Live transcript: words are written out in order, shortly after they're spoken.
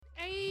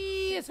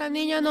Esa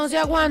niña no se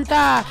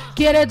aguanta.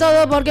 Quiere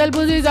todo porque el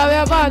pussy sabe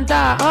a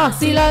Fanta.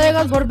 Si la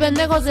dejas por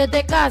pendejo se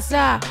te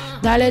casa.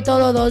 Dale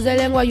todo, 2 de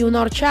lengua y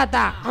una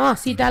horchata.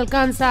 Si te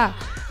alcanza.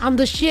 I'm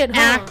the shit,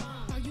 huh?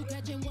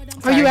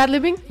 Are you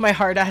ad-libbing? My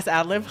hard-ass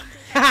ad-lib.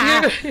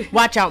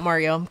 Watch out,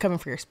 Mario. I'm coming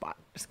for your spot.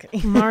 Just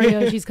kidding.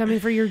 Mario, she's coming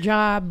for your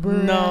job, bro.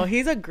 No,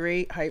 he's a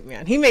great hype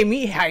man. He made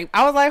me hype.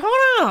 I was like,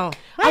 hold on.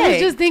 Hey, I was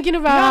just thinking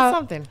about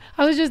something.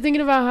 I was just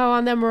thinking about how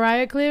on that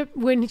Mariah clip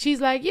when she's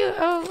like, "Yeah,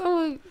 I'm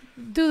gonna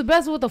do the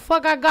best with what the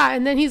fuck I got,"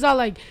 and then he's all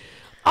like,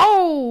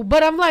 "Oh,"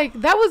 but I'm like,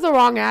 that was the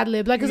wrong ad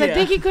lib. Like, cause I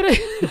think he could have.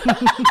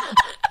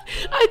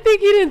 I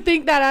think he didn't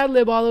think that ad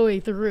lib all the way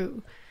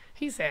through.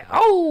 He said,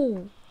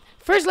 "Oh,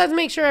 first let's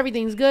make sure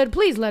everything's good.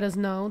 Please let us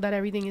know that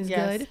everything is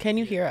good." Can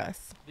you hear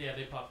us? Yeah,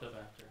 they popped up after.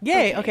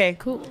 Yay. Okay.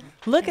 Cool.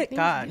 Look at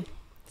God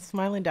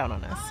smiling down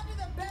on us.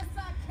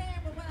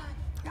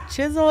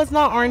 Chisel, it's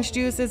not orange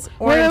juice. It's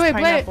orange wait,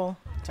 pineapple.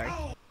 Sorry.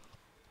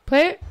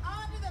 Play it.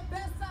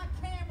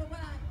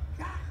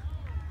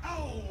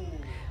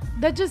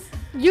 That just,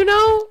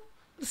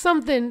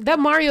 something that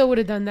Mario would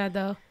have done that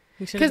though.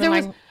 Because there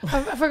was,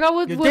 I forgot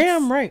what. You're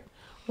damn right.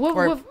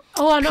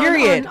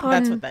 Period.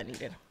 That's what that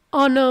needed.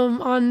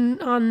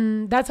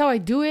 On that's how I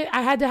do it.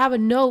 I had to have a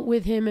note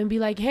with him and be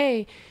like,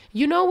 hey,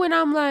 when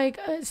I'm like,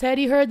 said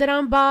he heard that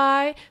I'm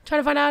bi,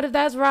 trying to find out if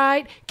that's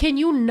right. Can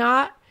you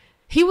not?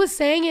 He was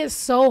saying it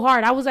so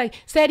hard. I was like,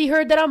 said he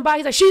heard that I'm bi.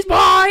 He's like, she's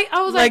bi.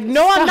 I was like,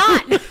 no, I'm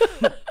not.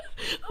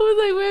 I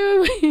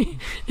was like,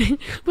 wait.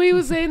 But he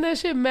was saying that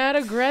shit mad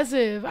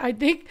aggressive. I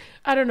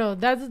don't know.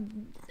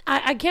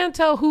 I can't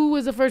tell who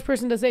was the first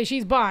person to say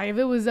she's bi. If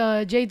it was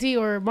JT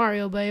or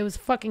Mario, but it was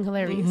fucking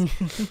hilarious.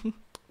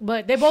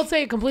 But they both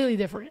say it completely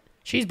different.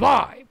 She's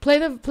bi. Play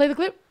the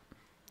clip.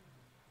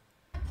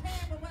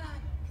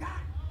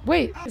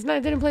 Wait, it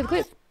didn't play the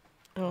clip.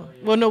 Oh,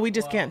 well, no, we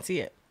just can't see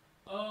it.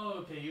 Oh,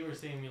 okay. You were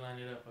saying me line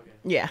it up. Okay.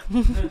 Yeah.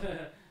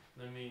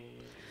 Let me.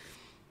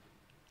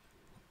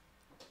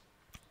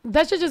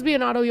 That should just be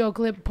an audio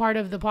clip part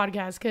of the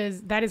podcast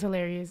because that is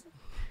hilarious.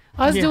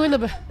 Us doing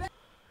the.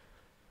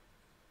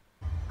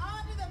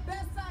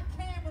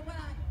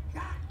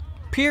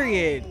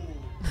 Period.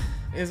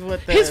 Is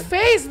what his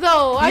face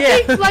though. I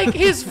think like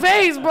his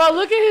face, bro.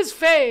 Look at his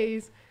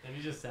face. And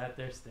he just sat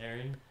there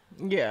staring.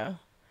 Yeah.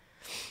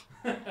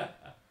 But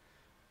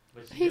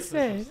he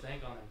said,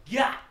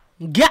 yeah,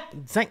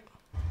 zank.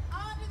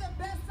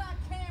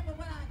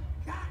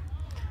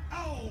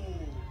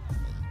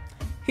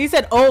 He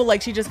said, "Oh,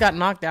 like she just got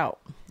knocked out."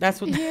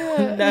 That's what.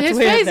 Yeah. That's his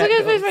face. Look at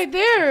his face right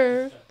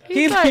there.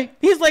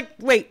 He's like,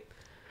 wait,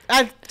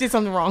 I did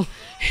something wrong.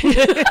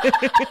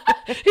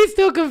 He's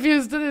still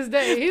confused to this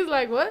day. He's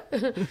like, what? I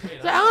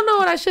don't know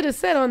what I should have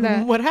said on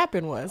that. What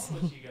happened was,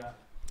 what you got?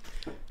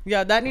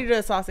 Yeah, that needed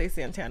a Sauce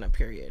Santana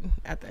period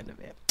at the end of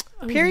it.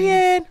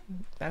 Period.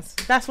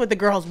 That's what the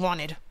girls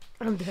wanted.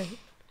 I'm dead.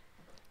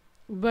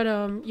 But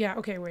yeah.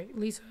 Okay, wait.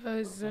 Lisa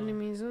is sending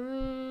me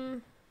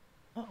something.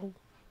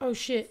 Oh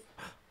shit.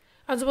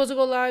 I'm supposed to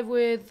go live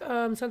with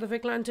Santa Fe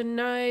Clan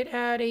tonight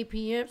at 8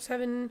 p.m.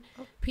 7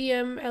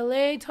 p.m.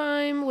 LA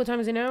time. What time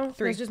is it now?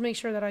 3. Let's just make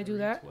sure that I do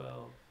that.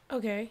 12.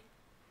 Okay.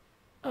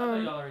 I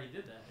thought y'all already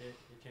did that. It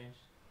changed.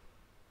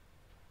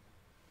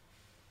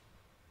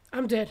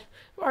 I'm dead.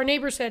 Our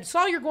neighbor said,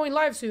 saw you're going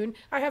live soon.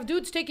 I have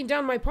dudes taking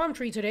down my palm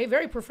tree today.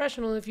 Very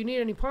professional if you need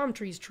any palm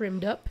trees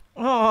trimmed up.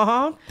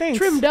 Aw, thanks.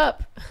 Trimmed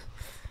up.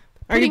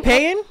 Are you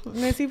paying?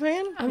 Is he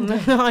paying? I'm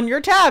dead. On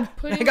your tab.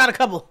 I got a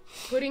couple.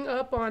 Putting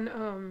up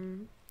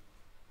on,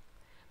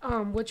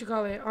 what you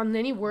call it? On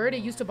any word,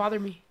 it used to bother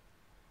me.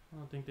 I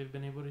don't think they've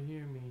been able to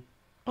hear me.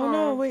 Oh,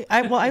 no, wait.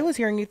 I was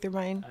hearing you through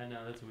mine. I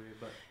know, that's weird,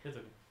 but it's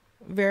okay.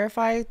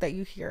 Verify that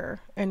you hear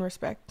and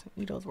respect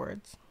those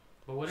words.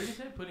 But what did he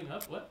say? Putting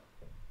up what?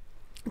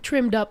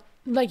 Trimmed up.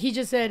 Like he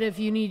just said, if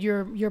you need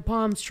your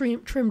palms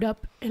trimmed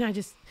up. And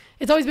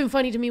it's always been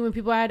funny to me when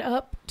people add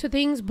up to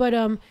things. But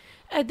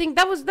I think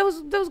that was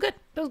good. That was good.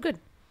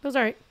 That was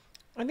all right.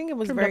 I think it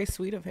was very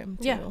sweet of him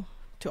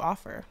to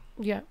offer.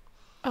 Yeah.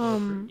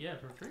 For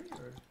free?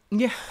 Or?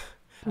 Yeah.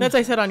 That's what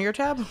I said on your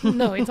tab?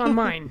 No, it's on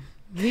mine.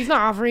 He's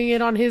not offering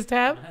it on his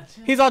tab.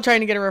 He's all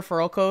trying to get a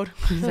referral code.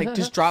 He's like,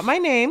 just drop my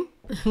name.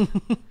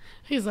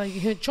 He's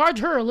like, charge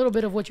her a little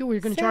bit of what you were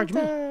going to charge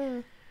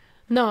me.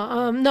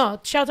 No.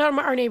 Shout out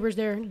to our neighbors.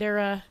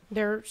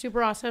 They're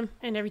super awesome.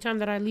 And every time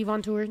that I leave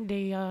on tour,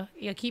 they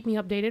keep me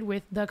updated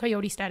with the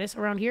coyote status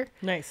around here.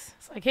 Nice.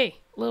 It's like, hey,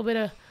 a little bit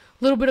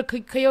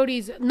of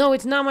coyotes. No,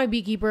 it's not my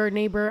beekeeper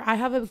neighbor. I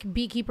have a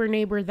beekeeper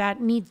neighbor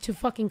that needs to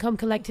fucking come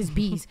collect his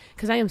bees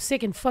because I am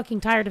sick and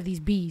fucking tired of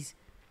these bees.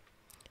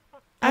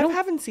 I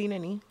haven't seen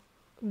any.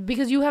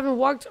 Because you haven't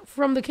walked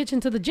from the kitchen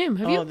to the gym,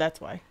 have you? Oh,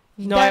 that's why.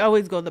 No, I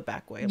always go the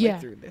back way,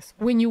 like through this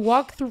way. When you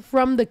walk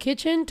from the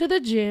kitchen to the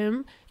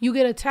gym, you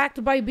get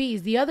attacked by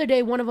bees. The other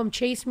day, one of them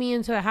chased me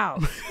into the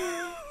house.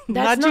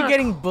 Not you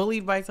getting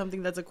bullied by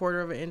something that's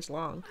 1/4 of an inch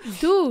long.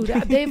 Dude,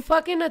 they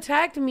fucking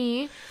attacked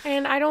me,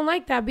 and I don't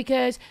like that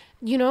because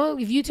you know,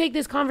 if you take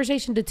this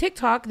conversation to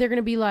TikTok, they're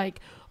gonna be like,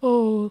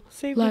 oh,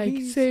 save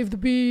the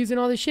bees and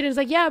all this shit. And it's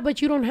like, yeah,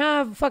 but you don't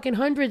have fucking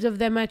hundreds of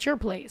them at your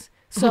place.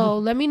 So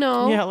let me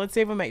know. Yeah, let's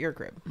save them at your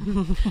crib.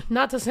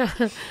 Not to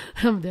sound,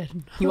 I'm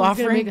dead. You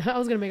offering? I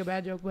was gonna make a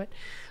bad joke, but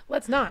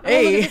let's not.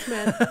 Hey. Oh, look at this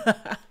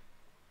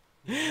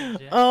man.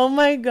 Oh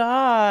my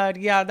God.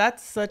 Yeah,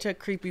 that's such a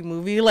creepy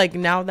movie. Like,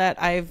 now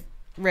that I've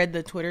read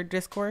the Twitter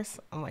discourse,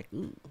 I'm like,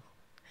 ooh,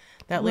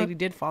 that lady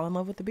did fall in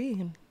love with the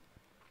bee.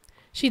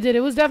 She did. It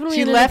was definitely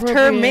She left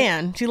her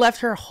man. She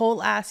left her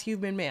whole ass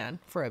human man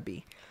for a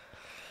bee.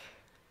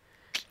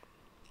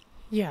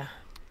 Yeah.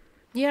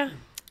 Yeah.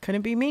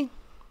 Couldn't be me.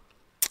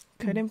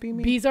 Couldn't be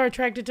me. Bees are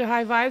attracted to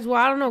high vibes.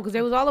 Well, I don't know, because it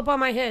was all up on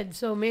my head.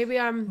 So maybe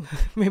I'm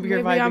maybe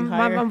you're vibing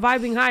higher. I'm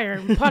vibing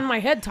higher upon my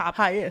head top.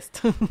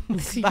 Highest.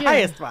 The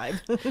highest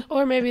vibe.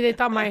 Or maybe they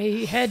thought my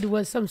head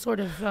was some sort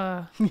of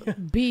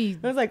bee.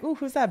 I was like, ooh,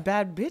 who's that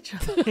bad bitch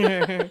out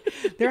there?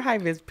 Their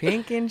hive is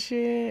pink and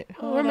shit.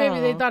 Or maybe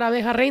they thought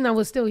Abeja Reina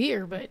was still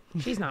here, but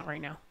she's not right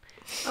now.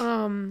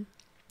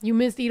 You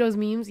missed Ito's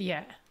memes?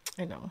 Yeah.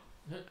 I know.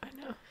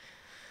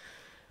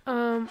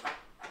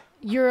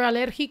 You're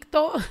allergic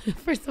to.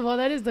 First of all,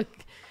 that is the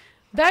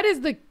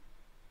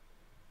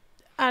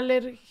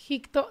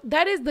allergic to.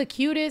 That is the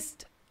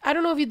cutest. I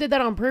don't know if you did that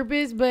on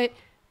purpose, but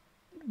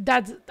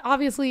that's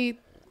obviously,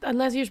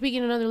 unless you're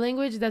speaking another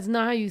language, that's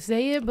not how you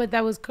say it. But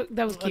that was cute.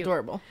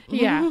 Adorable.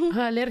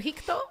 Yeah,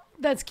 allergic to.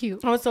 That's cute.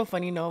 Oh, it's so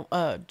funny.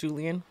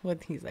 Julian,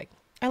 he's like,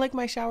 I like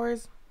my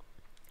showers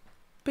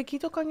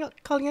Piquito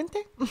caliente.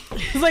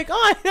 He's like,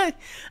 oh, I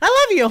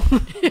love you.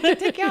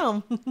 Take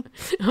care.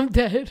 I'm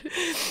dead.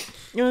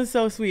 It was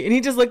so sweet. And he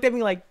just looked at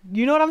me like,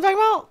 you know what I'm talking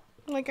about?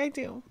 I'm like, I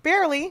do.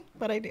 Barely,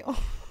 but I do.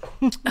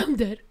 I'm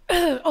dead.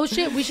 Oh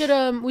shit, we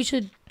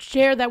should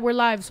share that we're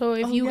live. So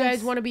if you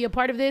guys want to be a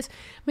part of this,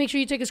 make sure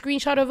you take a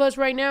screenshot of us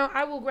right now.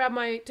 I will grab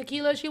my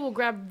tequila. She will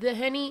grab the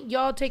Henny.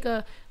 Y'all take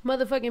a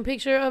motherfucking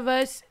picture of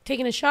us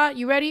taking a shot.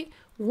 You ready?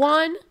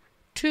 1,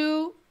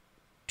 2,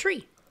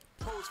 3.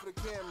 Pose for the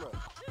camera.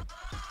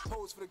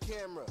 Pose for the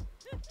camera.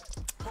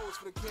 Pose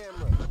for the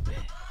camera.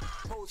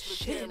 Pose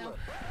for the camera.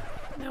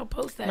 Now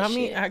post that Not shit.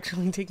 me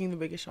actually taking the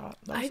biggest shot.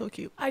 That was so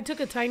cute. I took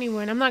a tiny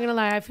one. I'm not gonna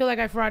lie. I feel like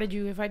I frauded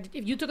you. If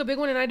you took a big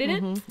one and I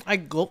didn't. Mm-hmm. I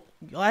gulp.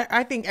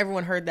 I think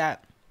everyone heard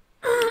that.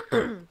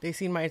 They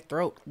seen my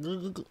throat.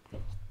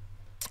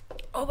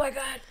 Oh my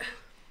god.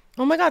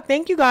 Oh my god,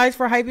 thank you guys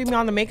for hyping me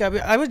on the makeup.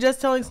 I was just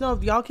telling Snow,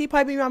 if y'all keep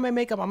hyping me on my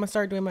makeup, I'm gonna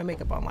start doing my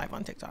makeup on live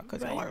on TikTok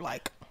because y'all are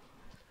like.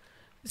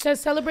 It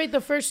says celebrate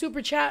the first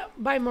super chat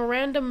by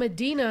Miranda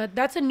Medina.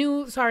 That's a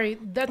new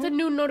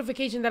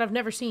notification that I've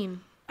never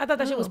seen. I thought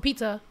that shit was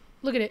pizza.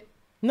 Look at it.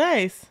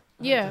 Nice.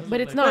 Yeah, but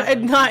it's not.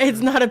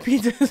 It's not a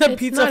pizza. It's a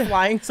pizza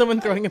flying.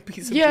 Someone throwing a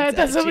piece of pizza. Yeah, I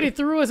thought somebody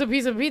threw us a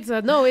piece of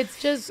pizza. No,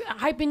 it's just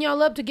hyping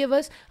y'all up to give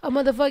us a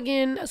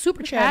motherfucking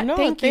super chat. No,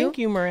 thank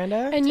you,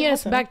 Miranda. And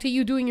yes, awesome. Back to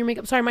you doing your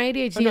makeup. Sorry, my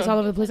ADHD is all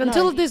over the place.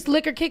 Until this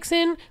liquor kicks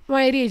in,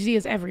 my ADHD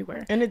is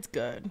everywhere. And it's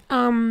good.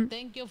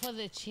 Thank you for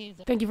the cheese.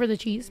 Thank you for the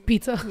cheese.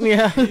 Pizza.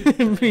 Yeah,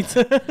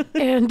 pizza.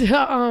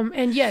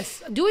 And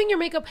yes, doing your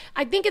makeup.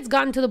 I think it's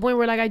gotten to the point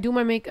where like I do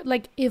my makeup.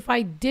 Like if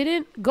I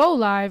didn't go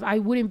live, I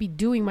wouldn't be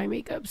doing my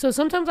makeup. So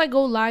sometimes I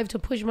go live to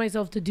push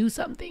myself to do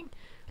something.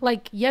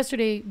 Like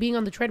yesterday, being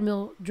on the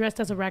treadmill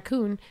dressed as a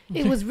raccoon,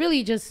 it was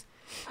really just,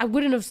 I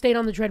wouldn't have stayed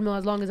on the treadmill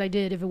as long as I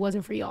did if it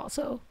wasn't for y'all.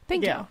 So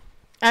thank you.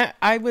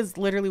 I was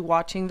literally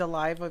watching the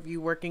live of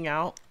you working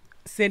out,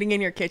 sitting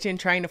in your kitchen,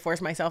 trying to force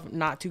myself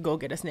not to go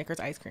get a Snickers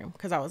ice cream.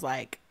 Because I was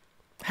like,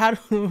 how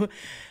do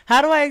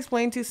I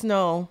explain to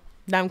Snow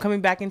that I'm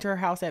coming back into her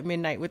house at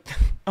midnight with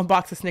a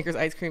box of Snickers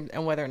ice cream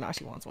and whether or not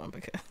she wants one?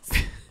 Because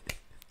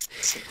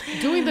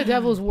doing the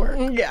devil's work.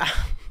 Yeah.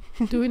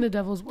 Doing the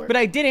devil's work. But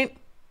I didn't.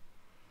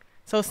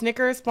 So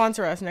Snickers,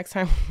 sponsor us next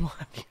time.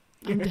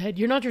 I'm dead.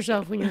 You're not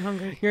yourself when you're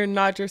hungry. You're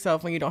not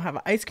yourself when you don't have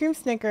an ice cream.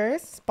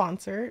 Snickers,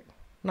 sponsored.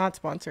 Not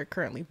sponsored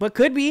currently, but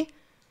could be.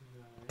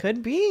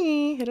 Could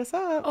be. Hit us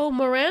up. Oh,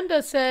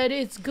 Miranda said,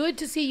 it's good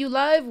to see you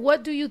live.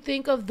 What do you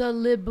think of the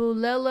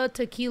Libulela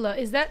tequila?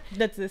 Is that...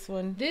 That's this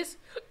one. This?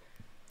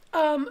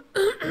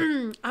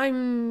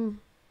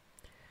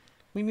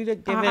 We need to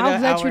give it I'll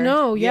let hour. you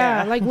know.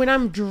 Yeah. Like when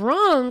I'm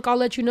drunk, I'll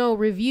let you know.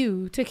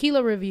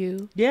 Tequila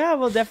review. Yeah,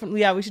 we'll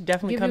definitely. Yeah, we should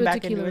definitely come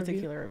back and do a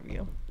tequila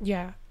review.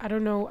 Yeah, I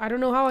don't know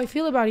how I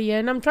feel about it yet,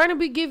 and I'm trying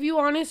to give you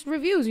honest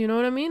reviews. You know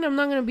what I mean? I'm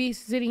not gonna be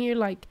sitting here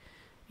like,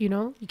 you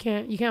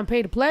can't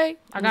pay to play.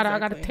 I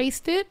gotta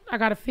taste it. I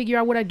gotta figure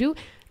out what I do.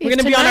 We're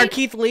gonna be on our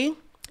Keith Lee.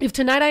 If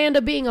tonight I end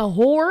up being a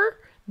whore,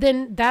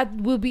 then that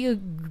will be a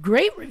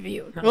great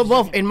review. No,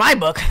 well, in my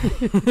book,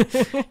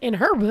 in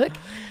her book,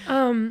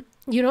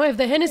 if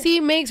the Hennessy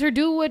makes her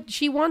do what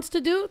she wants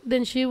to do,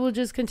 then she will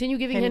just continue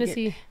giving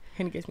Hennessy.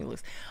 Henny gets me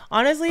loose.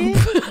 Honestly,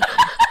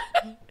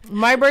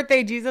 my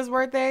birthday, Jesus'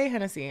 birthday,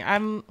 Hennessy.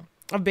 I'm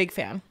a big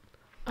fan.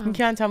 You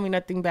can't tell me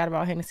nothing bad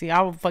about Hennessy.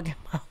 I'll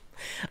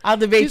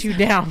debate you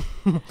down.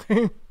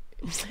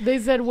 They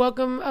said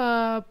welcome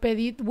back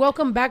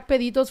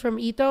peditos from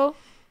Ito.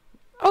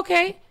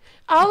 Okay.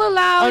 I'll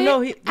allow it.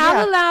 No,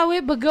 I'll allow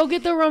it, but go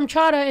get the rum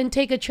chata and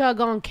take a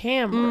chug on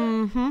camera.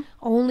 Mm-hmm.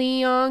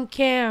 Only on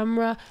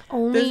camera.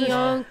 Only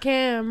on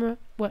camera.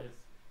 What?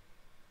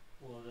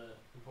 Well,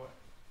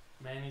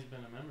 Manny's been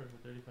a member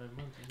for 35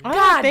 months.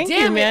 God thank damn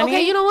you, it. Manny.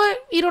 Okay, you know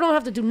what? You don't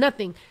have to do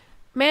nothing.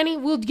 Manny,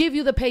 we'll give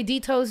you the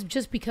peditos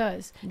just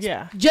because.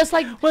 Yeah. Just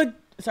like... But,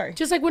 sorry.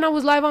 Just like when I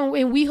was live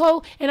in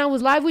WeHo and I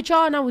was live with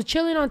y'all and I was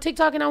chilling on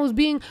TikTok and I was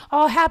being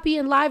all happy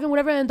and live and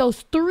whatever, and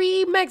those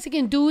 3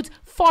 Mexican dudes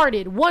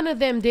farted. One of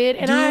them did,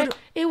 and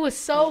it was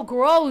so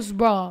gross,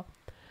 bro.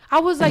 I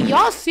was like,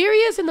 y'all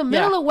serious in the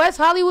middle of West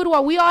Hollywood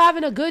while we all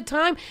having a good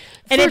time?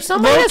 And for it's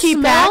somebody to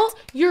smell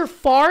packed your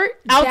fart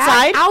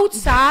outside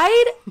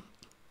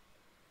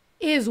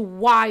is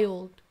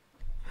wild.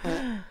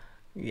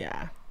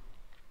 Yeah.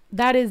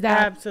 That is that.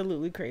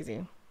 Absolutely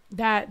crazy.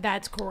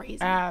 That's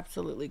crazy.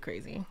 Absolutely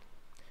crazy.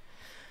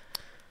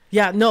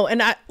 Yeah, no,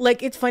 and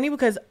it's funny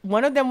because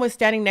one of them was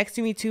standing next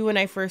to me too when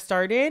I first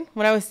started,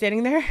 when I was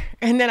standing there,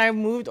 and then I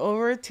moved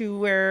over to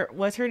where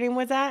what's her name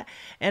was at,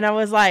 and I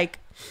was like,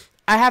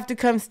 I have to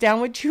come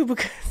stand with you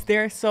because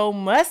they're so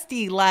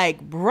musty,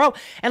 like, bro.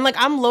 And like,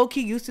 I'm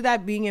low-key used to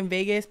that being in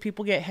Vegas.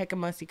 People get hecka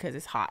musty because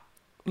it's hot,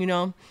 you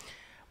know?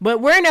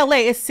 But we're in LA,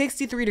 it's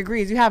 63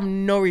 degrees. You have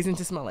no reason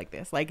to smell like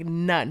this. Like,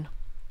 none.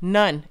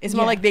 It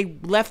smelled like they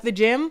left the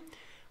gym,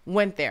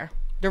 went there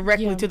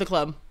directly to the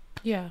club.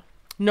 Yeah.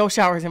 No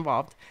showers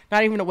involved.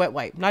 Not even a wet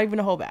wipe. Not even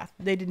a whole bath.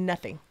 They did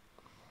nothing.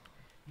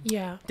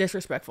 Yeah.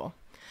 Disrespectful.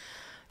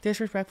 It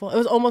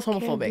was almost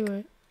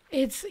homophobic.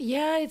 It's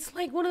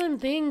like one of them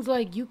things,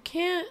 like, you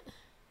can't,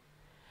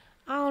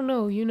 I don't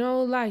know, you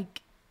know,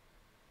 like,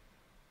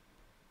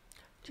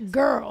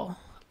 girl,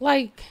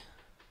 you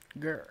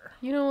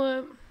know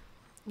what?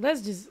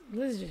 Let's just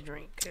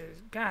drink,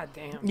 cause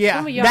goddamn,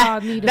 some of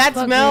y'all need that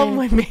smell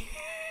with me.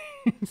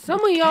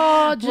 Some of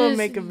y'all just will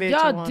make a bitch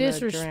y'all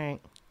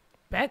drink.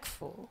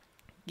 disrespectful.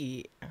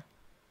 Yeah.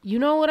 You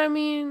know what I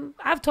mean?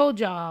 I've told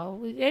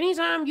y'all,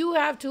 anytime you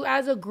have to,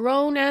 as a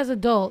grown as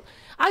adult,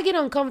 I get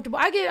uncomfortable.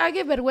 I get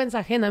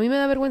vergüenza ajena. A mí me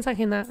da vergüenza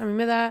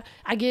ajena.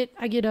 I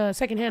get a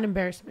secondhand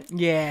embarrassment.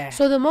 Yeah.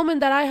 So the moment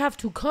that I have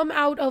to come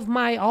out of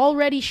my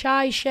already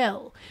shy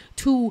shell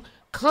to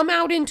come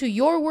out into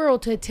your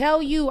world to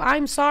tell you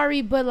I'm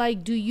sorry, but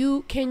like,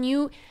 can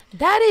you,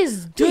 that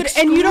is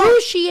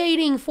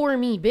excruciating for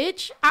me,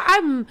 bitch.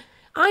 I'm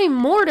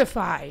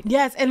mortified.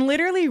 Yes, and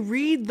literally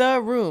read the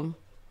room.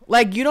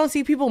 Like, you don't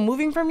see people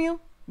moving from you?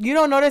 You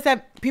don't notice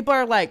that people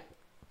are like,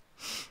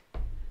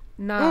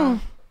 nah.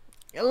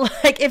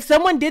 Like, if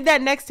someone did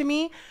that next to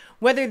me,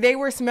 whether they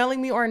were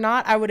smelling me or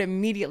not, I would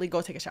immediately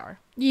go take a shower.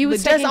 You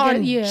would just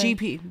on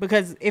GP,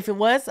 because if it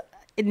was,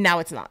 now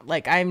it's not.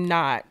 Like, I'm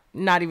not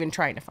even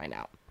trying to find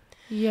out.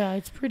 Yeah,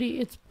 it's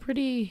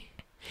pretty.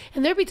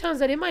 And there be times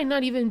that it might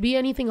not even be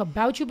anything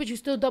about you, but you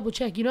still double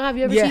check. You know, have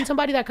you ever seen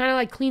somebody that kind of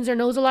like cleans their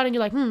nose a lot and you're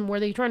like, were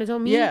they trying to tell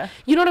me? Yeah.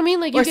 You know what I mean?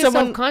 Like, you get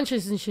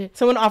self-conscious and shit.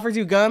 Someone offers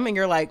you gum and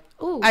you're like,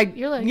 ooh,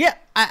 you're like, yeah,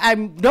 I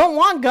don't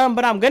want gum,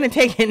 but I'm going to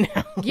take it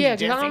now. Yeah,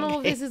 because I don't know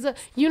if this is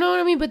you know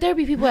what I mean? But there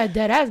be people at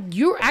dead ass.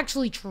 You're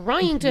actually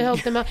trying to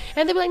help them out.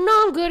 And they be like,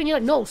 no, I'm good. And you're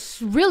like, no,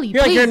 really,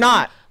 you're please. Like, you're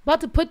not.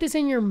 About to put this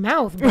in your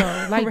mouth, bro.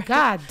 Like, right.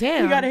 God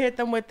damn. You got to hit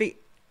them with the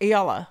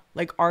Ayala.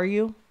 Like, are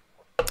you?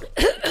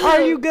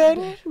 Are you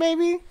good,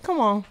 baby?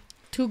 Come on.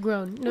 Too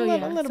grown. No,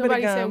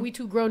 somebody said we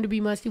too grown to be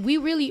musty. We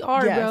really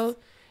are, bro.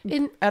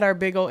 At our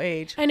big old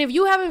age. And if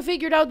you haven't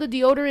figured out the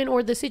deodorant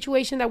or the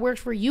situation that works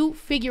for you,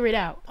 figure it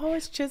out. Oh,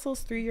 it's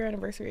Chisel's 3-year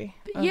anniversary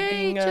of Yay,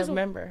 being Chisel. a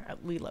member.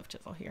 We love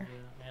Chisel here.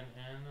 Yeah, and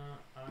Anna,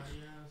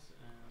 Arias,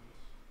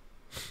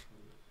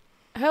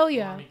 and hell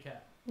yeah.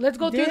 Let's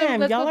go through them.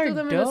 Let's go through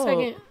them in a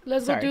second.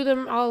 Let's go through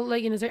them all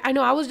like in a second. I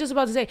know. I was just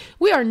about to say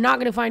we are not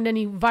gonna find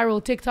any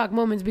viral TikTok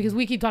moments because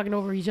we keep talking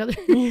over each other.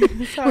 We're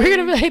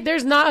gonna be like,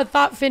 there's not a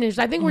thought finished.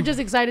 I think we're just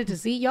excited to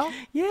see y'all.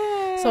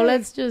 Yeah. So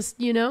let's just,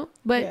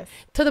 But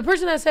to the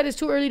person that said it's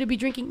too early to be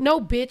drinking,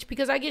 no, bitch,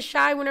 because I get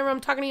shy whenever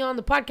I'm talking to you on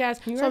the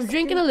podcast. So I'm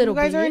drinking a little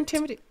bit. You guys are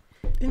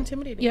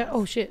intimidating. Yeah.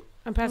 Oh shit.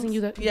 I'm passing you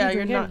that. Yeah,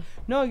 you're not.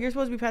 No, you're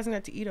supposed to be passing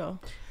that to Ito.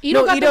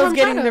 Ito's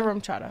getting the rum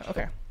chata.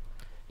 Okay.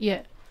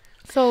 Yeah.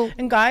 So,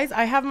 and guys,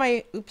 I have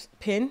my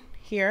pin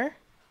here.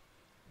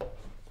 I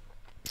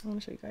want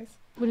to show you guys.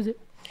 What is it?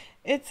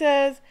 It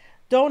says,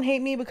 "Don't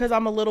hate me because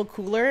I'm a little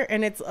cooler,"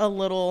 and it's a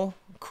little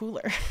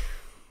cooler.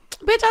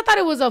 Bitch, I thought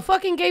it was a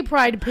fucking gay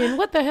pride pin.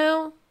 What the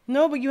hell?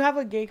 No, but you have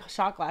a gay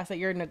shot glass that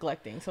you're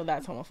neglecting, so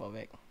that's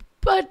homophobic.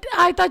 But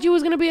I thought you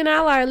was gonna be an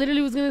ally. I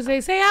literally was gonna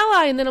say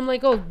ally, and then I'm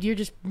like, oh, you're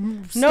just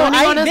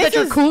stunning on us that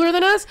you're cooler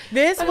than us.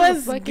 This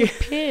was like a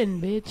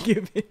pin,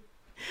 bitch.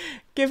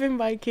 Given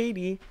by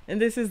Katie, and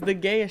this is the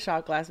gayest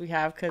shot glass we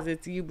have because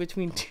it's you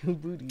between two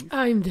booties.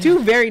 I'm dead.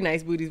 2 very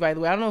nice booties, by the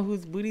way. I don't know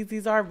whose booties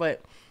these are,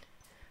 but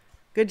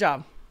good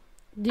job.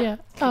 Yeah.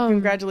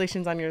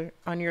 Congratulations on your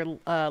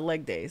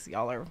leg days,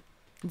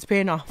 it's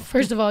paying off.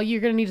 First of all,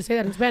 you're gonna need to say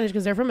that in Spanish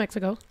because they're from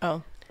Mexico.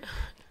 Oh,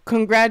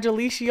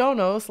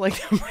 congratulaciones, like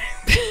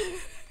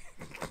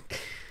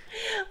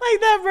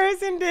that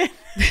person did.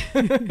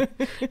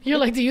 You're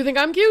like, do you think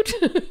I'm cute?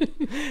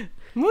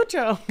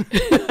 Mucho.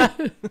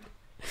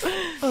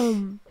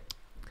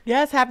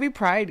 Yes, happy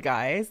Pride,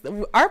 guys.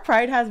 Our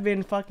Pride has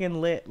been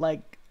fucking lit.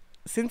 Like,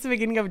 since the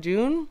beginning of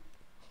June.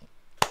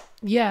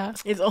 Yeah.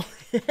 It's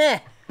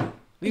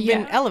we've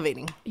been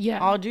elevating. Yeah.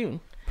 All June.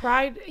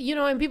 Pride,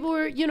 and people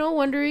were,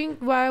 wondering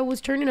why I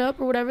was turning up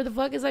or whatever the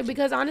fuck. It's like,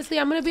 because honestly,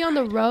 I'm going to be on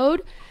the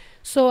road.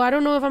 So I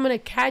don't know if I'm going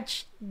to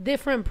catch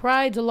different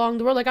prides along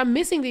the road. Like, I'm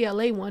missing the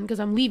LA one because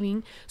I'm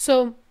leaving.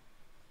 So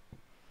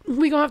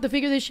we going to have to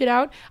figure this shit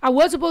out. I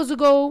was supposed to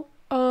go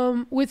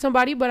with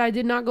somebody, but I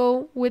did not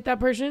go with that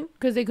person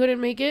because they couldn't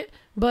make it.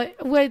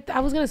 But wait, I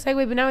was going to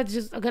segue, but now it's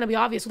just going to be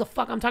obvious what the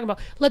fuck I'm talking about.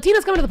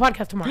 Latina's coming to the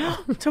podcast tomorrow.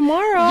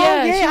 Tomorrow?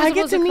 Yeah, I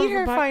get to meet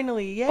her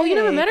finally. Yay. Oh, you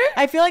never met her?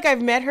 I feel like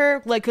I've met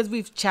her, like, because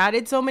we've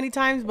chatted so many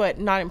times, but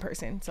not in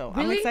person. So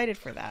really? I'm excited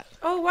for that.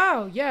 Oh,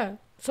 wow. Yeah.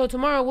 So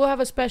tomorrow we'll have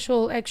a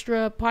special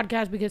extra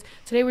podcast because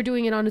today we're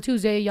doing it on a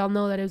Tuesday. Y'all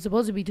know that it was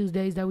supposed to be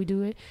Tuesdays that we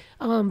do it.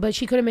 But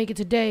she couldn't make it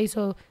today.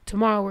 So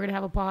tomorrow we're going to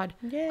have a pod.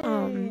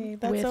 Yay.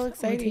 That's so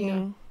exciting.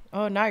 Latina.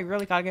 Oh, now I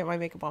really got to get my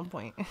makeup on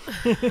point.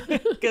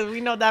 Because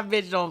we know that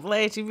bitch don't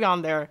play. She be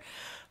on there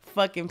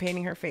fucking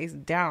painting her face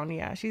down.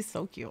 Yeah, she's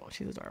so cute.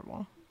 She's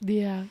adorable.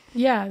 Yeah.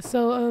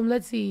 So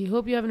let's see.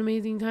 Hope you have an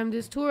amazing time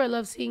this tour. I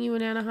love seeing you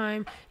in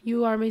Anaheim.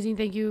 You are amazing.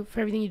 Thank you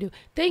for everything you do.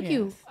 Thank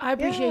you. I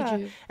appreciate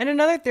you. And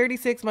another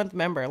 36-month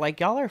member.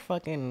 Like, y'all are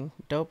fucking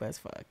dope as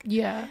fuck.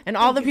 Yeah. And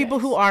all the people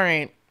who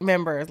aren't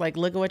members, like,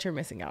 look at what you're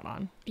missing out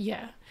on.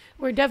 Yeah.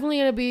 We're definitely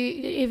going to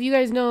be, if you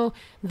guys know,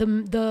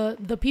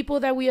 the people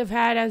that we have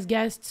had as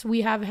guests,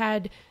 we have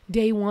had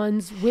day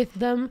ones with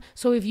them.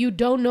 So if you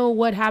don't know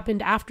what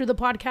happened after the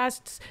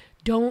podcasts,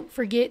 don't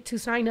forget to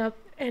sign up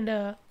and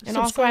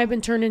subscribe also,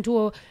 and turn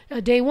into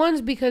a day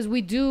ones, because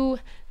we do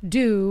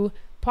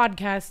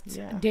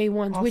podcasts day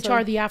ones, also, which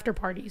are the after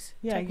parties.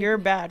 Yeah, you're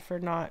bad for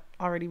not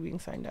already being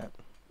signed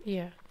up.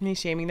 Yeah. Me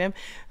shaming them.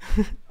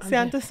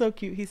 Santa's so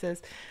cute. He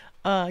says,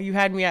 you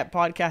had me at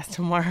podcast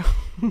tomorrow.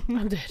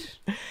 I'm dead.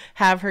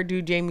 Have her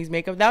do Jamie's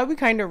makeup. That would be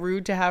kind of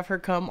rude to have her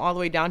come all the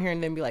way down here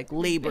and then be like,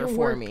 labor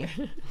for me.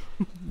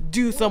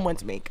 Do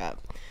someone's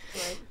makeup.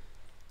 Right.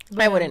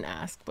 I wouldn't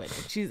ask, but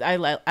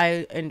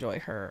I enjoy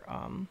her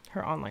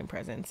her online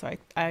presence. So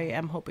I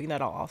am hoping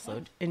that I'll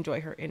also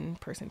enjoy her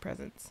in-person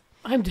presence.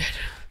 I'm dead.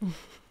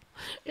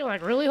 You're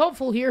like really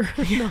hopeful here.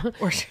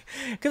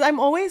 Because I'm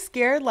always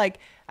scared. Like,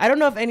 I don't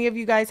know if any of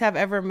you guys have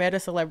ever met a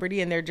celebrity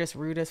and they're just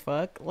rude as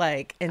fuck,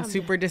 like, and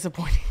super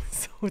disappointing.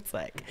 So it's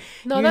like,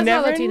 no, that's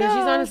not Latina.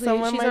 She's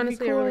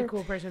honestly a really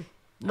cool person.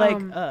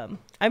 Like,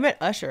 I met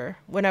Usher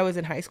when I was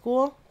in high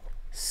school.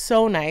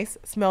 So nice,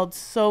 smelled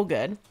so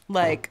good.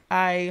 Like,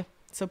 I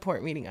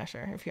support meeting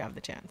Usher if you have the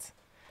chance.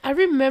 I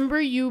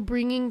remember you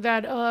bringing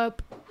that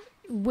up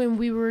when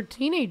we were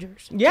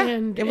teenagers. Yeah,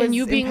 and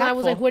you being, impactful. I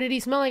was like, what did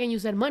he smell like? And you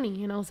said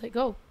money, and I was like,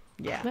 oh,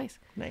 yeah, nice.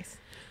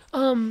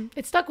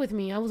 It stuck with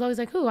me. I was always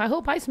like, I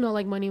hope I smell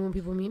like money when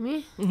people meet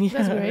me.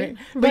 That's great. Right.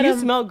 But you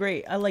smell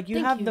great. Like,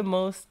 you have the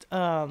most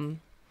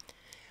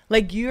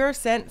like, your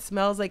scent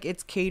smells like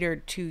it's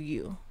catered to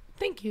you.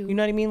 Thank you. You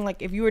know what I mean?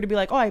 Like, if you were to be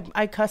like, oh,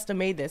 I custom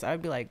made this, I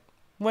would be like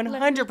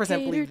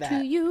 100% believe that.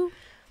 To you.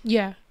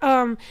 Yeah.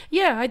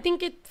 Yeah, I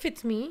think it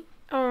fits me.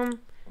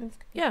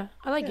 Yeah,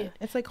 I like it.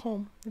 It's like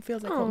home. It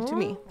feels like home to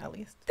me, at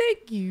least.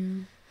 Thank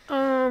you.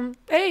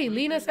 Hey,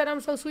 Lena said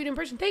I'm so sweet in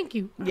person. Thank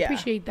you. I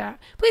appreciate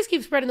that. Please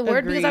keep spreading the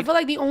word. Agreed. Because I feel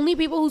like the only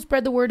people who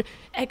spread the word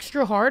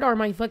extra hard are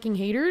my fucking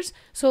haters.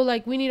 So,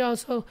 like, we need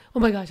also, oh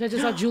my gosh, I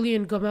just saw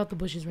Julian come out the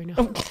bushes right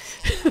now.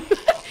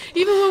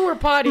 Even when we're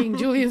potting,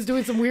 Julian's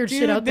doing some weird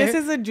shit out there. This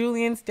is a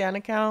Julian Stan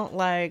account.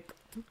 Like,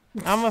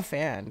 I'm a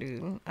fan,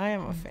 dude. I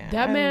am a fan.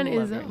 That man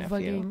is a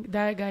fucking,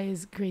 that guy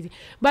is crazy.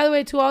 By the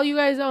way, to all you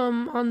guys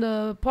on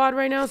the pod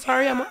right now,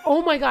 sorry,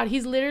 oh my God,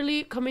 he's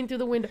literally coming through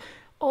the window.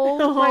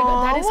 Oh my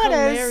God, that is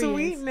hilarious.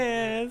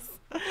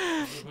 What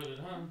a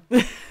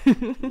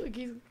sweetness. Look,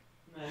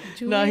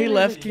 no, he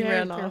left. He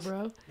ran off.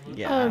 Bro.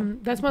 Yeah.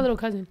 That's my little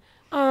cousin.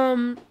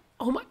 Oh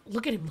my,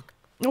 look at him. Look.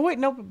 No, wait,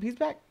 no, he's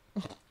back.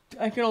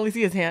 I can only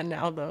see his hand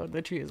now, though.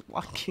 The tree is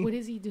blocking. What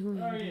is he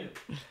doing?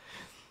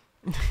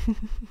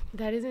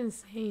 That is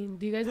insane.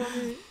 Do you guys want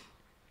me?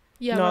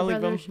 Yeah, no, my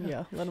brother.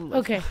 Yeah, let him live.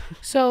 Okay,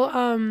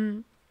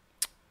 so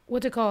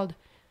what's it called?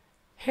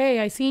 Hey,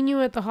 I seen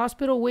you at the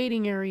hospital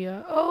waiting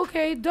area. Oh,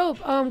 okay, dope.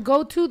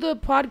 Go to the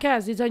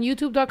podcast. It's on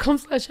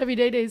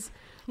youtube.com/everydaydays.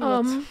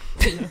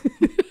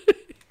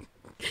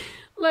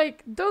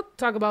 Like, don't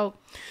talk about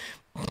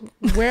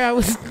where I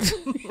was.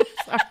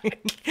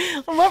 Sorry.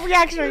 What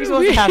reaction are you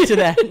supposed to have to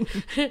that?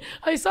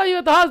 I saw you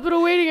at the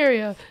hospital waiting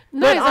area.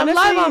 Nice.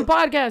 Honestly, I'm live on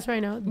podcast right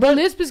now. The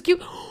lisp is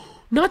cute.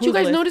 Not you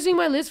guys noticing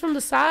my lisp from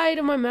the side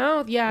of my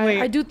mouth. Yeah, wait,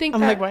 I do think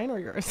I'm like, mine or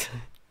yours?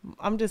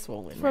 I'm just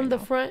swollen. From the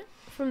front,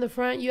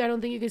 I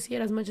don't think you can see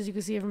it as much as you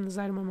can see it from the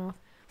side of my mouth.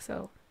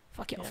 So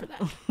fuck y'all for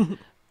that.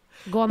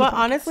 Go on. But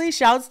honestly,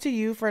 shouts to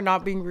you for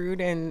not being rude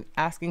and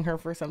asking her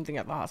for something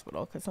at the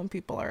hospital, because some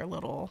people are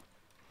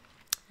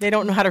they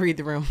don't know how to read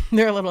the room.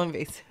 They're a little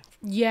invasive.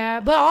 Yeah,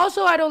 but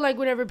also I don't like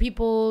whenever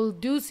people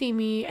do see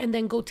me and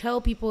then go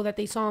tell people that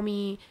they saw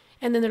me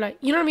and then they're like,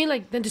 you know what I mean?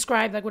 Like, then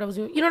describe like what I was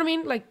doing. You know what I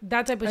mean? Like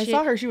that type of I shit.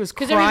 saw her. She was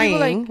Because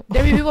crying.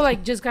 there be people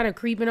like just kind of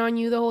creeping on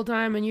you the whole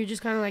time, and you're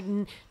just kind of like,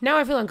 now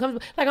I feel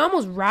uncomfortable. Like I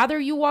almost rather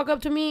you walk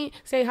up to me,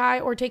 say hi,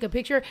 or take a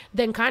picture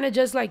than kind of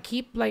just like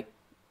keep like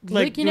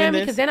looking at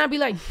me, because then I'd be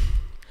like,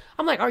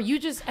 I'm like, are you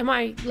just? Am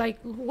I like,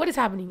 what is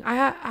happening?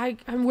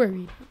 I'm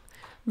worried.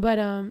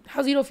 But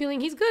how's Ito feeling?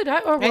 He's good.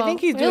 I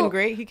think he's doing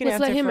great. He can let's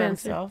let answer him for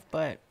answer. himself,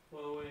 but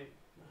Well, wait.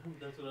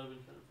 That's what I've been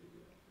trying to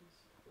figure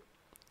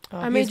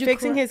out. I made he's you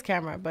fixing cry. his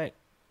camera. But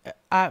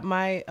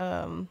my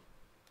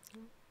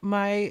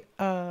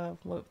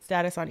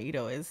status on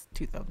Ito is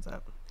 2 thumbs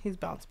up. He's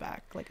bounced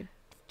back like a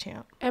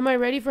champ. Am I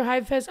ready for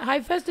Hive Fest?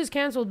 Hive Fest is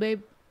canceled,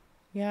 babe.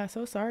 Yeah,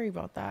 so sorry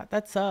about that.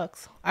 That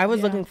sucks. I was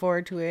Yeah. looking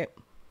forward to it.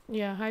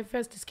 Yeah, Hive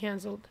Fest is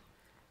canceled.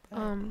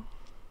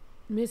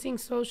 Missing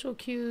social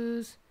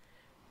cues.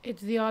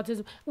 It's the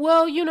autism.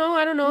 Well, you know,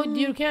 I don't know.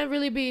 You can't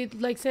really be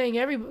like saying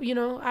you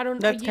know, I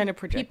don't. That's kind of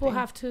projecting. People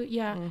have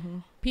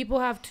to, people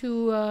have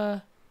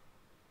to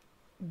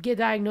get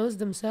diagnosed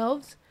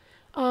themselves.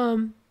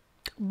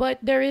 But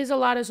there is a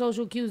lot of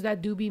social cues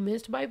that do be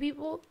missed by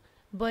people.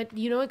 But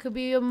you know, it could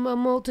be a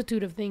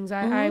multitude of things.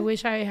 I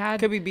wish I had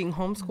Could be being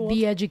homeschooled.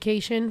 the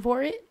education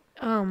for it.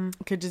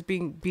 Could just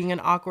being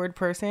an awkward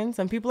person.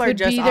 Some people are Could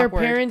just be their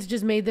awkward. parents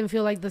just made them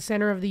feel like the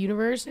center of the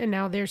universe, and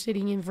now they're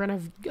sitting in front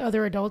of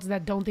other adults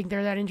that don't think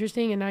they're that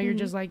interesting, and now you're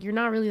just like, you're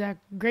not really that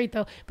great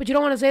though. But you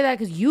don't want to say that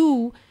because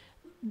you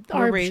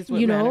are, raised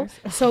you what know,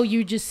 matters. so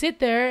you just sit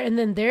there, and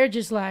then they're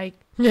just like,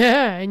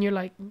 yeah, and you're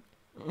like,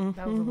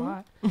 that was a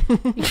lot.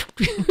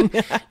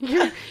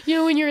 You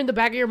know, when you're in the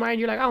back of your mind,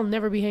 you're like, I'll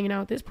never be hanging out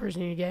with this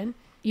person again.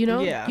 You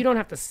know, Yeah. you don't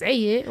have to say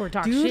it or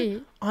talk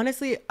shit.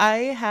 Honestly,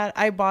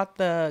 I bought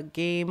the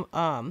game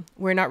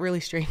We're Not Really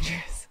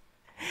Strangers.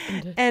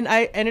 And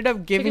I ended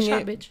up giving Take a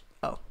shot, it bitch.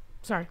 Oh.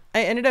 Sorry.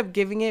 I ended up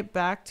giving it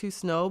back to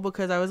Snow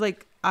because I was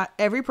like,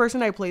 every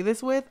person I play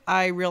this with,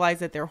 I realize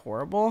that they're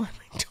horrible.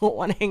 I don't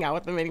want to hang out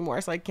with them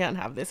anymore, so I can't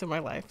have this in my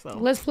life. So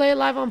Let's play it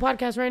live on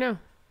podcast right now.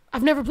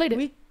 I've never played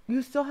it.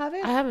 you still have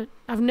it? I haven't.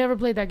 I've never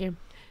played that game.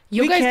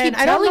 You We guys can. keep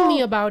I don't telling me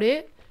know. about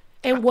it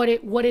and what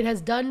it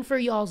has done for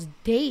y'all's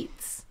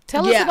dates.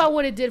 Tell us Yeah. about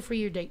what it did for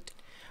your date.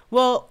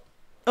 Well,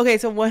 okay,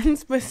 so one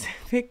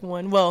specific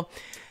one. Well,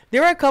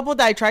 there were a couple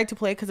that I tried to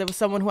play because it was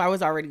someone who I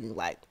was already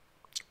like,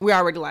 we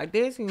already like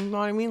this, you know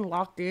what I mean?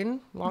 Locked in,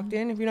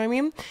 if you know what I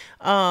mean?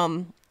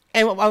 And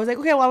I was like,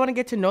 okay, well, I want to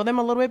get to know them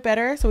a little bit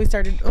better. So we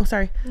started,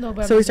 No,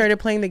 but so we started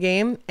playing the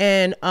game,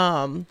 and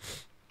I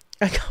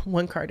got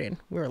one card in.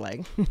 We were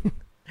like,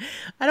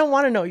 I don't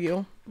want to know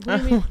you. What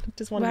do you mean?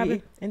 Just want What to be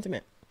happened?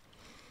 intimate.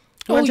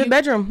 Oh, Went to you- the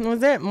bedroom. That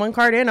was it. One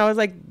card in. I was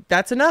like,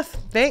 that's enough.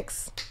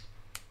 Thanks.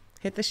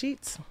 Hit the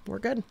sheets. We're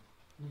good.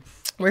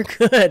 We're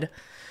good.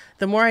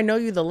 The more I know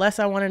you, the less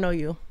I want to know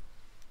you.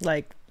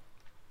 Like,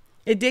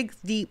 it digs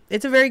deep.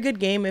 It's a very good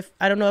game. If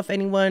I don't know if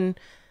anyone,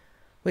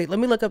 wait, let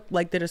me look up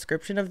like the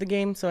description of the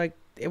game so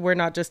we're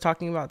not just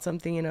talking about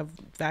something in a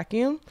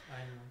vacuum.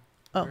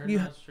 I know. Oh, We're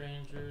Not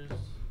Strangers.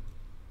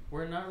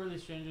 We're Not Really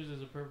Strangers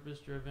is a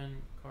purpose-driven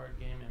card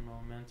game and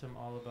momentum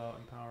all about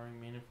empowering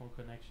meaningful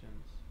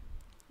connections.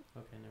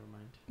 Okay, never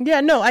mind.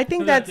 Yeah, no, I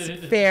think That that's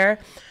didn't- fair.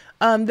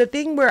 The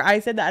thing where I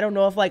said that I don't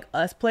know if like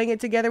us playing it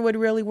together would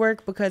really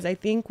work, because I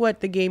think what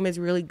the game is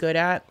really good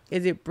at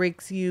is it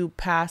breaks you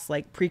past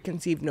like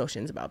preconceived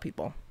notions about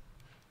people.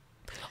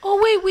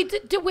 Oh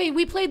wait,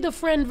 we played the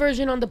friend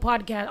version on the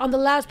podcast, on the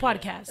last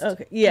podcast.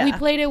 Okay, yeah. We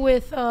played it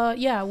with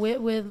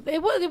with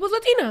it was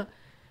Latina.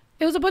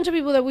 It was a bunch of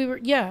people that we were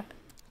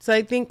So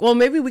I think, well,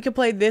 maybe we could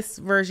play this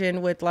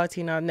version with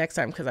Latina next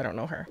time because I don't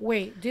know her.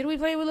 Wait, did we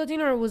play it with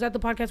Latina, or was that the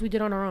podcast we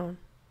did on our own?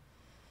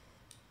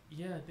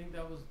 Yeah, I think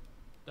that was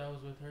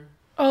with her.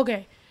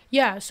 Okay.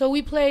 Yeah, so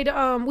we played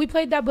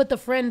that, but the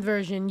friend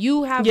version.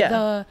 You have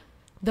Yeah.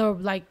 the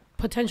like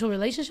potential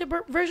relationship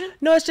version?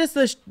 No, it's just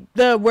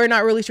the We're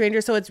Not Really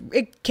Strangers. So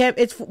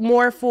it's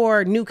more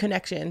for new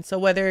connections. So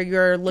whether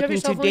you're you have looking your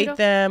to cell phone, date Ito?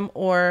 them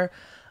or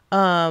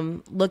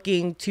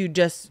looking to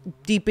just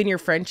deepen your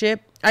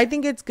friendship, I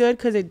think it's good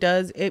because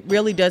it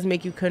really does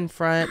make you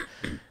confront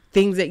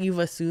things that you've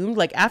assumed.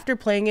 Like after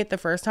playing it the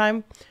first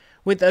time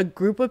with a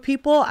group of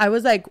people, I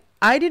was like,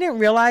 I didn't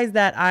realize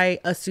that I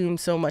assumed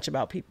so much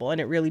about people, and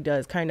it really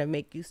does kind of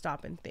make you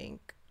stop and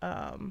think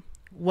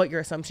what your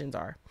assumptions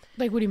are.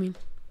 Like, what do you mean?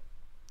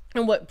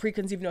 And what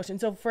preconceived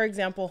notions. So for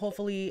example,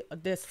 hopefully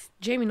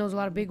Jamie knows a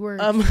lot of big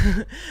words.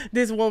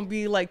 this won't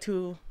be like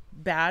too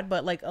bad,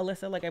 but like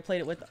Alyssa, like I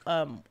played it with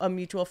a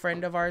mutual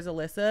friend of ours,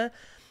 Alyssa,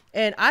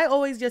 and I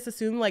always just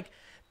assumed like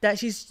that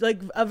she's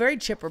like a very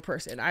chipper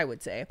person, I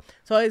would say.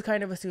 So I always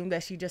kind of assumed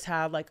that she just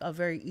had like a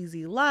very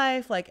easy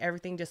life, like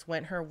everything just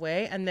went her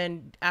way. And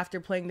then after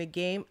playing the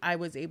game, I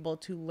was able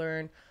to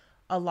learn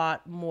a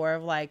lot more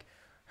of like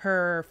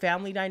her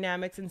family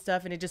dynamics and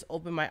stuff, and it just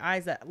opened my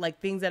eyes that like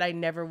things that I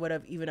never would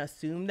have even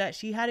assumed that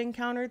she had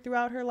encountered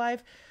throughout her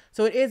life.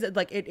 So it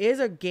is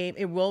a game.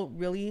 It will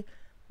really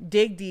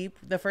dig deep.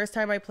 The first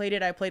time I played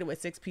it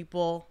with 6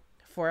 people.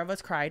 4 of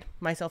us cried,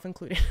 myself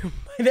included,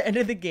 by the end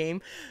of the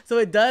game. So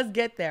it does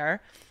get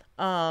there.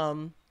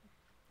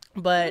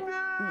 But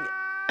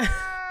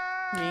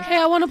Hey,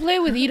 I want to play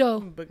with Ito.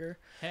 booger.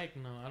 Heck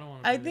no, I don't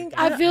want to. I think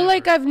I feel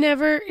like I've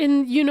never,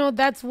 and you know,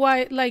 that's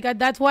why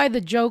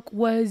the joke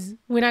was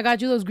when I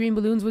got you those green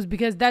balloons was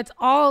because that's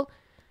all.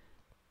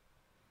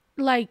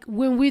 Like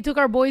when we took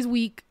our boys'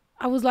 week,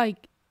 I was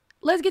like,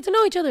 let's get to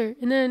know each other,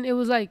 and then it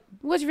was like,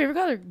 what's your favorite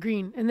color?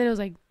 Green. And then it was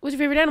like, what's your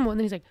favorite animal? And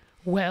then he's like,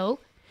 well,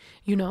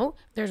 you know,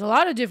 there's a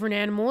lot of different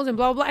animals and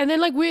blah blah. And then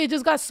like it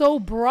just got so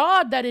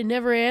broad that it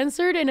never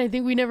answered, and I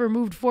think we never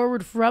moved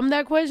forward from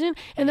that question.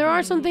 And there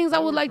are some things I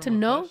would like to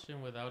know.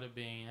 Without it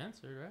being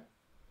answered, right?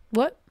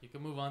 What? You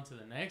can move on to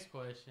the next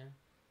question.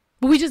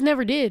 But we just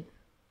never did.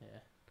 Yeah.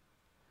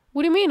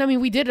 What do you mean? I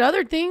mean, we did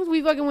other things.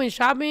 We fucking went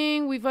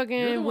shopping. We You're the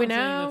fucking one went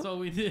saying out. That's all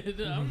we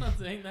did. I'm not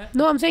saying that.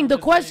 No, I'm saying the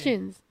just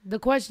questions. The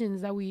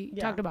questions that we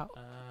Yeah. talked about.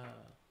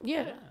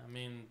 Yeah. I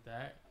mean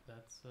that's.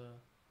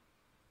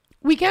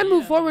 We can Yeah,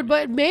 move forward,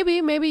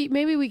 maybe. but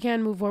maybe we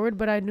can move forward.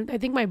 But I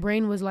think my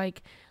brain was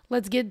like,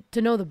 let's get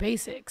to know the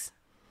basics.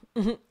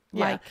 Yeah.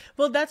 Like,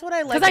 Well, that's what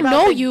I like. because I about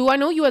know the- you. I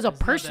know you as a It's not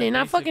that person.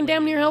 I basic fucking when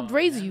damn you near know, helped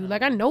raise you. yeah.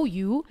 Like, I know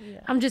you. Yeah.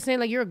 I'm just saying,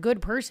 like, you're a good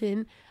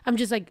person. I'm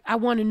just like, I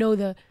want to know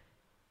the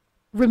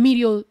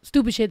remedial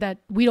stupid shit that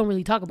we don't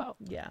really talk about.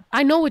 Yeah.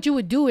 I know what you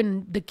would do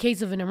in the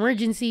case of an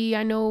emergency.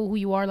 I know who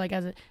you are, like,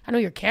 I know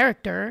your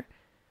character,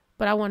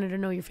 but I wanted to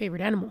know your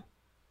favorite animal.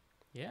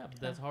 Yeah, but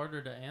that's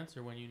harder to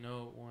answer when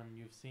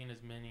you've seen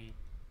as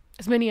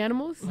many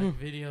animals? like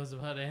videos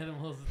about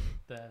animals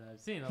that I've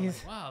seen. I'm like,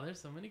 wow,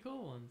 there's so many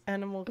cool ones.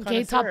 Animal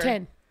Okay, top connoisseur.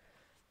 10.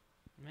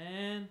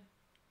 Man,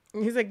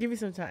 He's like, give me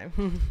some time.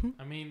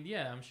 I mean,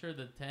 yeah, I'm sure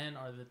the 10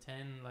 are the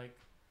 10 like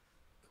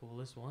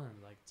coolest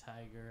ones, like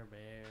tiger,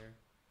 bear.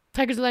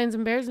 Tigers, lions,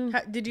 and bears. And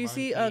Did you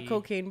see Monkey.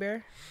 Cocaine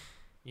Bear?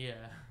 Yeah,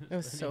 It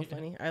was so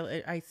funny.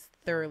 I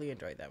thoroughly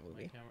enjoyed that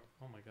movie.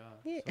 Oh my god,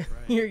 Yeah. so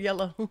bright. You're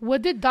yellow.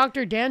 what did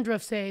Dr.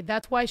 Dandruff say?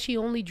 That's why she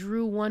only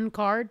drew one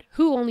card.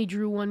 Who only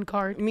drew one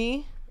card?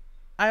 Me,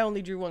 I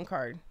only drew one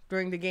card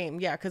during the game.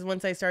 Yeah, because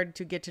once I started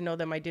to get to know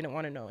them, I didn't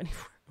want to know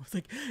anymore. I was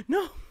like,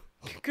 no,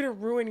 you're gonna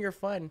ruin your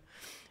fun,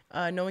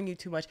 knowing you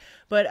too much.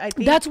 But I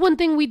think That's one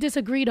thing we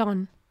disagreed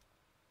on.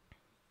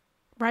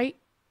 Right?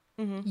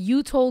 Mhm.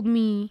 You told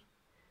me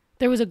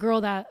there was a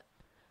girl that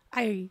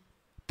I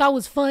thought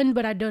was fun,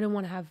 but I didn't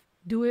want to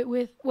do it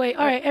with. Wait,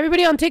 all right,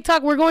 everybody on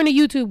TikTok, we're going to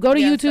YouTube. Go to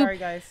Yeah, YouTube. Sorry,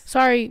 guys.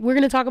 Sorry, we're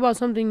going to talk about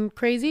something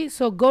crazy.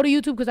 So go to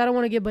YouTube because I don't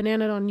want to get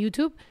bananaed on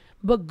YouTube.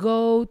 But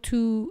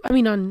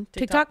on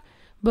TikTok.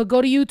 But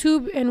go to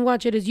YouTube and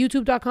watch it. It's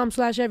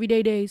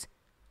youtube.com/everydaydays.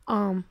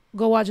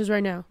 Go watch us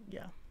right now.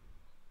 Yeah.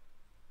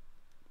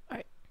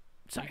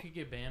 Sorry. You could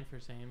get banned for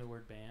saying the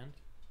word banned.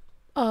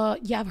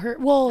 Yeah, I've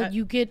heard. Well, Uh,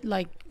 you get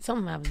like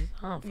something happens.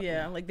 I don't fucking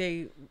Yeah, know. like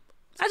they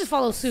I just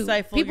follow suit.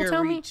 stifle People your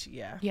tell reach.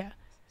 Yeah. me. Yeah.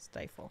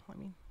 Stifle. I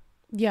mean.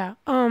 Yeah.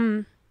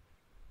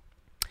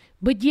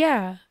 But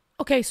yeah.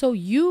 Okay, so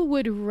you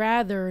would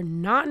rather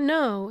not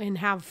know and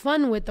have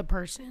fun with the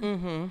person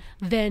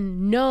Mm-hmm.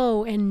 than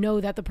know and know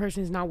that the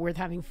person is not worth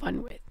having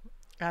fun with.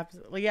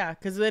 Absolutely. Yeah,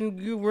 because then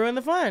you ruin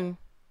the fun.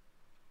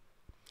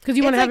 Because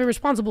you want to It's have like-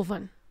 irresponsible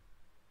fun.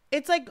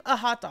 It's like a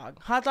hot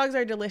dog. Hot dogs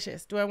are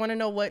delicious. Do I want to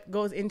know what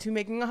goes into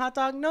making a hot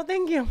dog? No,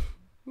 thank you.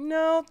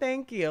 No,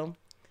 thank you.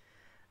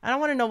 I don't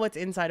want to know what's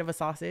inside of a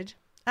sausage.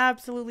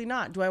 Absolutely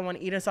not. Do I want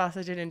to eat a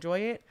sausage and enjoy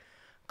it?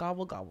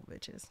 Gobble, gobble,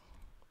 bitches.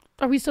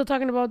 Are we still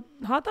talking about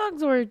hot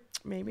dogs or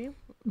Maybe.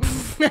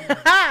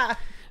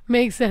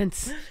 makes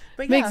sense?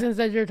 But Makes yeah. sense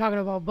that you're talking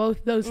about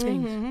both those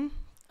things.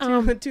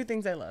 Mhm. Two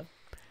things I love.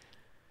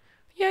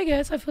 Yeah, I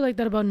guess I feel like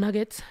that about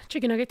nuggets,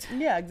 chicken nuggets.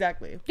 Yeah,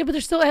 exactly. Yeah, but they're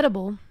still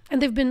edible,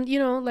 and they've been,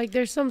 like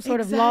there's some sort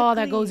of law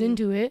that goes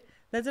Exactly. into it.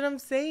 That's what I'm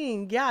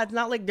saying. Yeah, it's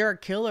not like they're a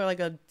killer, like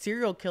a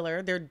serial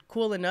killer. They're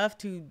cool enough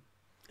to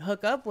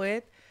hook up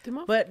with.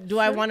 But do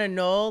I Sure. want to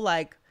know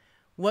like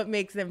what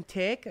makes them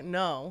tick?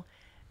 No.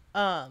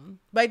 But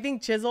I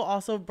think Chisel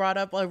also brought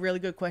up a really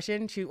good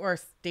question or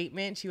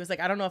statement. She was like,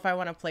 I don't know if I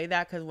want to play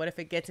that because what if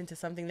it gets into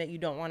something that you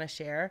don't want to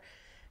share?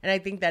 And I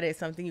think that is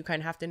something you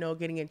kind of have to know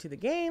getting into the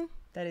game,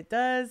 that it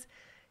does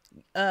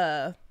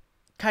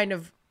kind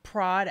of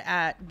prod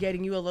at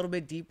getting you a little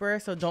bit deeper.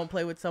 So don't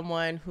play with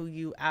someone who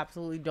you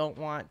absolutely don't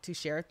want to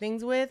share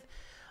things with.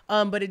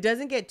 But it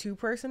doesn't get too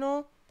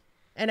personal.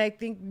 And I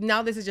think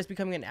now this is just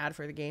becoming an ad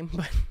for the game,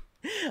 but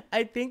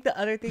I think the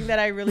other thing that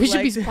I really We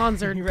should be liked-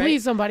 sponsored. right?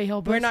 Please, somebody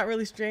help We're us. not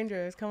really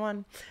strangers. Come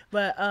on.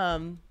 But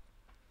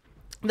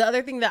the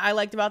other thing that I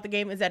liked about the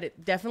game is that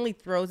it definitely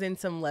throws in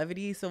some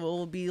levity. So it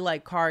will be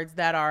like cards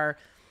that are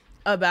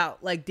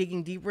about like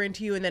digging deeper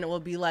into you. And then it will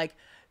be like,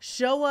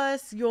 show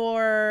us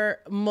your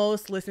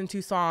most listened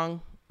to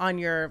song on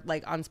your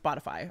like on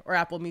Spotify or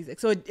Apple Music.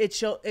 So it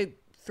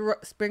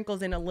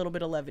sprinkles in a little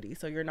bit of levity.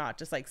 So you're not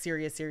just like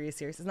serious.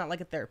 It's not like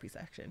a therapy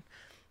section.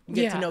 You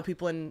get to know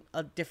people in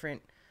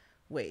different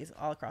ways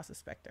all across the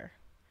spectrum.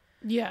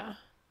 Yeah.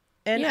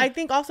 And Yeah. I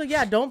think also,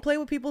 don't play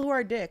with people who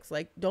are dicks.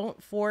 Like,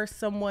 don't force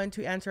someone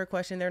to answer a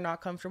question they're not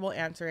comfortable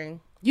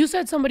answering. You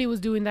said somebody was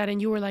doing that,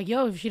 and you were like,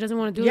 "Yo, if she doesn't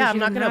want to do it, I'm she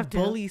not doesn't gonna have to."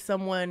 bully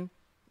someone.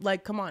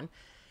 Like, come on.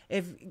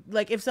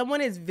 if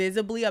someone is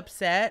visibly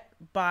upset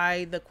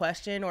by the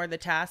question or the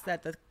task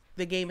that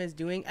the game is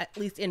doing, at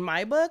least in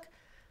my book,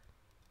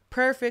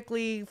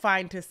 perfectly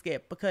fine to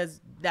skip, because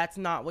that's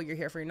not what you're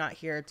here for. You're not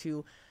here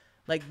to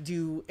like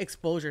do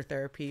exposure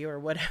therapy or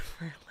whatever.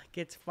 Like,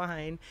 it's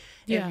fine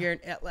if you're,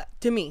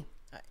 to me,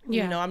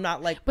 you know, I'm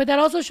not like. But that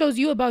also shows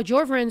you about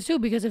your friends too,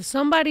 because if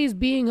somebody's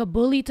being a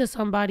bully to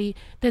somebody,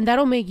 then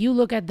that'll make you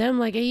look at them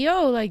like, hey,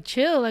 yo, like,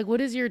 chill, like,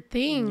 what is your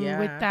thing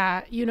with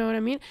that? You know what I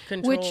mean?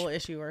 Control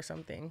issue or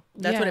something.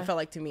 That's what it felt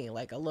like to me,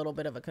 like a little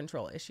bit of a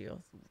control issue.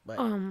 But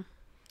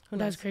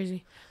that's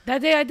crazy.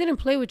 That day I didn't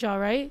play with y'all,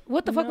 right?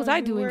 What the fuck was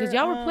I doing? Because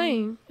y'all were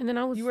playing, and then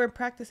I was. You were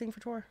practicing for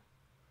tour.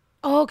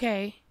 Oh,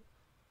 okay.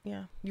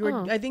 Yeah, you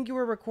were. I think you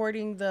were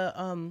recording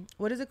the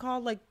what is it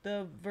called? Like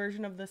the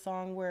version of the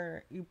song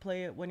where you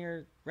play it when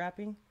you're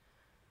rapping.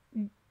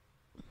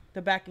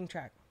 The backing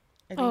track.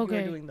 I think you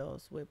were doing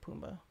those with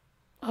Pumbaa.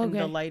 Okay. And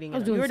the lighting.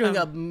 You were doing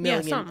a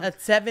million,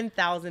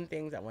 7,000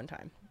 things at one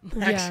time.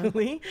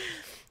 Actually.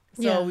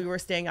 So we were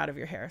staying out of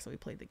your hair, so we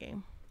played the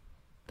game.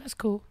 That's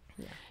cool.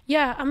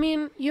 Yeah, I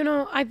mean, you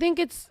know, I think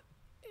it's,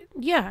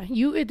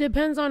 it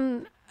depends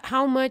on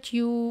how much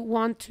you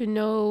want to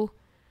know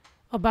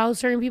about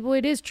certain people.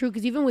 It is true,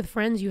 because even with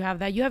friends, you have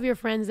that. You have your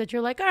friends that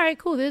you're like, all right,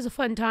 cool, this is a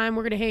fun time,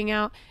 we're going to hang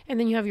out. And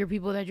then you have your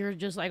people that you're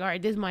just like, all right,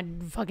 this is my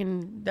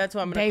fucking That's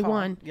what I'm day gonna call.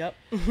 one. Yep.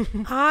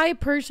 I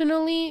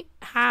personally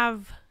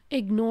have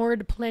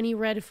ignored plenty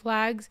red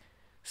flags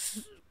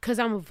because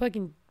I'm a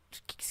fucking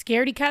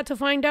scaredy cat to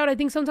find out. I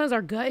think sometimes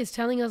our gut is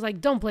telling us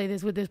like, don't play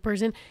this with this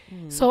person.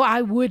 So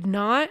I would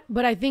not,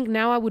 but I think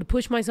now I would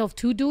push myself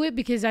to do it,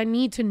 because I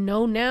need to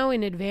know now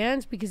in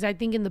advance, because I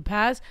think in the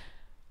past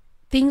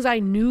things I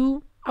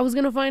knew I was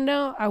gonna find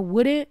out, I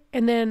wouldn't,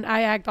 and then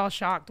I act all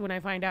shocked when I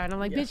find out, and I'm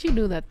like, bitch, you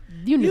knew that.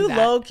 You knew that.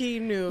 Low-key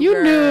knew. You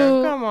girl.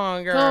 knew. Come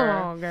on,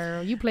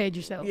 girl. You played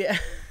yourself. Yeah.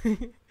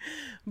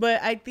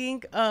 But I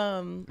think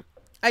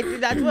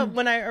that's what,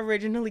 when I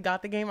originally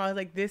got the game, I was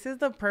like, this is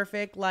the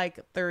perfect like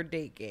third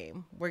date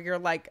game where you're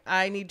like,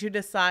 I need to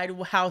decide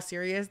how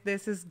serious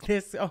this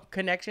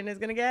connection is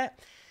gonna get.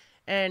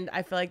 And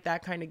I feel like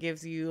that kind of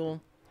gives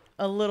you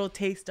a little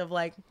taste of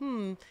like,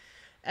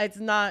 it's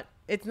not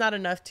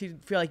enough to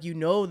feel like you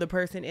know the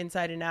person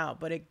inside and out,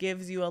 but it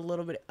gives you a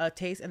little bit a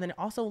taste, and then it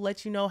also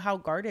lets you know how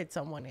guarded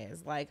someone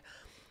is. Like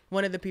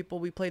one of the people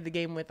we played the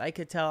game with, I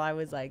could tell, I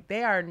was like,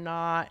 they are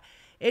not.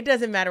 It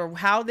doesn't matter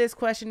how this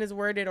question is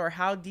worded or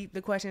how deep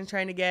the question is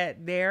trying to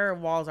get. Their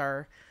walls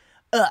are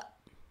up.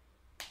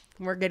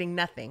 We're getting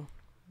nothing.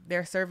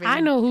 They're serving. I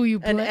know who you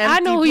play. I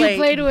know who you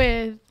played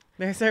with.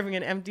 They're serving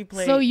an empty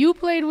plate. So you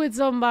played with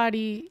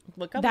somebody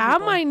that I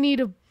might need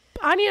to.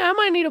 I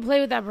might need to play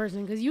with that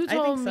person, because you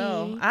told me.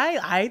 So.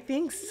 I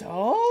think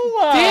so.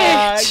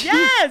 Bitch.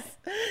 Yes.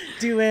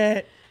 Do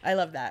it. I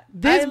love that.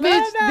 This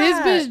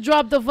bitch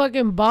dropped a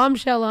fucking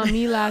bombshell on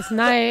me last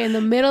night in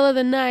the middle of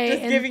the night.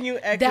 Just giving you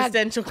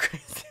existential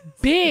crisis.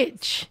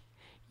 Bitch,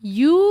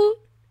 you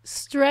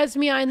stressed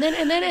me out. And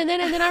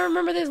then I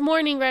remember this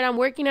morning, right? I'm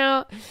working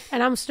out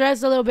and I'm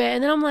stressed a little bit.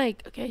 And then I'm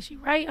like, okay, she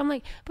right? I'm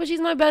like, but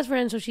she's my best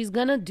friend, so she's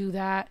gonna do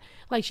that.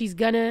 Like, she's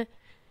gonna,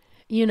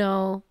 you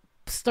know,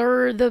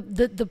 stir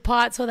the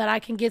pot so that I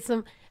can get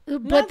some.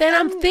 But then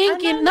I'm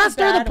thinking, not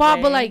stir the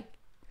pot, but like,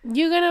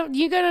 you're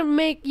gonna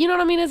make, you know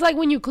what I mean? It's like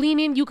when you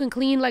cleaning, you can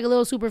clean like a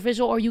little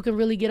superficial, or you can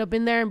really get up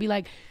in there and be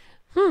like,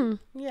 you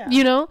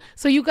know?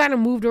 So you kind of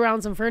moved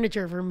around some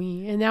furniture for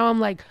me, and now I'm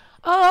like,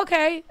 oh,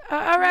 okay,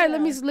 all right, let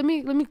me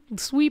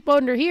sweep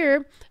under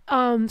here.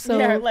 So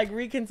yeah, like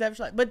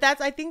reconceptualize. But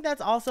I think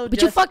that's also.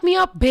 But you fucked me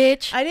up,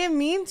 bitch. I didn't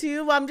mean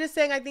to. I'm just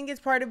saying I think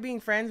it's part of being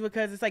friends,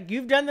 because it's like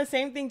you've done the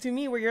same thing to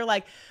me where you're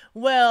like,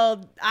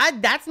 well,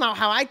 that's not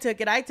how I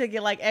took it. I took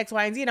it like X,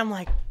 Y, and Z, and I'm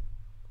like,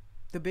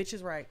 the bitch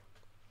is right.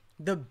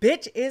 The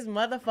bitch is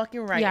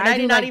motherfucking right. Yeah, and I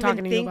did not like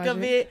even think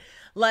of it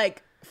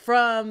like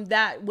from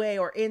that way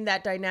or in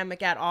that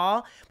dynamic at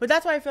all. But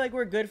that's why I feel like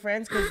we're good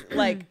friends, because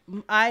like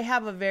I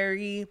have a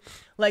very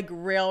like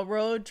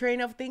railroad train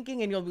of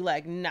thinking, and you'll be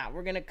like, nah,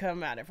 we're gonna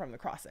come at it from the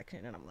cross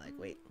section, and I'm like,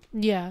 wait.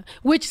 Yeah,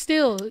 which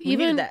still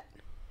even that.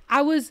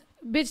 I was,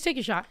 bitch, take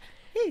a shot.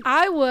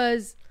 I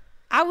was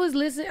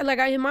listening, like,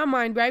 in my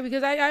mind, right?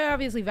 Because I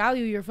obviously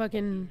value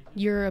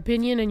your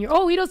opinion, and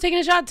Ito's taking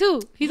a shot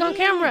too. He's on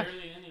camera.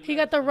 He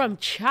got the rum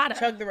chata.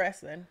 Chug the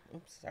rest then.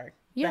 Oops, sorry.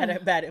 Yeah.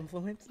 Bad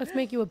influence. Let's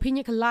make you a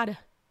pina colada.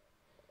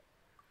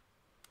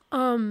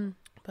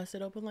 Bust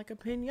it open like a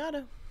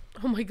pinata.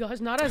 Oh my gosh,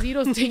 not as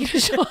Ito's taking a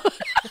shot.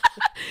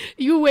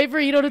 You wait for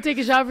Ito to take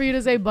a shot for you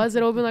to say bust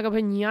it open like a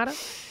pinata.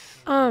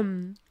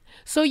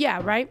 So yeah,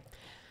 right?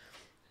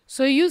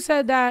 So you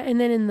said that, and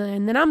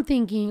then I'm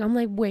thinking, I'm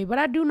like, wait, but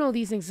I do know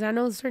these things. I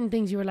know certain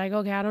things. You were like,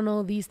 okay, I don't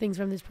know these things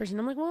from this person.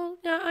 I'm like, well,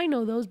 yeah, I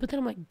know those. But then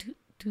I'm like,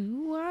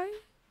 do I?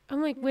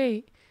 I'm like,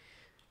 wait.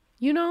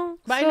 You know,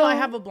 but I know I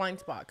have a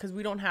blind spot because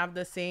we don't have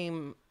the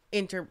same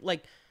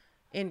interconnected.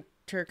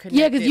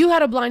 Yeah, because you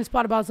had a blind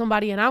spot about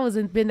somebody, and I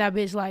wasn't been that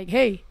bitch. Like,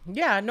 hey.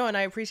 Yeah, no, and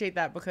I appreciate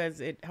that because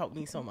it helped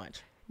me so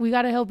much. We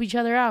gotta help each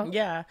other out.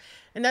 Yeah,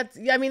 and that's.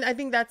 I mean, I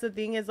think that's the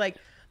thing is like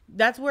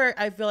that's where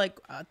I feel like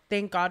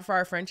thank God for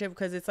our friendship,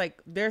 because it's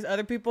like there's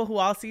other people who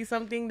I'll see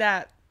something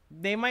that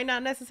they might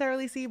not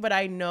necessarily see, but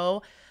I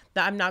know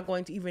that I'm not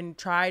going to even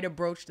try to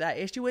broach that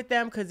issue with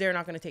them because they're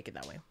not going to take it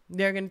that way.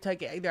 They're going to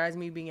take it either as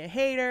me being a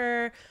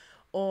hater,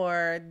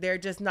 or they're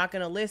just not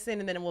going to listen,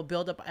 and then it will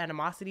build up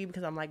animosity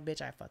because I'm like,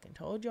 bitch, I fucking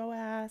told your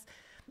ass.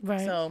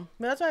 Right. So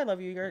that's why I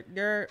love you.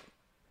 You're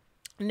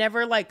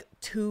never like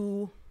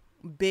too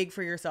big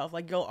for yourself.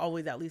 Like you'll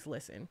always at least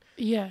listen.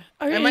 Yeah.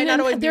 I might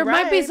not always there be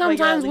might be right,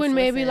 sometimes when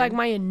maybe listen. like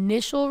my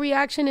initial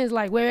reaction is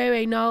like,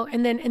 wait, no.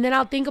 And then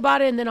I'll think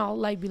about it, and then I'll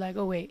like be like,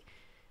 oh, wait,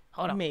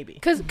 hold on. Maybe.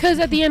 Cause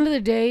at the end of the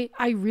day,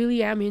 I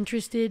really am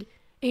interested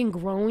in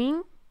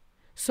growing.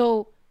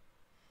 So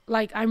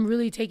like, I'm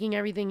really taking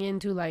everything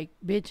into like,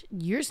 bitch,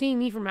 you're seeing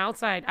me from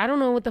outside. I don't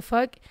know what the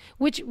fuck,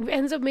 which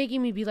ends up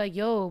making me be like,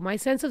 yo, my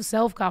sense of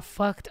self got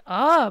fucked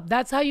up.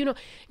 That's how you know.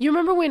 You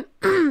remember when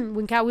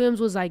when Cat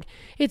Williams was like,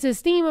 it's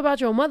esteem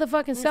about your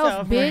motherfucking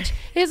self, bitch. Right.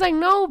 It's like,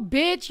 no,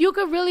 bitch, you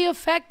could really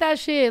affect that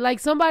shit. Like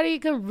somebody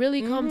could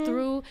really come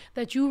through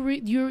that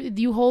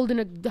you hold in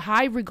a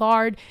high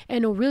regard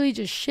and will really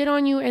just shit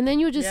on you. And then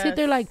you just sit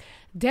there like,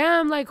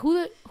 damn, like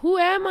who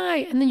am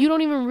I? And then you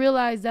don't even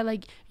realize that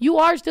like you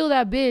are still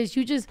that bitch.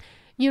 You just,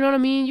 you know what I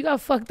mean? You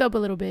got fucked up a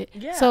little bit.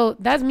 Yeah. So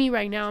that's me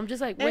right now. I'm just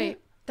like, wait. And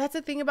that's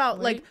the thing about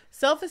like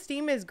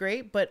self-esteem is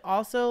great, but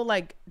also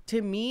like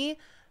to me,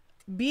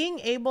 being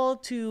able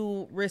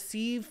to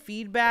receive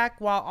feedback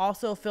while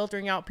also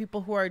filtering out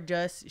people who are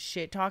just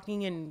shit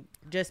talking and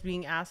just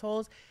being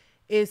assholes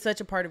is such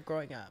a part of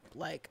growing up.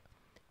 Like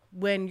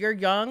when you're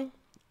young,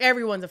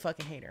 everyone's a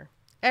fucking hater.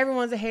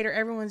 Everyone's a hater.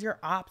 Everyone's your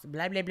ops.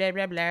 Blah, blah, blah,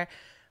 blah, blah.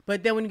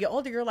 But then when you get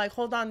older, you're like,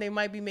 hold on, they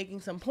might be making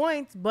some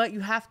points, but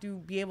you have to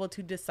be able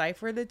to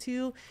decipher the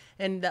two.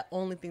 And the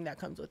only thing that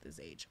comes with is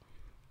age.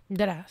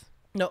 Deadass.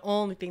 The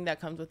only thing that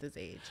comes with is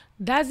age.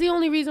 That's the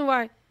only reason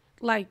why,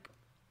 like,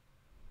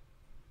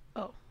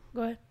 oh,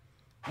 go ahead.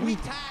 We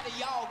tired of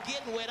y'all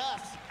getting with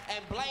us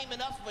and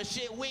blaming us for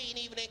shit we ain't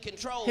even in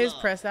control His of.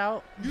 press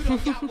out. You done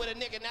got with a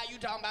nigga, now you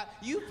talking about,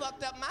 you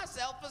fucked up my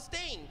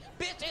self-esteem.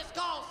 Bitch, it's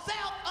called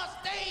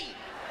self-esteem.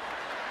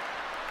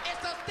 It's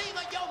esteem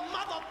of your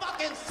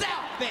motherfucking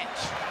self,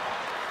 bitch.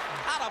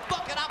 How the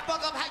fuck can I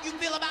fuck up how you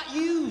feel about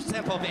you,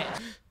 simple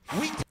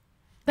bitch?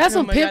 That's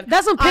some pimp.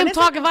 That's some pimp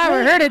talk if I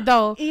ever heard it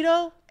though.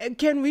 Ito,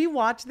 can we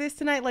watch this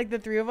tonight? Like the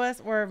three of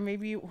us, or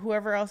maybe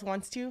whoever else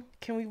wants to.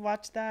 Can we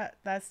watch that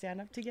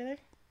stand up together?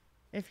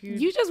 If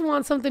you just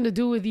want something to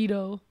do with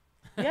Ito.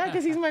 Yeah,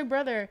 because he's my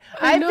brother.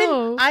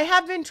 I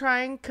have been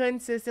trying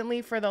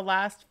consistently for the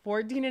last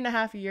 14 and a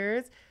half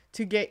years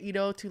to get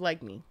Ito to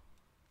like me.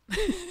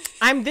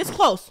 I'm this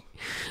close.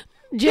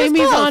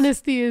 Jaime's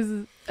honesty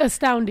is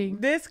astounding.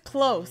 This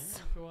close.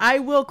 I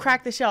will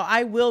crack the shell.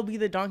 I will be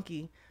the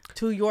donkey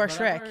to your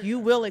Shrek. You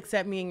will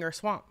accept me in your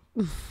swamp.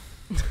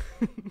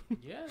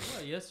 Yeah,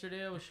 well,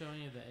 yesterday I was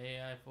showing you the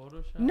AI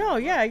Photoshop. No,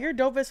 yeah, you're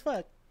dope as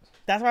fuck.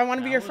 That's why I want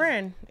to be your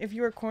friend. If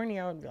you were corny,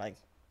 I would be like,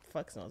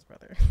 fuck Snow's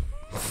brother.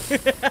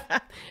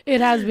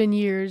 It has been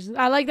years.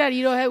 I like that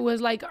Ito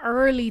was like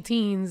early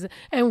teens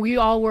and we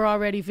all were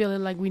already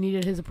feeling like we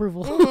needed his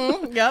approval.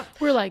 Mm-hmm, yep.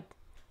 We're like.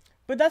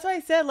 But that's why I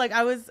said, like,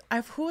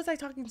 who was I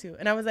talking to?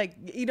 And I was like,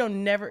 Ito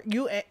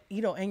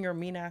and your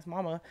mean ass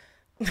mama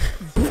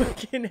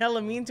fucking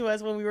hella mean to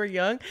us when we were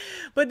young.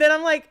 But then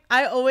I'm like,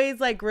 I always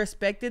like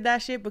respected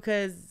that shit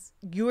because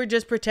you were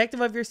just protective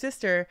of your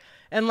sister.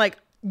 And like,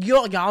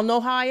 y'all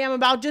know how I am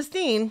about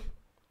Justine.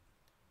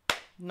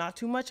 Not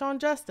too much on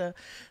Justa.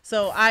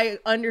 So I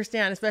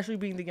understand, especially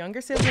being the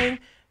younger sibling,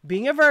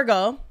 being a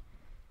Virgo,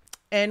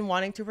 and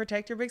wanting to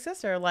protect your big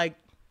sister. Like,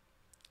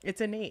 it's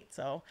innate.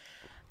 So,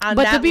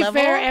 but to be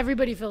fair,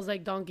 everybody feels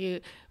like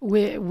donkey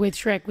with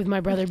Shrek with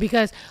my brother,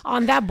 because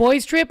on that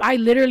boys trip, I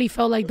literally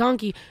felt like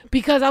donkey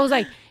because I was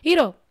like,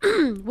 Ito,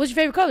 what's your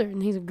favorite color?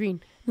 And he's like,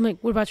 green. I'm like,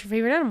 what about your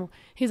favorite animal?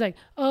 He's like,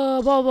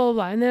 blah, blah, blah,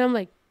 blah. And then I'm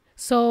like,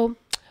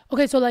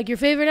 okay, so like your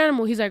favorite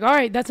animal. He's like, all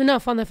right, that's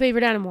enough on the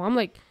favorite animal. I'm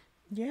like,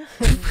 yeah,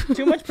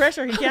 too much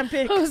pressure. He can't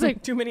pick. I was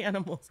like, too many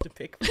animals to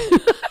pick.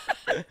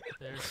 And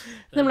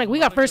I'm like, we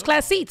got first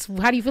class seats.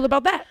 How do you feel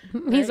about that?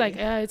 He's like,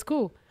 it's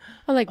cool.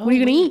 I'm like, what are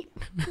you gonna eat?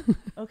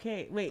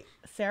 Okay, wait.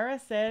 Sarah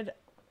said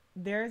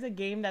there's a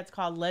game that's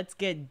called Let's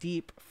Get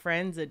Deep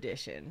Friends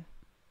Edition.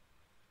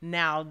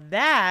 Now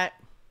that,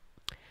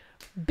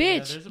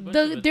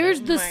 bitch,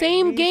 there's the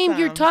same game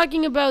you're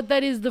talking about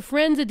that is the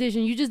Friends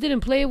Edition. You just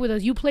didn't play it with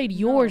us. You played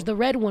yours, the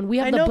red one. We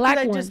have the black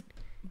one. Just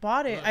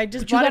bought it. I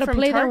just bought it from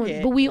Target. That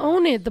one. But we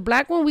own it. The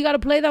black one, we gotta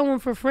play that one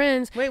for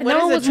friends. Wait,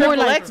 what is the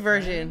triple X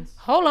version?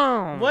 Hold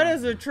on. What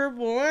is a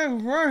triple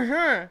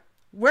X?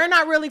 We're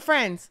not really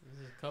friends.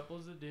 This is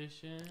couples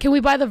edition. Can we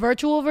buy the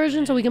virtual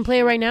version so we can play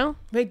it right now?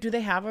 Wait, do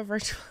they have a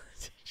virtual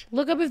edition?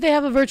 Look up if they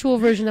have a virtual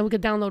version that we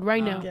could download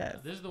right now. Yes.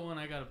 This is the one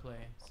I gotta play.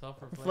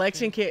 Self-reflection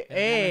Reflection kit. and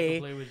then I Hey.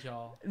 can play with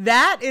y'all.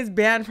 That is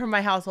banned from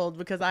my household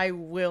because I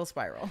will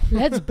spiral.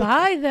 Let's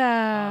buy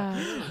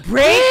that.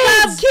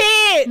 Breakup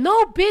kit.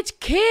 No, bitch,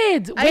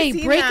 kids. I Wait,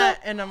 seen breakup. that,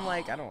 and I'm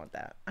like, I don't want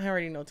that. I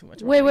already know too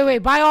much. About Wait.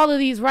 Buy all of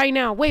these right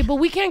now. Wait, but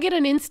we can't get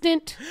an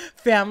instant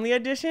Family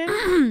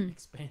edition,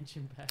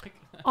 Expansion pack.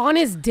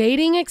 honest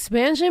dating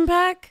expansion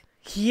pack.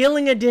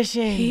 healing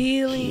edition,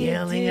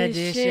 Healing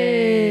edition.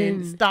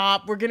 edition.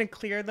 Stop. We're gonna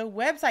clear the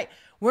website.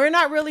 We're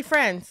not really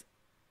friends,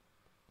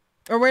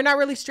 or we're not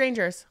really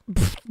strangers,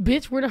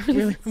 Bitch, we're not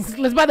really.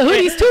 Let's buy the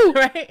hoodies too.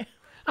 right?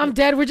 I'm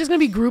dead. We're just gonna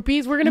be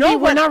groupies. We're gonna No, be.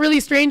 We're but- not really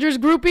strangers.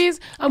 Groupies.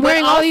 I'm But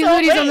wearing all these also,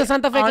 hoodies on wait, the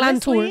Santa Fe Clan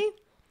tour. honestly,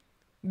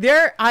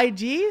 Their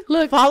IG,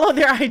 Look. follow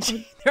their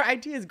IG. Their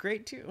IG is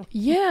great too.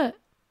 Yeah.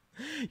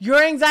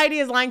 Your anxiety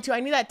is lying too.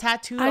 I need that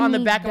tattoo I on the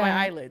need back of my that.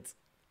 eyelids.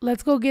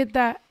 Let's go get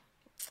that.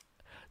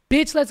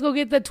 Bitch, let's go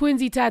get the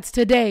twinsy tats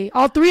today.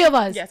 All three of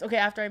us. Yes. Okay.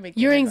 After I make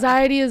Your the red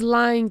anxiety is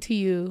lying to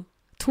you.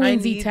 one. I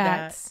Twinsy need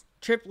tats. that.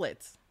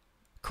 Triplets.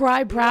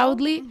 Cry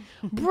proudly.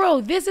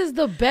 Bro, this is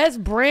the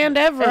best brand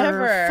ever.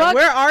 Ever. Fuck,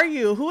 Where are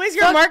you? Who is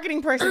your fuck-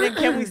 marketing person? And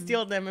can we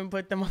steal them and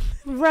put them on?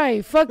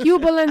 right. Fuck you,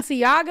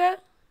 Balenciaga.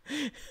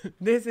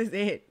 This is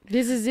it.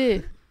 This is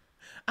it.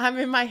 I'm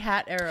in my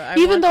hat era. I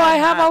Even want though that I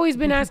have hat. always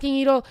been asking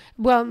Ito,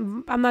 well,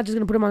 I'm not just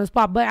going to put him on the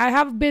spot, but I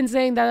have been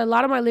saying that a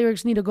lot of my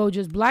lyrics need to go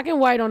just black and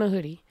white on a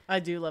hoodie. I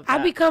do love that.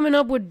 I be coming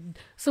up with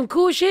some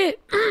cool shit,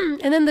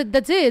 and then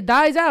that's it. It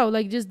dies out.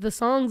 Like, just the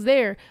song's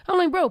there. I'm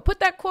like, bro, put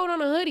that quote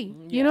on a hoodie,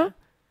 you know?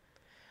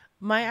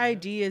 My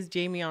IG is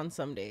Jaime on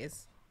some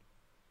days.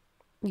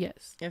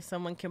 Yes. If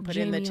someone can put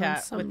in the Jaime on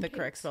chat some with the days.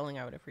 correct spelling,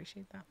 I would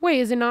appreciate that. Wait,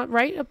 is it not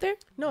right up there?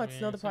 No, it's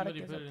still the Somebody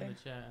product is put up it there. in the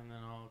chat and then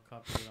I'll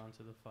copy it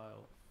onto the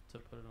file to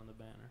put it on the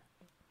banner.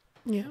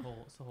 Yeah.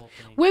 It's the whole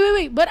thing.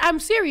 Wait. But I'm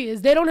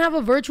serious. They don't have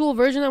a virtual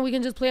version that we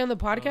can just play on the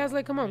podcast?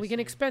 Like, come on, let me we can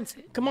see. expense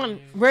it. Come on,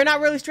 we're not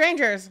really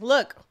strangers.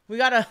 Look, we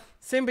got a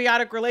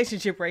symbiotic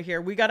relationship right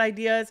here. We got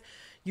ideas.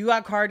 You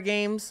got card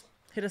games.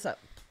 Hit us up.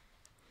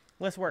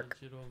 Let's work.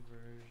 Digital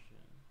version.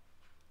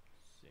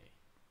 See.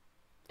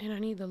 And I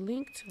need the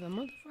link to the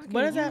motherfucking.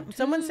 What is that? YouTube.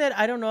 Someone said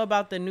I don't know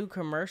about the new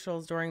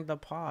commercials during the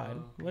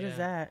pod. Oh, What is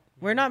yeah. that?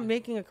 We're not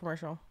making a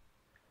commercial.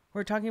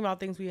 We're talking about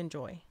things we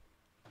enjoy.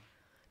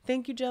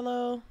 Thank you,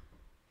 Jello.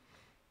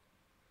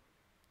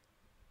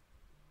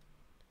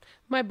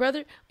 My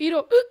brother,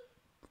 Ito.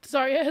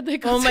 Sorry, I had to.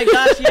 Oh my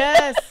gosh,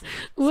 yes.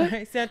 What?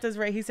 Sorry, Santa's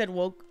right. He said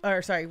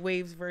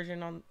Waves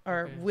version on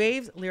or Okay.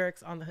 Waves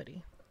lyrics on the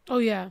hoodie. Oh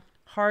yeah.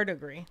 Hard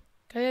agree.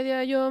 Cada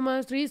día yo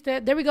más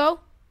triste. There we go.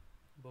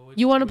 But which-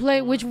 You want to which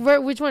play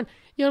one? which one?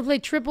 You want to play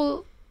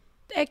triple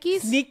X?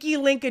 Sneaky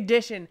Link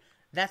edition.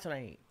 That's what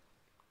I need.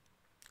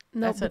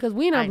 No, That's what because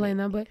we're I not need. playing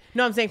that. But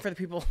No, I'm saying for the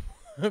people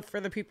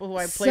for the people who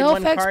I played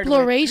one card with.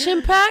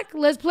 self-exploration pack.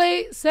 Let's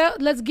play.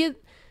 Let's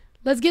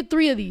get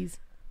 3 of these.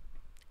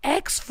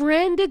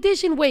 Ex-friend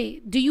edition.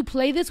 Wait, do you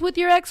play this with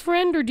your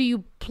ex-friend or do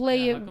you play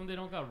Yeah, it how come they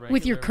don't got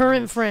with your regular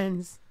current ones?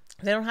 friends?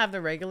 They don't have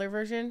the regular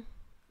version.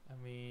 I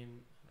mean,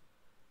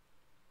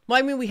 Well,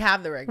 I mean, we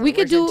have the regular We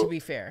could version, do to be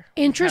fair. We have it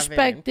in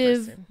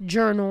Introspective person.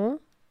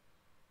 journal.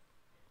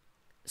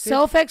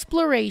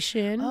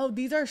 Self-exploration. Oh,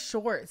 these are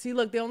short. See,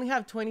 look, they only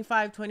have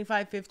 25,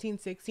 25, 15,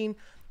 16.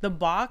 The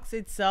box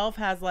itself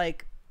has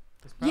like,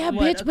 it's Yeah,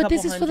 probably- what, bitch, a but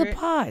this couple is for the hundred?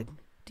 pod.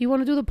 Do you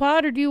want to do the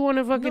pod or do you want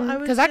to fucking? I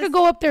was Because I could just-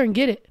 go up there and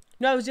get it.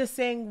 no, I was just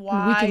saying We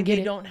why can get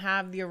they it. don't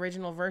have the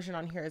original version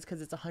on here is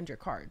because it's 100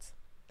 cards.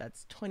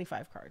 That's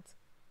 25 cards.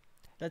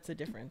 That's the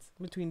difference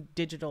between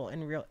digital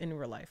and in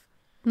real life.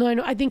 No, I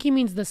know. I think he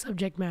means the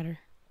subject matter.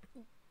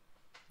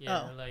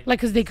 Yeah, Oh. Like,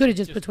 because they could have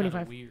just put kinda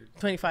 25. Weird.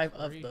 25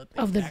 of the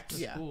Of the- Back to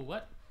Yeah. school.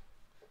 What?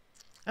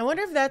 I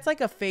wonder if that's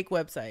like a fake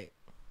website.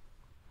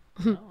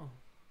 No.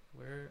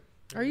 Where?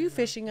 Are you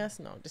fishing us?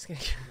 No, just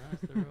kidding. No,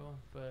 it's the real one.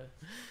 But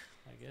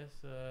I guess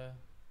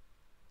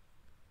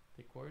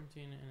they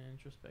quarantine and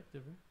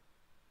introspective. Right?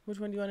 Which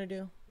one do you want to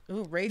do?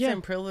 Ooh, race Yeah.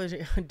 and privilege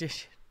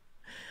edition.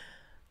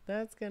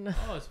 That's gonna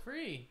Oh, it's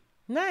free.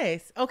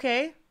 nice.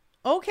 Okay.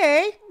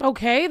 Okay.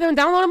 Okay, then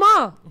download them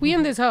all. We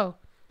in this hoe.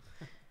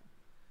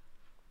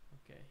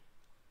 Okay.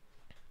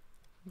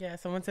 Yeah,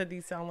 someone said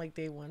these sound like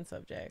day one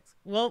subjects.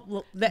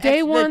 Well, the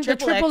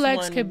Triple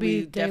X one, could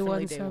we be day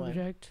one definitely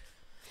subject.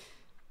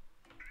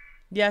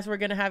 Yes, we're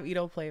gonna have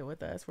Ito play it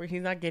with us, where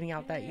he's not getting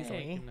out that Heck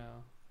easily.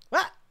 no.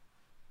 Ah!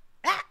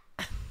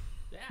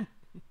 Yeah.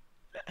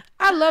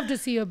 I love to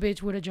see a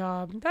bitch with a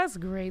job. That's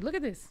great. Look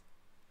at this.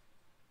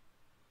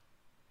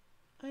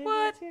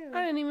 What?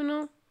 I didn't even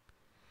know.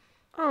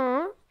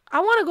 I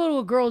want to go to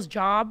a girl's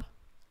job.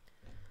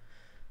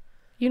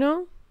 You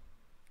know?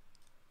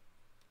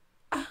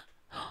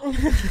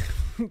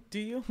 Do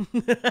you?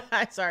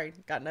 Sorry,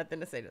 got nothing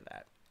to say to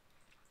that.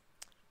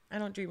 I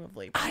don't dream of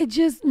labor. I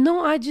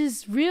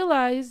just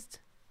realized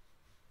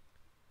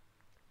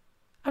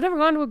I've never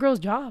gone to a girl's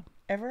job.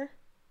 Ever?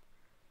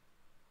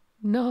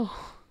 No.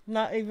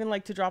 Not even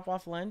like to drop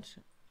off lunch,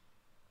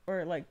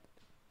 or like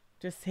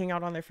just hang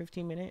out on their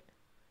 15-minute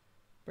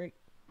break.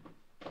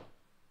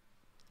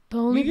 The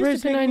only You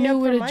used to person pick I me knew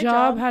up with from a my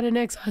job job. had an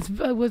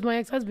ex-husband was my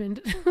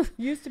ex-husband.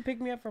 You used to pick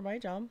me up for my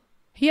job.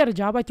 He had a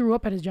job. I threw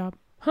up at his job.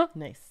 Huh?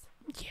 Nice.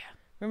 Yeah.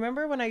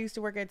 Remember when I used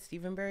to work at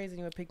Stephenberry's and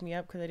you would pick me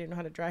up because I didn't know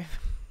how to drive?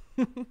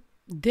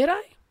 Did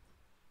I?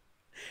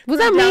 Was From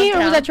that me or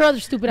downtown? was that your other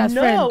stupid ass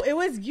No, friend? it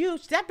was you.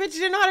 That bitch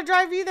didn't know how to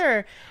drive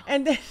either.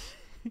 And then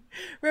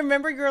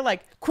remember you were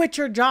like, quit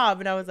your job.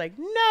 And I was like,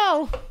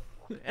 no.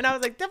 And I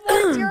was like,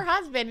 divorce your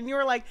husband. And you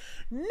were like,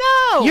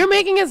 no. You're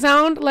making it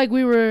sound like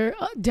we were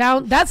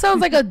down. That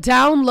sounds like a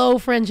down low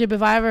friendship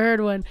if I ever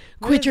heard one.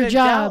 Quit your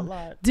job.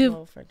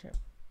 Friendship.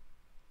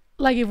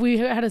 Like if we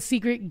had a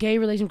secret gay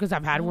relationship, because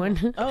I've had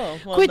one. Oh,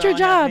 well, Quit your no, I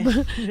job.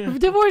 haven't.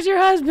 Divorce your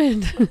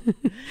husband.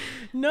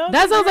 No,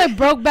 That sounds like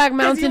Brokeback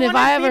Mountain if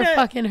I wanted me ever to-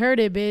 fucking heard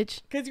it,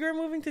 bitch. because you were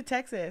moving to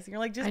Texas. You're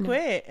like, I just know.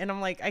 quit. And I'm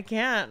like, I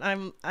can't.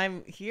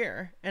 I'm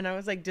here. And I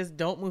was like, just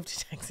don't move to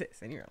Texas.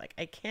 And you're like,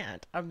 I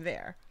can't. I'm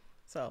there.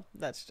 So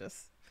that's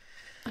just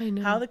I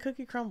know. how the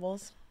cookie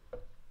crumbles.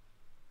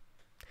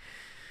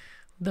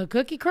 The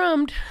cookie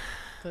crumbed.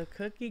 The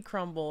cookie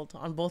crumbled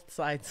on both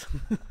sides.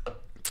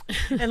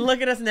 And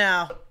look at us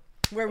now,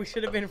 where we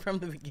should have been from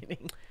the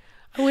beginning.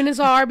 I went and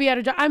saw Arby at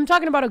a job. I'm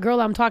talking about a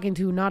girl I'm talking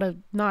to, not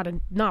an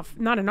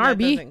That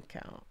Arby. doesn't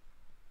count.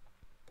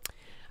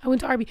 I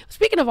went to Arby.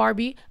 Speaking of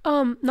Arby,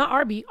 not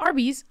Arby,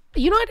 Arby's.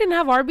 You know, I didn't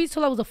have Arby's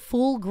till I was a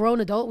full grown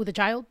adult with a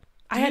child.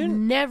 I had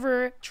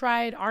never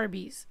tried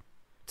Arby's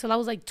till I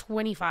was like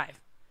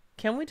 25.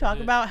 Can we talk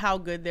about how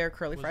good their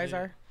curly fries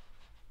are?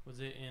 Was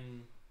it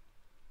in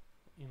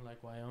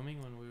like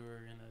Wyoming when we were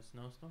in a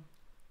snowstorm?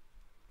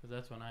 Because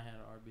that's when I had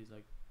Arby's,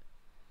 like,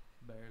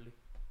 barely.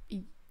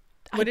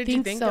 What did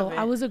you think of it?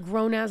 I was a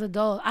grown ass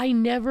adult. I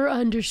never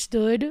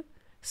understood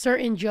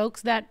certain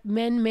jokes that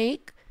men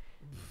make.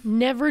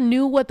 Never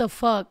knew what the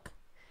fuck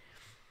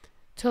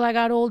till I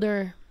got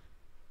older,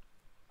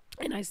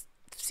 and I've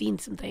seen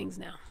some things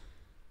now.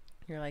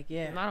 You're like,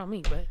 yeah. Not on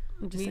me, but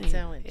I'm just Meat saying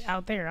sandwich.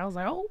 out there. I was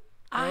like, oh,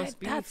 Roast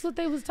beef. that's what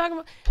they was talking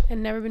about,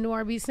 and never been to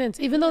Arby's since.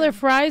 Even though their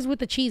fries with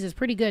the cheese is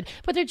pretty good,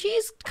 but their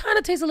cheese kind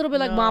of tastes a little bit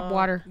like mop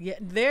water. Yeah,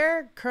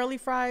 their curly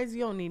fries,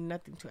 you don't need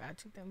nothing to add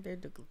to them. They're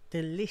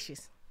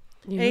delicious.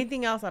 Yeah.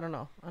 Anything else? I don't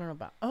know. I don't know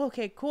about. Oh,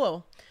 okay,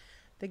 cool.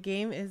 The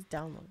game is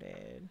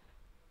downloaded.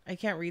 I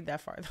can't read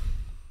that far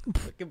though.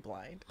 Fucking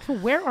blind.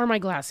 Where are my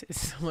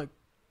glasses? I'm like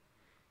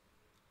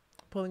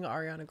pulling an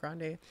Ariana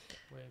Grande.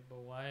 Wait, but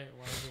why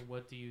is it,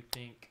 what do you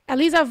think? At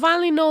least I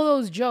finally know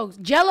those jokes.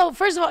 Jello,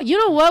 first of all, you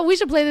know what? We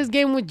should play this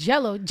game with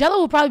Jello. Jello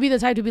will probably be the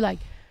type to be like,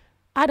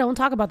 I don't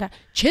talk about that.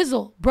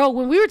 Chisel. Bro,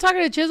 when we were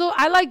talking to Chisel,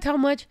 I liked how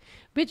much,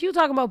 bitch, you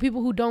talking about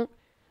people who don't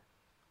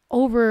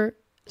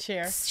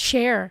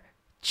share.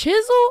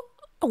 Chisel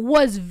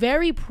was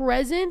very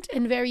present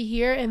and very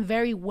here and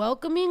very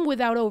welcoming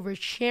without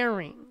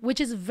oversharing, which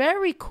is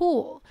very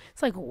cool.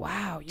 It's like,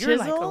 wow, you're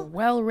like a Chisel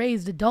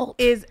well-raised adult.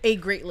 Is a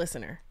great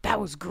listener. That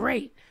was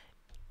great.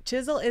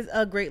 Chisel is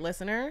a great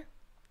listener,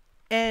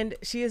 and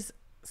she is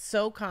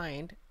so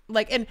kind.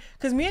 Like, and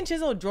because me and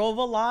Chisel drove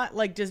a lot,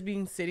 like just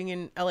being sitting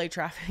in LA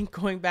traffic,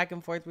 going back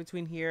and forth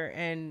between here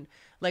and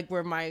like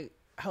where my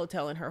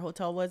hotel and her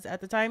hotel was at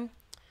the time.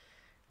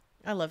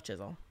 I love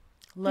Chisel.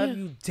 Love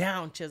you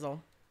down,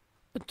 Chisel.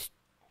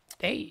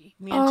 Hey,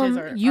 Me and Chiz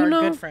are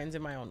know, good friends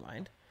in my own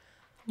mind.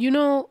 You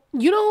know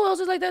who else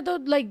is like that though?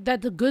 Like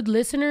that's a good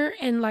listener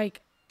and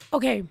like,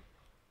 okay,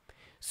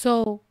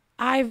 so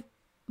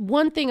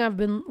one thing I've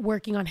been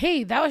working on.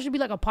 Hey, that should be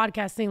like a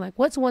podcast thing. Like,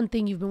 what's one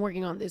thing you've been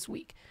working on this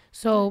week?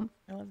 So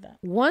I love that.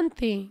 one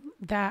thing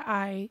that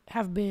I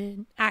have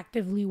been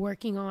actively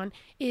working on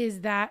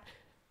is that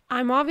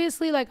I'm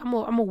obviously like I'm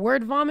a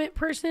word vomit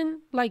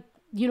person. Like,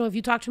 you know, if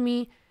you talk to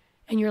me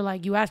and you're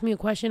like, you ask me a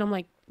question, I'm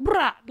like,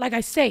 bruh, like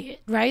I say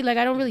it, right? Like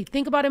I don't really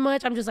think about it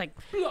much. I'm just like,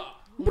 bruh,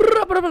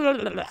 bruh, bruh,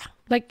 bruh, bruh, bruh.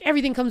 Like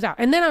everything comes out.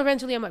 And then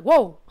eventually I'm like,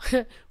 whoa,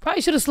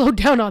 probably should have slowed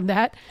down on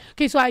that.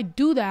 Okay, so I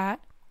do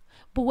that.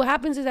 But what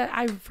happens is that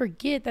I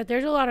forget that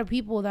there's a lot of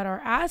people that are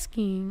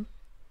asking.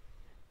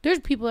 There's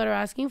people that are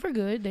asking for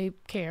good. They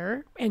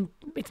care. And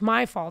it's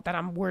my fault that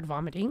I'm word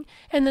vomiting.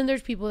 And then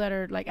there's people that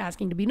are like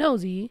asking to be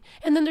nosy.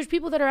 And then there's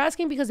people that are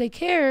asking because they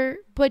care,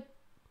 but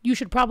you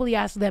should probably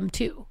ask them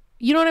too.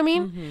 You know what I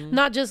mean? Mm-hmm.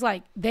 Not just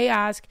like they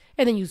ask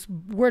and then you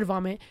word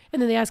vomit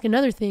and then they ask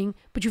another thing,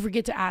 but you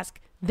forget to ask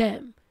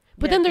them.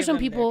 But then there's some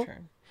people,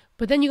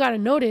 but then you got to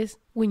notice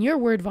when you're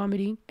word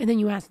vomiting and then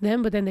you ask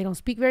them, but then they don't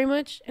speak very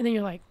much. And then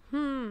you're like,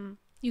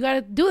 you got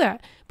to do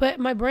that. But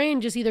my brain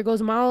just either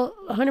goes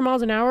 100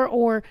 miles an hour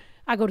or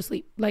I go to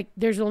sleep. Like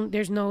there's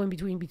no in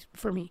between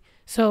for me.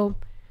 So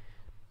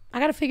I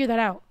got to figure that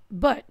out.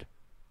 But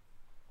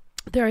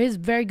there is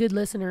very good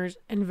listeners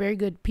and very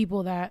good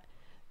people that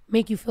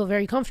make you feel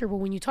very comfortable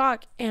when you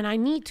talk. And I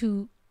need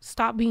to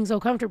stop being so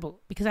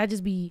comfortable because I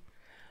just be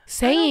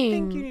saying. I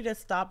don't think you need to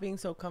stop being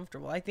so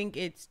comfortable. I think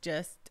it's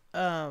just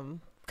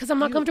because I'm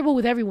not comfortable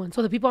with everyone.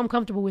 So the people I'm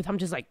comfortable with, I'm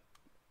just like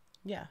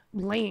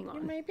laying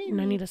on. And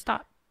I need to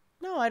stop.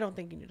 No, I don't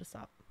think you need to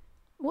stop.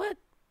 What?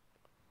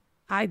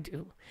 I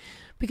do.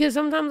 Because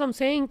sometimes I'm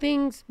saying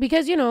things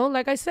because, you know,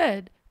 like I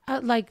said,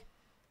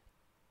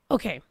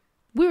 okay,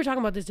 we were talking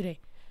about this today.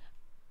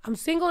 I'm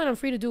single and I'm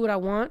free to do what I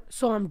want.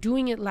 So I'm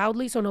doing it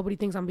loudly so nobody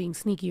thinks I'm being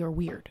sneaky or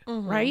weird.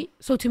 Right?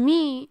 So to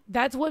me,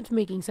 that's what's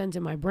making sense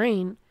in my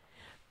brain.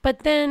 But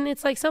then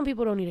it's like some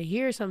people don't need to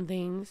hear some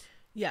things.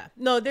 Yeah.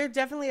 No, there's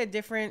definitely a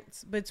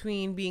difference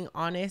between being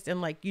honest and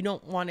like you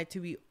don't want it to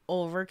be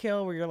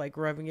overkill where you're like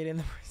rubbing it in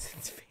the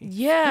person's face.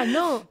 Yeah,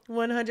 no.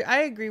 100.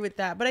 I agree with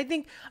that. But I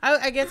think,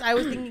 I guess I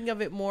was thinking of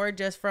it more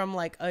just from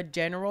like a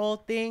general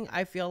thing.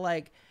 I feel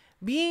like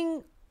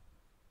being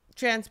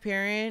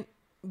transparent,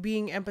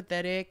 being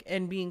empathetic,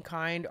 and being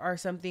kind are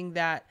something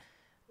that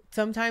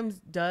sometimes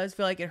does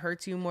feel like it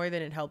hurts you more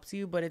than it helps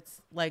you. But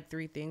it's like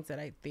 3 things that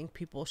I think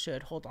people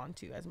should hold on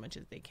to as much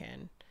as they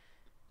can.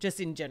 Just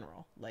in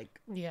general, like,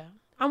 yeah,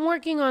 I'm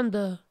working on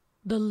the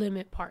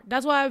limit part.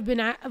 That's why I've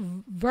been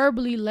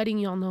verbally letting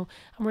y'all know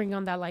I'm working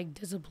on that like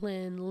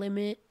discipline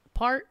limit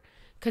part,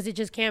 because it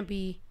just can't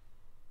be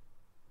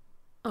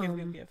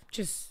give.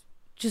 just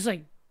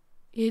like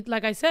it.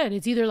 Like I said,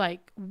 it's either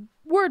like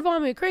word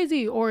vomit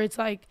crazy or it's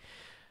like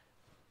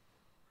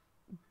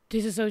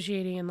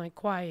disassociating and like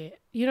quiet.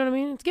 You know what I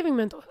mean? It's giving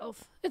mental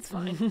health. It's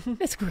fine.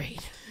 It's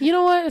great. You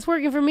know what? It's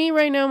working for me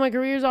right now. My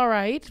career's all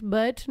right,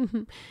 but.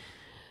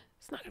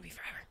 Not gonna be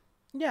forever.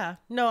 Yeah,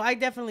 no, I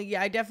definitely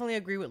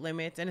agree with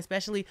limits, and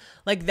especially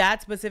like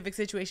that specific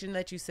situation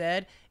that you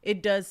said,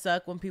 it does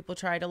suck when people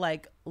try to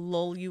like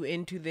lull you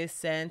into this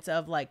sense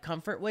of like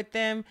comfort with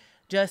them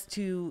just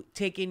to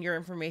take in your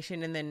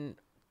information and then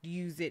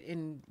use it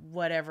in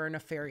whatever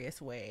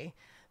nefarious way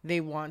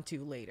they want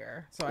to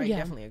later. So I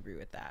definitely agree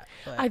with that.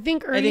 But I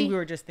think we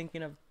were just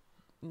thinking of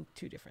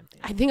 2 different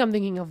things. I think I'm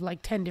thinking of like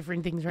 10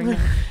 different things right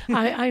now.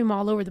 I'm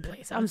all over the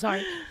place. I'm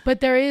sorry,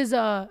 but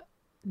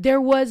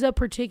there was a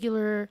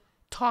particular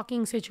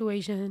talking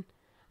situation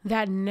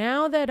that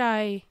now that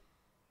I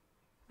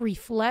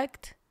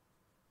reflect,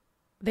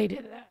 they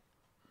did that.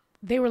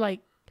 They were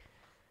like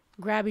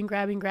grabbing,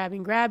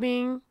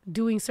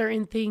 doing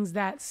certain things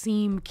that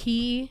seem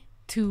key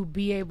to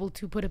be able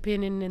to put a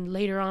pin in and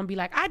later on be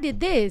like, I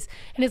did this.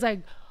 And it's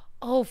like,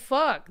 oh,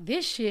 fuck,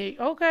 this shit.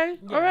 Okay.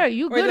 Yeah. All right.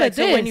 You good at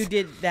this. So when you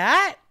did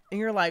that and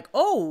you're like,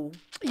 oh.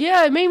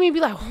 Yeah, it made me be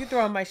like, you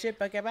throwing my shit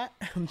back up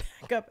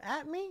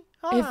at me?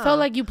 It felt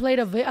like you played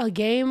a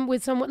game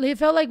with someone. It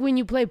felt like when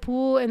you play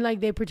pool and like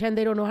they pretend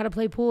they don't know how to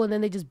play pool and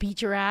then they just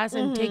beat your ass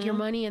and take your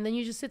money and then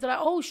you just sit there like,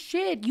 oh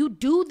shit, you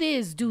do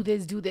this.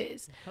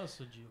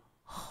 Hustled you.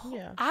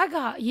 Yeah. I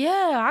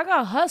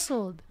got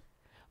hustled.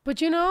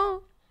 But you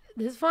know,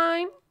 it's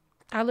fine.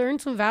 I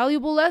learned some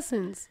valuable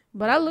lessons.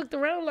 But I looked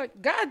around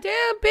like,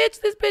 goddamn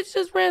bitch, this bitch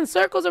just ran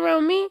circles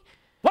around me.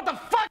 What the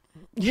fuck?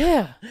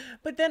 Yeah.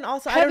 But then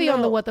also heavy I don't know,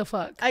 on the what the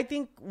fuck. I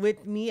think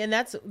with me, and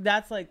that's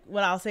like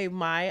what I'll say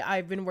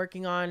I've been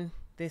working on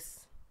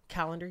this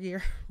calendar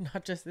year,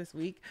 not just this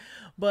week,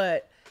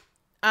 but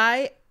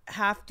I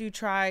have to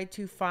try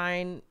to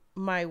find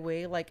my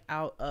way like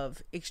out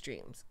of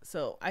extremes.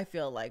 So I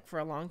feel like for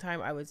a long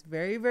time I was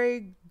very,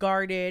 very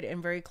guarded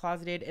and very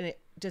closeted, and it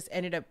just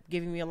ended up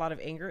giving me a lot of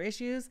anger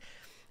issues.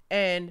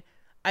 And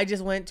I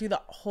just went to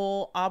the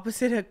whole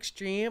opposite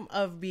extreme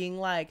of being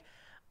like,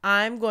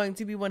 I'm going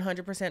to be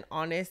 100%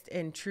 honest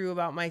and true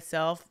about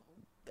myself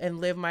and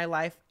live my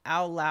life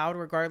out loud,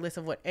 regardless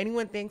of what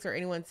anyone thinks or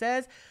anyone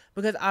says,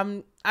 because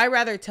I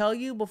rather tell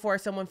you before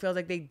someone feels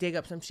like they dig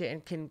up some shit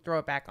and can throw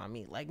it back on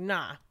me. Like,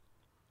 nah,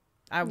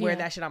 I wear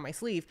that shit on my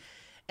sleeve.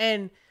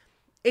 And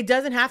it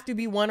doesn't have to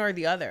be one or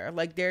the other.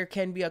 Like, there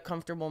can be a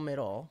comfortable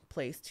middle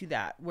place to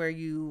that where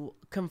you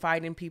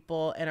confide in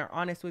people and are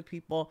honest with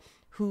people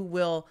who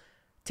will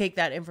take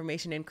that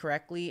information in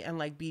correctly and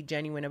like be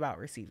genuine about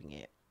receiving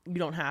it. You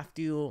don't have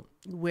to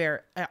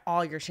wear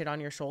all your shit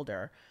on your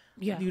shoulder.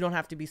 Yeah. You don't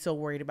have to be so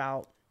worried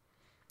about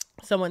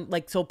someone,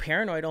 like so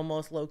paranoid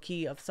almost low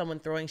key of someone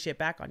throwing shit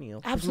back on you.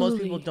 Absolutely.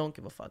 Most people don't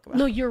give a fuck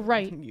about you're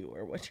right. You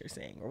or what you're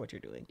saying or what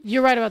you're doing.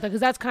 You're right about that,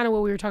 because that's kind of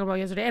what we were talking about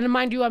yesterday. And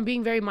mind you, I'm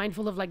being very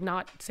mindful of like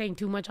not saying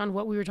too much on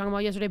what we were talking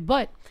about yesterday.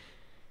 But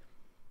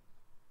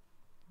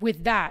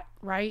with that,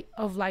 right,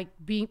 of like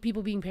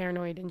people being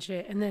paranoid and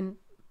shit, and then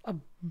a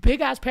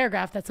big ass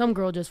paragraph that some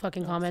girl just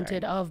fucking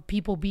commented of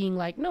people being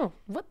like, no,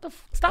 what the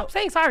stop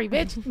saying sorry,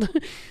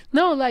 bitch.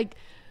 No, like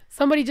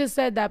somebody just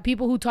said that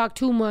people who talk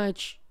too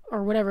much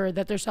or whatever,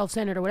 that they're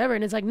self-centered or whatever.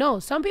 And it's like, no,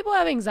 some people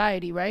have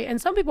anxiety, right? And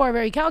some people are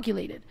very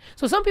calculated.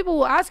 So some people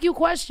will ask you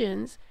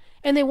questions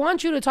and they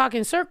want you to talk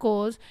in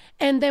circles,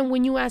 and then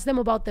when you ask them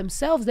about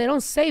themselves, they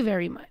don't say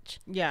very much.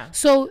 Yeah.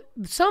 So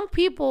some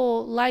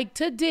people like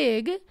to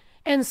dig,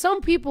 and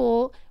some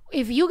people,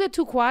 if you get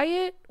too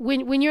quiet,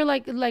 when you're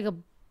like a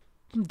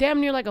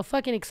damn near like a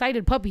fucking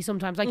excited puppy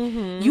sometimes, like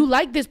you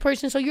like this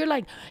person, so you're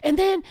like, and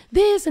then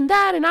this and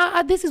that, and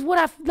I this is what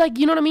I like,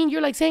 you know what I mean? You're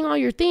like saying all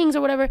your things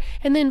or whatever,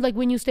 and then like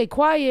when you stay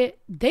quiet,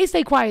 they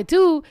stay quiet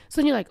too.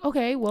 So then you're like,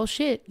 okay, well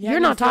shit, you're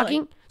not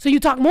talking, so you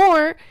talk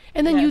more,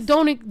 and then you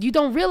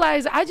don't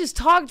realize I just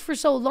talked for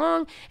so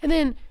long, and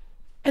then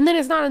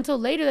it's not until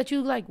later that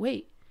you like,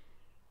 wait.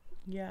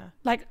 Yeah.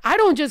 Like, I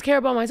don't just care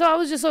about myself. I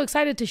was just so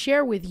excited to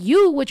share with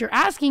you what you're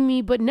asking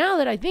me, but now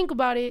that I think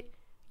about it,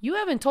 you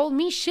haven't told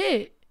me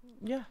shit.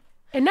 Yeah.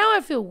 And now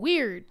I feel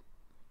weird.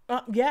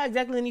 Yeah,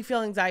 exactly. And you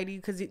feel anxiety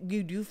because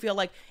you do feel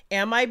like,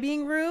 am I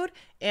being rude?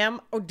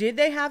 Or did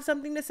they have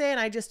something to say and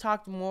I just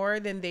talked more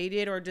than they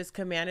did, or just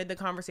commanded the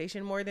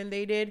conversation more than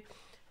they did?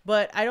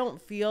 But I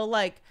don't feel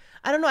like,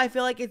 I don't know. I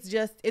feel like it's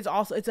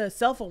a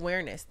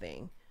self-awareness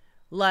thing.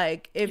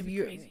 Like if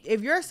you're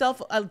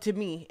to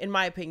me, in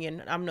my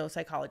opinion, I'm no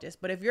psychologist,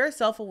 but if you're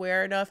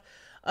self-aware enough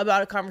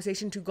about a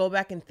conversation to go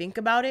back and think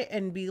about it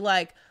and be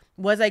like,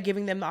 was I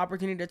giving them the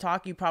opportunity to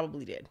talk? You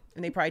probably did.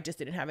 And they probably just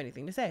didn't have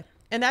anything to say.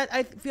 And that,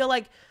 I feel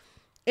like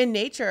in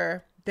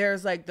nature,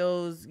 there's like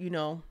those,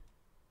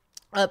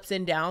 ups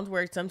and downs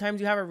where sometimes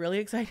you have a really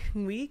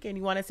exciting week and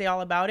you want to say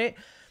all about it.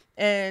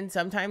 And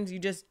sometimes you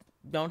just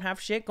don't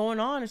have shit going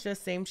on. It's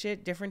just same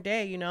shit, different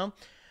day,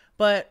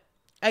 But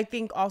I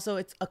think also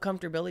it's a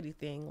comfortability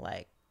thing.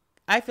 Like,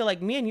 I feel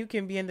like me and you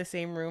can be in the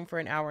same room for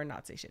an hour and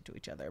not say shit to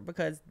each other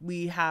because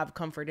we have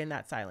comfort in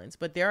that silence.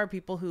 But there are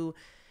people who,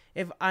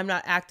 if I'm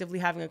not actively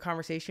having a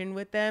conversation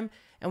with them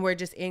and we're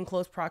just in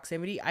close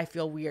proximity, I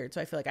feel weird.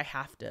 So I feel like I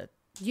have to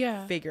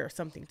figure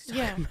something to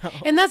talk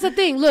about. And that's the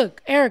thing.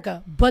 Look,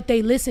 Erica, but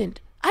they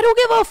listened. I don't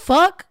give a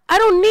fuck.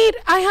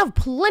 I have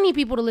plenty of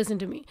people to listen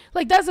to me.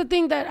 Like, that's the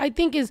thing that I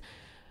think is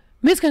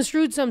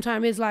misconstrued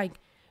sometimes. Is like,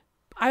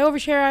 I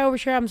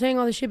overshare. I'm saying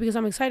all this shit because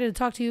I'm excited to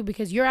talk to you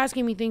because you're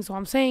asking me things. So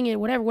I'm saying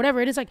it, whatever.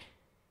 And it's like,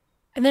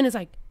 and then it's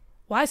like,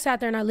 well, I sat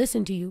there and I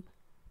listened to you.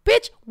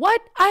 Bitch,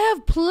 what? I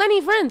have plenty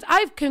of friends.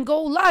 I can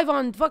go live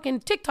on fucking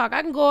TikTok.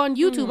 I can go on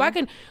YouTube. I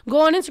can go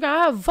on Instagram.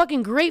 I have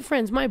fucking great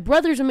friends. My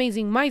brother's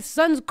amazing. My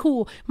son's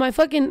cool. My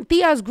fucking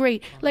tia's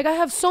great. Like, I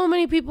have so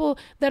many people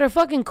that are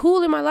fucking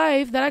cool in my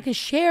life that I can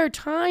share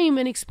time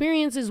and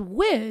experiences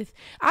with.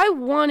 I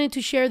wanted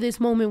to share this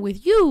moment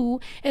with you.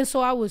 And so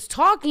I was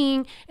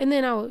talking, and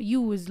then you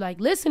was like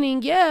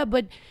listening. Yeah,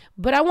 but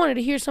I wanted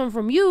to hear something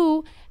from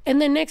you.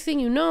 And then next thing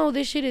you know,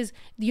 this shit is,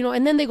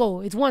 and then they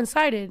go, it's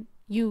one-sided.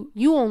 You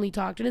only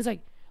talked. And it's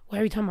like, well,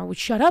 every time I would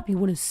shut up, you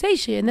wouldn't say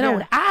shit. And then I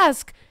would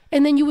ask,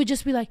 and then you would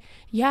just be like,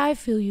 yeah, I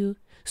feel you.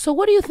 So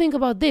what do you think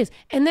about this?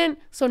 And then,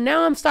 so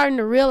now I'm starting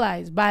to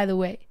realize, by the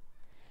way,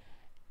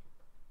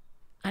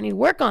 I need to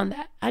work on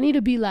that. I need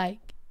to be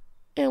like,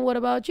 and what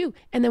about you?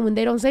 And then when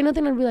they don't say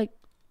nothing, I'll be like,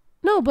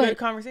 no, but. Good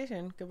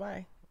conversation.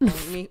 Goodbye.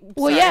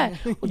 Well, yeah.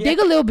 Dig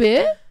a little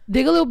bit.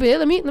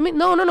 Let me,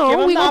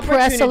 no. We gonna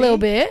press a little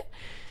bit.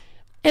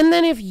 And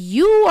then if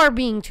you are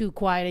being too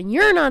quiet and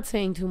you're not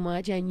saying too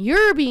much and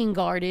you're being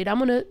guarded, I'm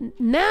going to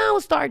now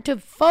start to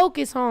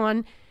focus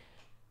on,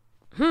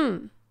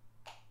 and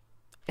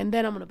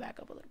then I'm going to back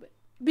up a little bit.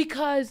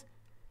 Because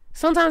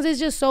sometimes it's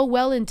just so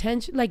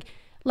well-intentioned. Like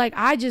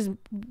I just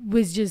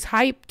was just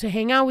hyped to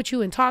hang out with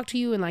you and talk to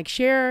you and like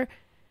share.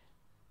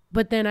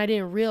 But then I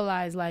didn't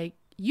realize like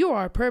you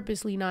are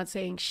purposely not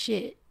saying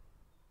shit.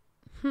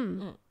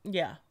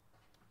 Yeah.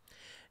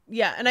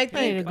 Yeah. And I think.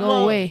 I need to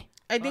go away.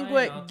 I think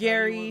what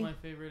Gary. Tell you what my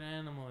favorite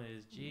animal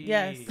is. Jeez.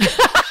 Yes.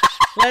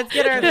 Let's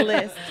get our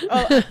list.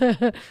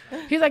 Oh.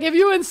 He's like, if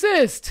you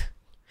insist,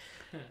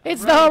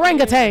 it's the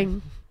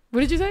orangutan. What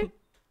did you say?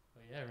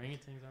 Oh yeah,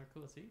 orangutans are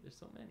cool. See, there's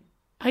so many.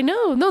 I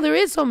know. No, there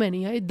is so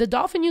many. The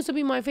dolphin used to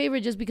be my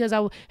favorite just because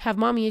I have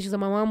mommy issues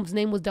and my mom's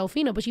name was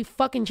Delphina, but she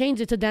fucking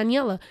changed it to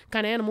Daniela. What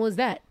kind of animal is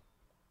that?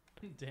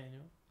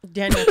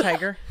 Daniel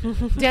Tiger.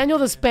 Daniel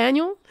the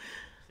Spaniel?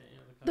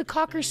 The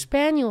Cocker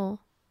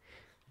Spaniel.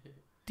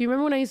 Do you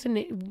remember when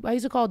I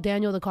used to call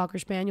Daniel the Cocker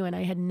Spaniel and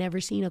I had never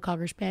seen a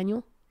Cocker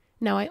Spaniel?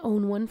 Now I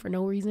own one for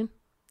no reason.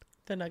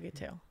 The nugget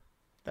tail.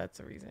 That's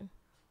the reason.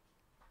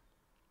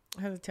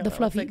 It has a tail the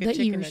fluffy, like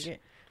the ears.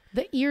 Nugget.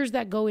 The ears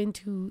that go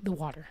into the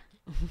water.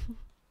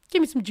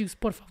 Give me some juice,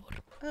 por favor.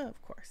 Oh,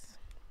 of course.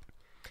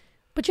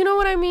 But you know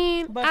what I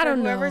mean? But I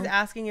don't know. Whoever's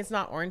asking, it's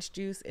not orange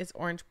juice. It's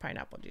orange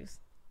pineapple juice.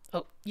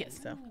 Oh, yes.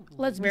 So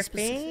let's be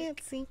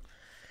specific. Fancy.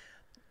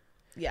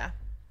 Yeah.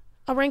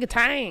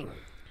 Orangutan.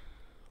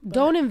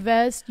 Don't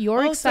invest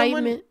your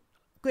excitement.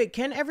 Wait,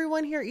 can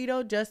everyone hear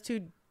Ito just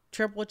to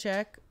triple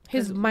check?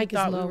 His mic is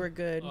low. We were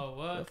good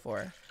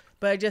before.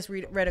 But I just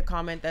read a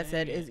comment that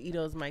said, is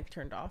Ito's mic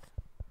turned off?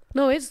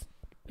 No,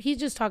 he's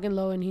just talking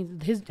low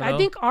and his. I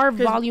think our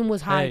volume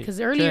was high because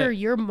earlier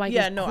your mic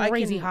was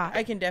crazy high.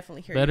 I can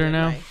definitely hear better you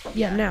now.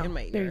 Now in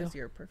my ears, there you go.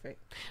 You're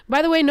perfect.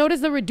 By the way, notice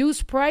the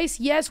reduced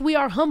price. Yes, we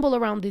are humble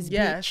around this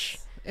bitch.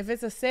 If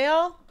it's a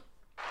sale,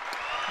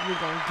 we're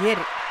gonna get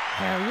it.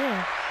 Hell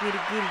yeah. Get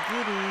it.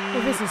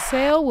 If it's a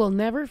sale, we'll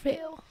never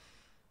fail.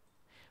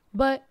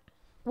 But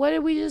what did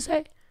we just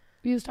say?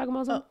 We was talking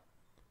about something?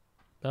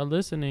 About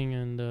listening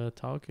and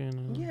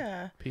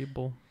talking.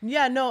 People.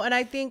 Yeah, no, and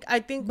I think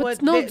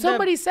but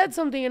somebody said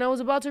something and I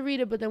was about to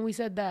read it, but then we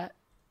said that.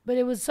 But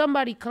it was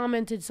somebody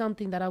commented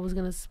something that I was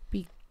gonna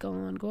speak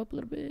on. Go up a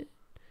little bit.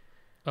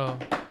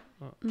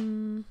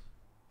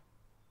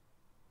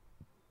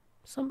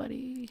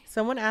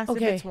 Someone asked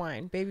if it's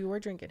wine. Baby, we're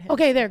drinking him.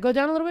 Okay, there. Go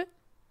down a little bit.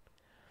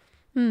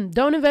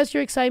 Don't invest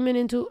your excitement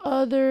into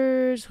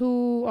others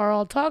who are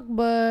all talk,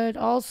 but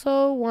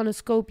also want to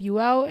scope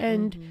you out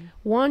and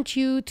want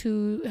you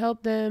to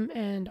help them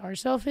and are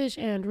selfish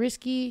and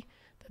risky.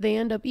 they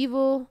end up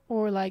evil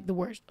or like the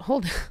worst.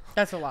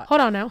 That's a lot.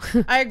 Hold on now.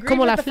 I agree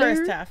Como with la the fleur.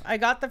 first half. I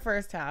got the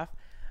first half.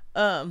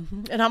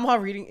 And I'm all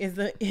reading is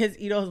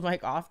Ito's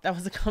mic off. That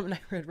was a comment I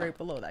read right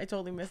below that. I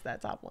totally missed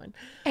that top one.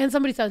 And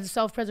somebody says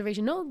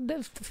self-preservation. No,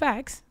 that's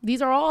facts.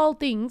 These are all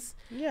things.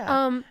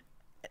 Yeah.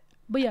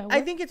 But yeah,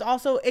 I think it's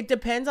also, it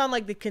depends on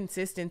like the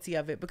consistency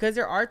of it, because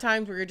there are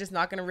times where you're just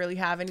not going to really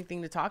have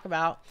anything to talk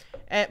about.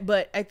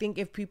 But I think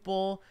if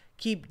people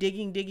keep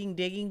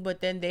digging,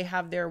 but then they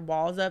have their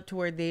walls up to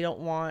where they don't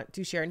want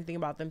to share anything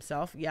about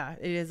themselves. Yeah,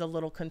 it is a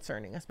little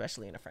concerning,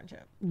 especially in a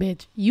friendship.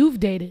 bitch, you've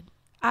dated.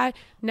 You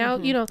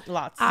know,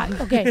 Lots.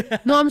 Okay.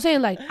 No, I'm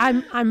saying like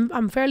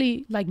I'm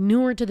fairly like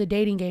newer to the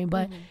dating game,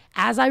 but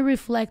as I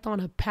reflect on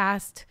a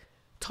past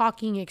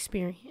talking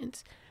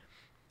experience,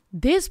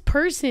 this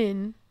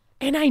person,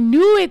 and I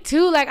knew it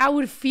too, like I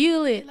would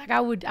feel it, like I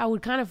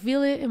would kind of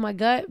feel it in my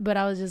gut, but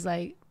I was just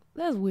like,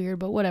 that's weird,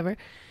 but whatever.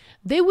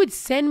 They would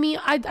send me,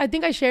 I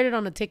think I shared it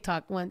on a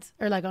TikTok once,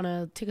 or like on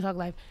a TikTok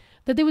live,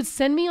 that they would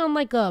send me on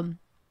like a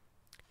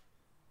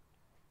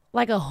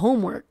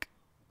homework.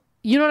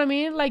 You know what I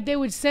mean? Like they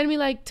would send me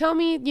like, tell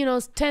me,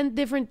 10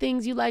 different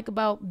things you like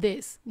about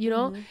this,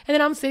 And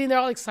then I'm sitting there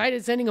all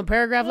excited sending a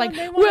paragraph like,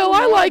 well,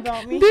 I like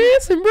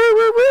this and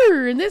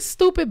and this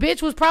stupid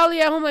bitch was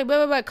probably at home like, blah,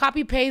 blah, blah,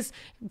 copy paste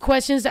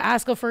questions to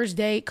ask a first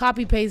date,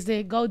 copy paste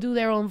it, go do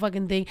their own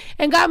fucking thing,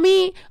 and got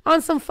me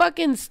on some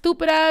fucking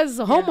stupid ass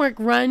homework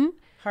run.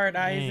 Hard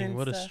eyes. Dang, and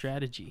what stuff. a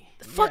strategy.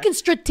 Fucking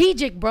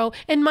strategic, bro.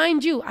 And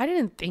mind you, I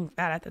didn't think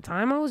that at the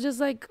time. I was just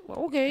like,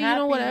 okay,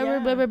 Happy, whatever. yeah.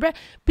 Blah, blah, blah.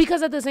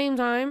 Because at the same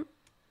time,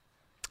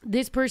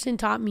 this person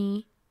taught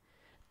me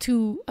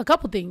to a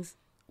couple things.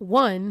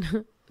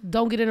 One,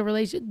 don't get in a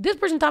relationship. This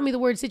person taught me the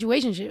word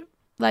situationship.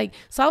 Like,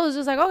 so I was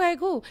just like, okay,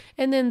 cool.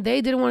 And then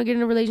they didn't want to get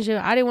in a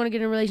relationship. I didn't want to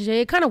get in a relationship.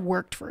 It kind of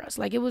worked for us.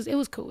 Like, it was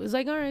cool. It was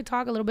like, all right,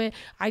 talk a little bit.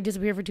 I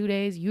disappear for 2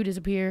 days. You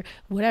disappear.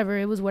 Whatever.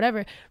 It was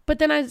whatever. But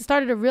then I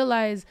started to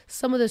realize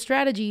some of the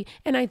strategy.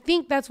 And I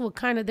think that's what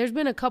there's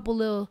been a couple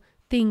little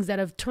things that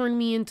have turned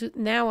me into,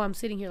 now I'm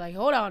sitting here like,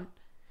 hold on.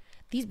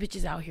 These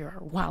bitches out here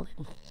are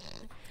wildin'.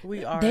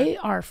 We are. They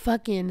are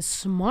fucking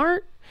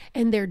smart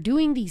and they're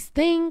doing these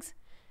things.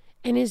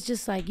 And it's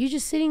just like, you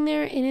just sitting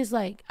there and it's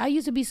like, I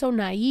used to be so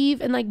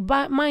naive. And like,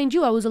 mind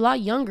you, I was a lot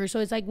younger.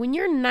 So it's like when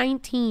you're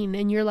 19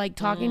 and you're like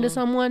talking to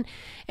someone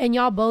and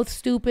y'all both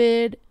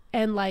stupid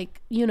and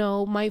like,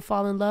 might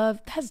fall in love,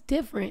 that's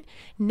different.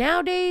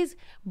 Nowadays,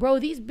 bro,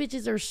 these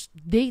bitches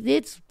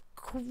it's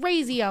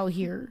crazy out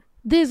here.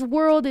 This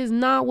world is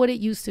not what it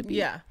used to be.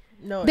 Yeah.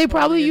 No, they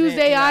probably use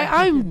AI. Yeah.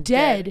 I'm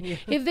dead. Yeah.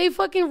 If they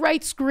fucking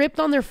write script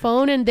on their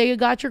phone and they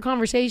got your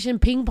conversation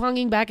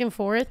ping-ponging back and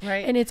forth,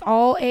 right, and it's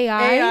all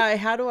AI. AI,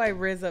 how do I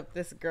riz up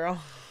this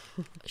girl?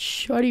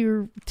 Shut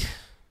your...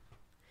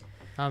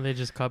 Now they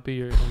just copy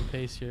and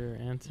paste your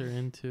answer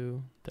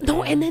into the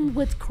No, AI. and then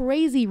what's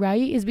crazy,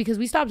 right, is because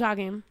we stopped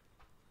talking.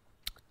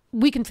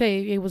 We can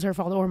say it was her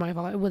fault or my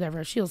fault,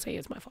 whatever. She'll say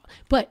it's my fault.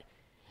 But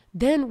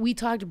then we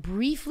talked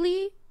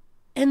briefly.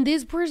 And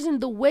this person,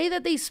 the way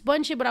that they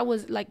spun shit, but I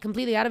was like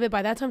completely out of it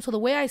by that time. So the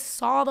way I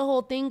saw the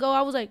whole thing go,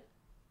 I was like,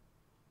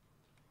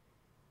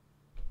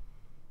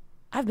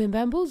 I've been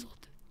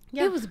bamboozled.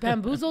 Yeah. It was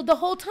bamboozled the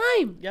whole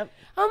time. Yep.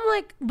 I'm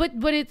like,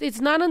 but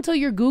it's not until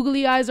your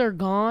googly eyes are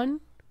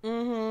gone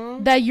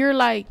that you're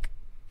like,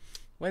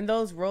 when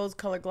those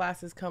rose-colored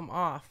glasses come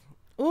off,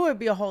 ooh, it'd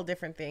be a whole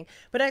different thing.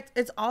 But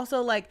it's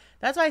also like,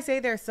 that's why I say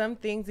there's some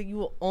things that you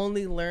will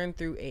only learn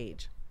through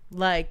age.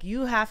 Like,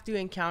 you have to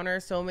encounter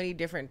so many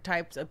different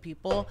types of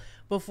people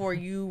before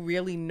you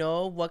really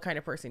know what kind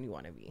of person you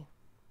want to be.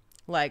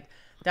 Like,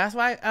 that's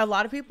why a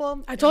lot of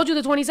people... I told you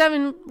the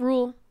 27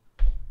 rule.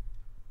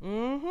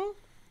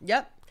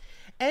 Yep.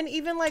 And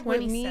even like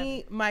 27. with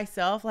me,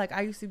 myself, like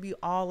I used to be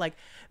all like,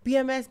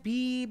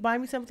 BMSB, buy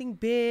me something,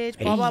 bitch,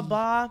 blah, blah,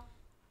 blah.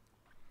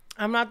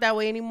 I'm not that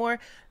way anymore,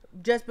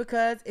 just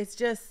because it's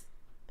just...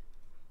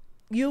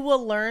 You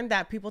will learn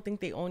that people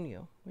think they own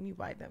you when you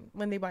buy them,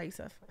 when they buy you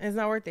stuff. And it's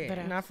not worth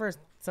it. Not for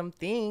some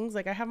things.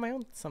 Like, I have my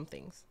own some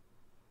things.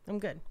 I'm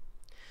good.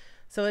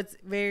 So it's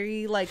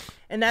very like,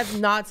 and that's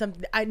not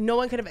something, no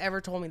one could have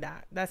ever told me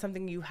that. That's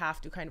something you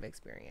have to kind of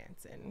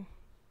experience and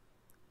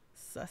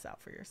suss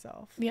out for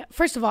yourself. Yeah.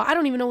 First of all, I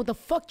don't even know what the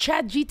fuck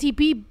Chat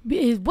GTP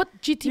is.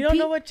 What GTP? You don't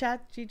know what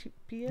Chat GTP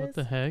is? What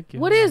the heck?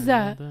 What is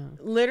that?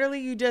 Literally,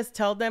 you just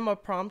tell them a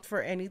prompt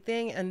for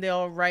anything and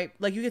they'll write,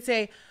 like you could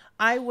say,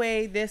 I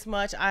weigh this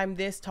much, I'm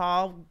this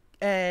tall,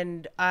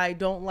 and I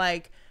don't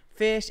like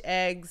fish,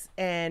 eggs,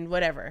 and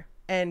whatever.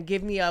 And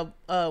give me a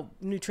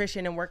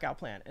nutrition and workout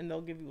plan. And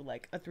they'll give you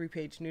like a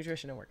 3-page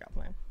nutrition and workout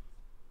plan.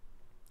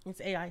 It's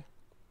AI.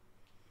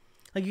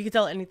 Like, you can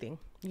tell anything.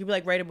 You could be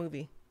like, write a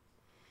movie.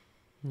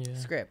 Yeah.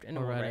 Script, and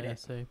or it will write write an it.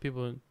 essay.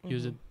 People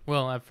use it.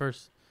 Well, at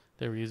first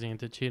they were using it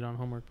to cheat on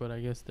homework, but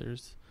I guess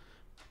there's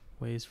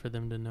ways for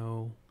them to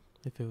know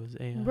if it was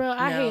AI. Bro,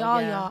 I No, hate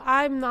all yeah. y'all.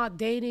 I'm not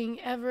dating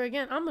ever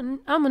again. I'm a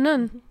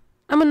nun.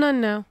 I'm a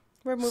nun now.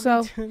 We're moving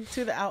So-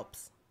 to the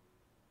Alps.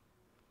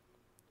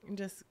 I'm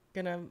just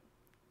gonna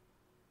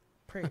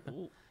pray.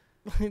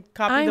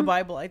 copy the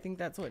Bible. I think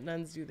that's what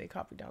nuns do. They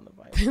copy down the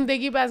Bible. They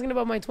keep asking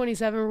about my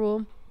 27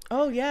 rule.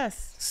 Oh,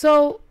 yes.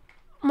 So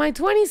my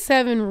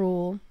 27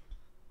 rule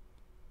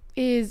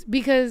is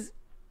because,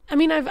 I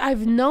mean,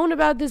 I've known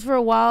about this for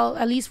a while,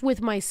 at least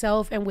with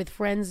myself and with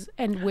friends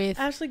and with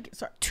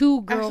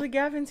two girls. Ashley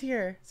Gavin's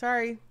here.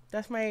 Sorry.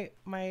 That's my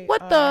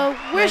what the?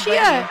 Where's she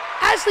at?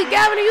 Ashley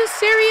Gavin, are you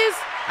serious?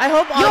 I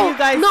hope all you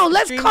guys. No,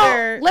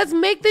 let's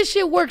make this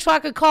shit work so I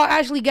could call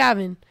Ashley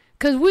Gavin.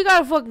 Cause we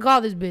gotta fucking call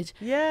this bitch.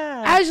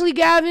 Yeah. Ashley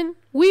Gavin,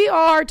 we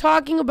are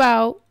talking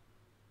about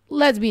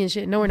lesbian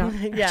shit. No, we're not.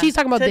 Yeah. She's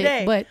talking about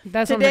dick, but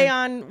that's today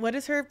on what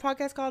is her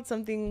podcast called?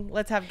 Something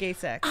Let's Have Gay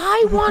Sex.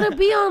 I wanna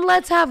be on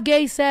Let's Have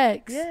Gay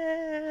Sex.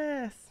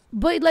 Yes.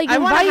 But like I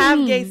wanna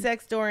have gay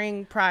sex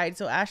during Pride.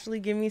 So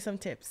Ashley, give me some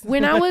tips.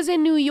 When I was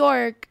in New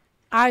York,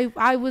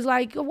 I was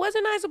like,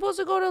 wasn't I supposed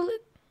to go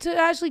to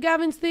Ashley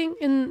Gavin's thing?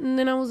 And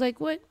then I was like,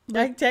 what?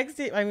 I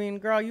texted. I mean,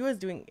 girl, it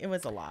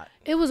was a lot.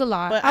 It was a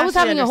lot. But I was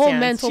having a whole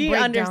mental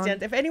breakdown. She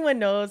understands. If anyone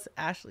knows,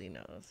 Ashley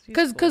knows.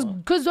 Because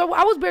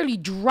I was barely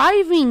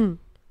driving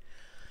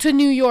to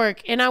New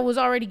York, and I was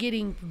already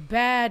getting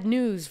bad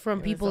news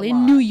from people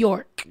in New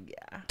York.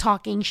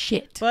 Talking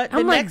shit. But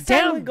I'm like, next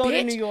time we go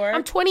to New York,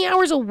 I'm 20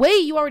 hours away.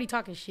 You already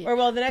talking shit. Or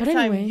the next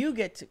time you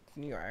get to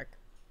New York.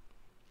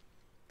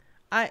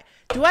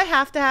 Do I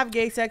have to have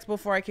gay sex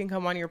before I can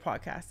come on your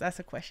podcast? That's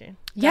a question.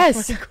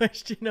 Yes. That's my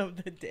question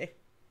of the day.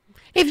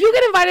 If you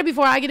get invited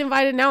before I get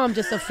invited, now I'm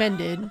just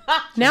offended.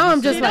 Now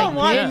I'm just she like, don't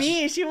want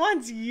me. She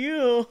wants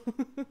you.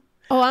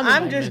 Oh,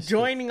 I'm just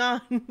joining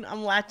on.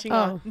 I'm latching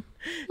on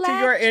to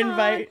your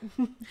invite.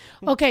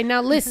 Okay,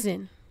 now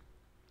listen.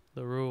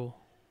 The rule.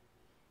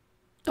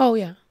 Oh,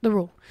 yeah, the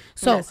rule.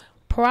 So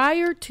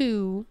prior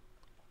to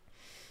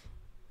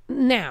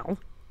now,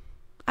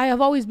 I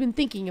have always been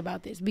thinking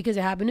about this because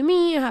it happened to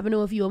me. It happened to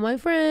a few of my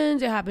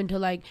friends. It happened to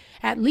like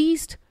at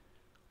least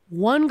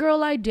one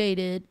girl I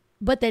dated,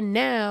 but then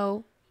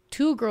now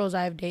 2 girls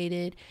I've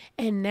dated,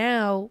 and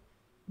now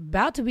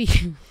about to be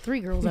 3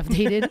 girls I've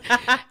dated.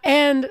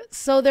 And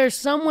so there's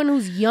someone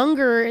who's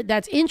younger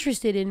that's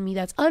interested in me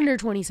that's under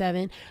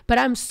 27, but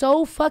I'm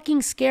so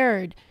fucking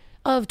scared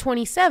of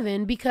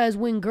 27 because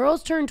when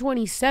girls turn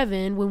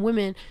 27, when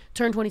women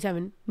turn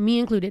 27, me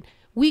included,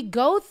 we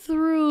go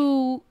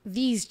through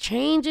these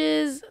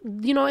changes.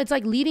 You know, it's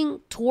like leading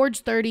towards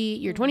 30.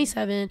 You're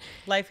 27.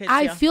 Life hits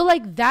I feel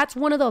like that's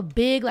one of the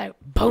big, like,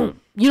 boom.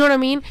 You know what I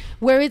mean?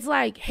 Where it's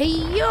like, hey,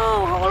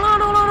 yo, hold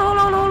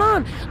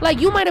on.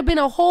 Like, you might have been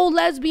a whole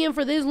lesbian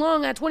for this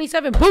long. At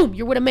 27, boom,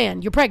 you're with a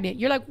man. You're pregnant.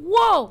 You're like,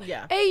 whoa.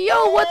 Yeah. Hey,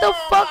 yo, what the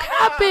fuck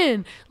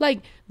happened?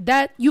 Like,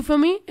 that, you feel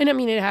me? And I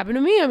mean, it happened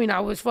to me. I mean,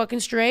 I was fucking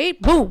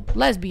straight. Boom,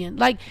 lesbian.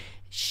 Like,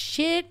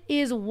 shit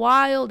is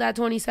wild at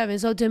 27.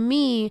 So to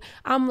me,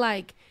 I'm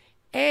like,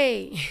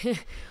 hey,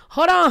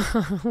 hold on.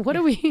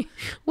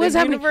 What's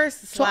happening? Universe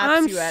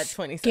slaps you at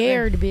 27.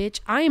 Scared, bitch.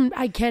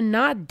 I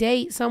cannot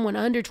date someone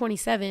under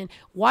 27,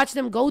 watch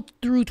them go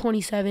through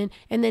 27,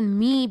 and then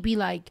me be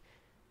like,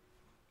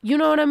 you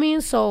know what I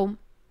mean? So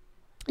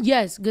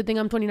yes, good thing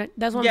I'm 29.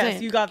 That's what I'm saying.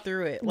 Yes, you got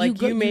through it.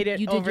 Like you made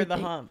it over the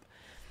hump.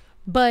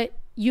 But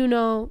you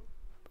know,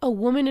 a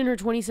woman in her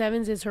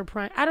 27s is her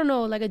prime. I don't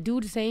know, like a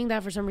dude saying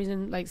that for some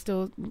reason, like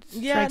still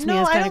strikes me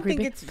as kind of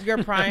creepy. I don't think it's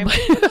your prime.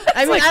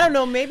 I mean, like, I don't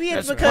know. Maybe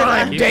it's because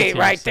prime date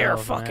right there,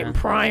 fucking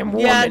prime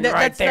woman right there.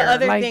 That's the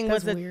other like, thing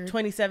was the weird.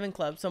 27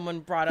 club. Someone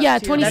brought up. Yeah,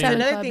 too. 27 that's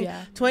another club. thing.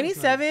 Yeah.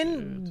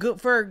 27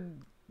 good for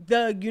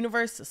the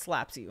universe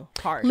slaps you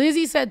hard.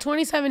 Lizzie said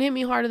 27 hit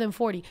me harder than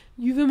 40.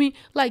 You feel me?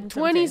 Like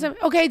 27.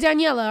 Okay,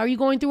 Daniela, are you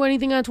going through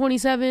anything at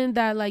 27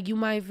 that like you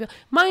might feel?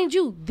 Mind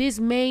you, this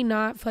may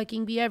not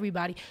fucking be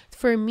everybody.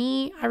 For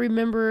me, I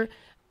remember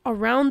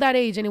around that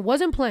age, and it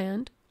wasn't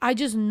planned. I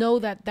just know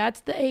that that's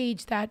the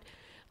age that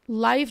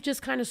life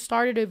just kind of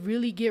started to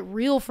really get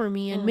real for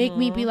me and make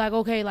me be like,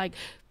 okay, like,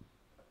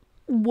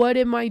 what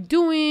am I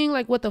doing?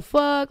 Like, what the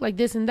fuck? Like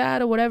this and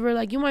that or whatever.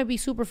 Like, you might be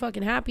super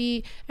fucking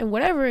happy and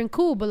whatever and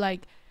cool, but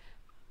like,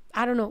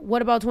 I don't know.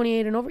 What about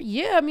 28 and over?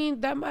 Yeah, I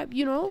mean, that might,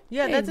 you know.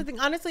 Yeah, that's the thing.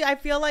 Honestly, I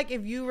feel like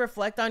if you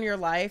reflect on your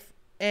life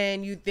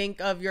and you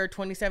think of your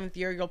 27th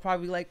year, you'll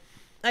probably like,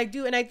 I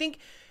do. And I think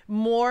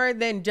more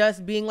than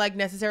just being like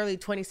necessarily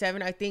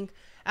 27, I think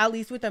at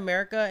least with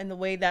America and the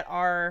way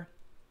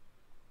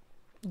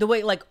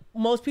like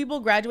most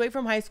people graduate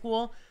from high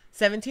school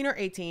 17 or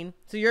 18,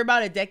 so you're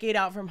about a decade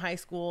out from high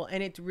school,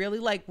 and it's really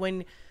like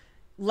when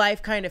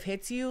life kind of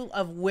hits you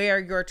of where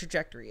your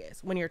trajectory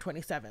is when you're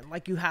 27.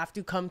 Like you have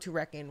to come to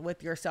reckon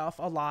with yourself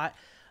a lot.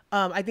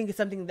 I think it's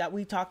something that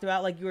we talked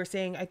about, like you were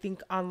saying, I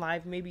think on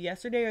live maybe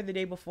yesterday or the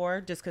day before,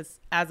 just because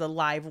as a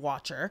live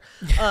watcher,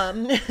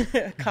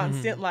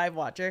 constant live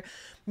watcher,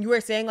 you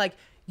were saying like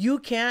you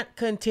can't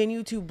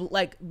continue to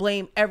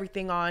blame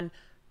everything on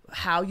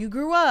how you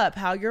grew up,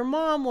 how your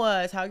mom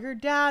was, how your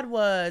dad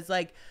was.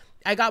 Like,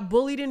 I got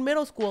bullied in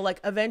middle school.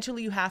 Like,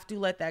 eventually you have to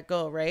let that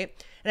go, right?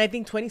 And I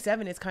think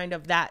 27 is kind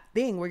of that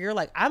thing where you're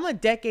like, I'm a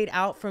decade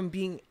out from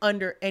being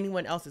under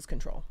anyone else's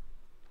control.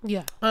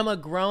 Yeah. I'm a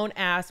grown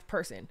ass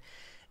person.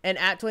 And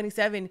at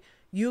 27,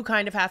 you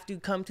kind of have to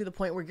come to the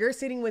point where you're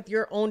sitting with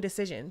your own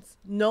decisions.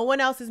 No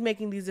one else is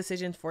making these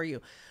decisions for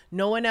you.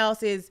 No one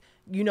else is,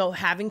 you know,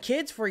 having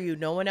kids for you.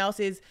 No one else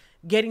is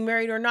getting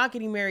married or not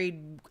getting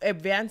married,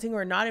 advancing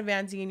or not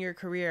advancing in your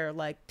career,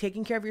 like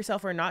taking care of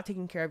yourself or not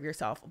taking care of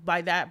yourself.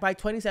 By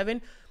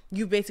 27,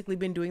 you've basically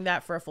been doing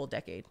that for a full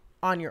decade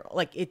on your,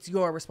 like, it's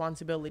your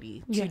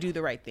responsibility to do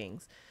the right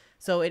things.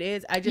 So it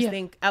is, I just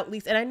think at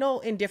least, and I know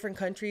in different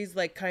countries,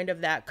 like kind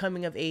of that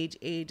coming of age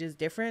is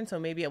different. So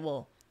maybe it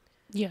will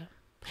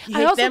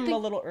hit them a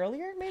little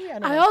earlier, maybe? I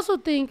don't know. I also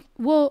think,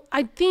 well,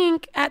 I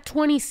think at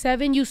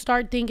 27, you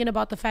start thinking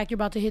about the fact you're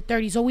about to hit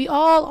 30. So we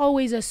all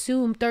always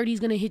assume 30 is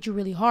going to hit you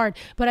really hard.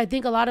 But I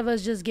think a lot of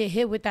us just get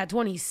hit with that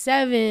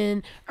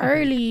 27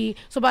 early.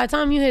 So by the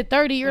time you hit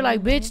 30, you're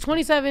like, bitch,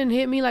 27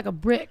 hit me like a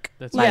brick.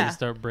 That's when you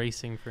start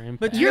bracing for impact.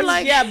 But you're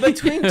like,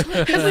 between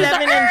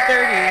 27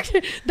 and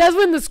 30. That's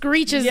when the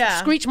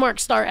screech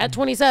marks start at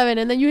 27.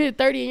 And then you hit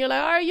 30 and you're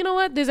like, all right, you know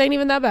what? This ain't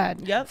even that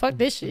bad. Yep. Fuck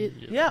this shit.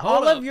 Yeah,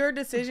 all of your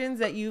decisions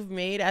that you've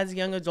made as a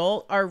young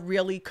adult are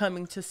really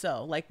coming to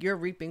sow. Like you're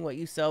reaping what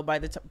you sow by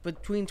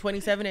between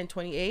 27 and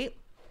 28.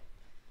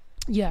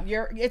 Yeah,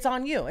 it's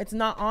on you. It's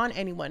not on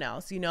anyone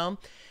else, you know.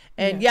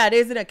 And it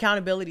is an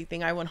accountability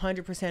thing. I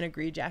 100%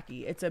 agree,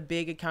 Jackie. It's a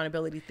big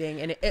accountability thing.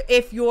 And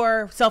if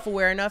you're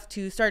self-aware enough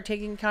to start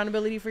taking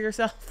accountability for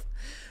yourself,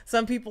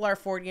 some people are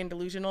 40 and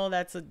delusional.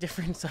 That's a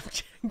different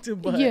subject.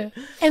 But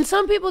and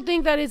some people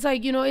think that it's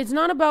like, you know, it's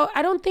not about,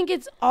 I don't think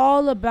it's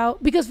all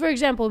about, because for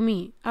example,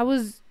 me, I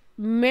was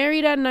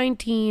married at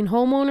 19,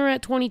 homeowner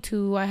at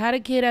 22. I had a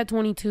kid at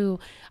 22.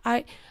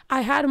 I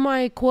had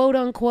my quote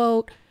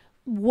unquote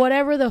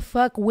whatever the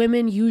fuck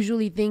women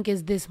usually think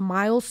is this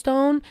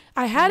milestone.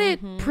 I had it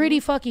pretty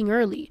fucking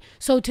early.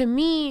 So to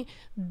me,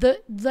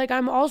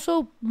 I'm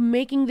also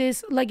making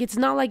this, like, it's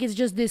not like it's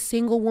just this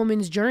single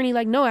woman's journey.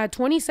 Like, no, at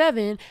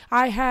 27,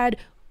 I had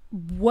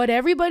what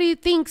everybody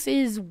thinks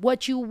is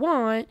what you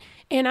want,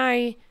 and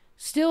I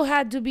still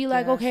had to be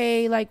like,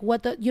 okay, like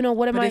what the, you know,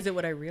 what am I? Is it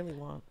what I really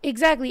want?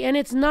 Exactly. And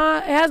it's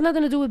not, it has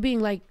nothing to do with being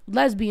like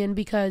lesbian,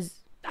 because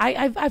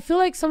I feel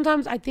like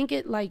sometimes I think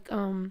it like,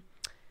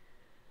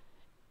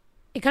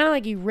 it kind of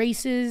like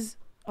erases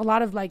a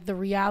lot of like the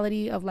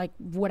reality of like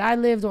what I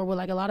lived, or what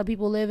like a lot of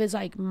people live. Is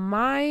like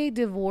my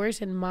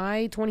divorce and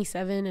my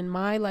 27 and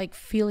my like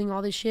feeling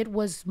all this shit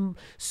was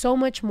so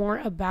much more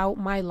about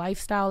my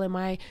lifestyle and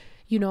my,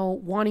 you know,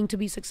 wanting to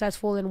be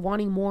successful and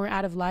wanting more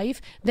out of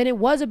life than it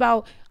was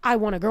about, I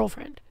want a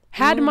girlfriend.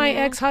 Had my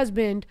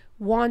ex-husband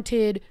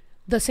wanted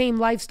the same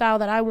lifestyle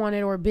that I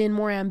wanted, or been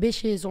more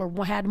ambitious, or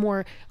had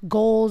more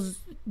goals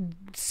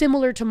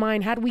similar to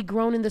mine, had we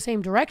grown in the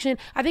same direction,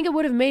 I think it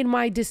would have made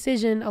my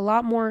decision a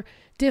lot more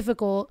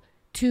difficult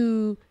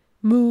to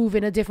move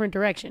in a different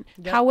direction.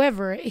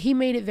 However, he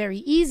made it very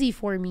easy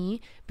for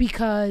me,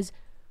 because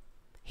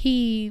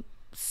he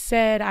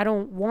said, I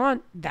don't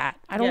want that.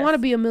 I don't want to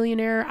be a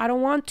millionaire. I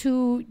don't want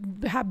to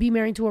be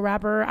married to a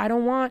rapper. I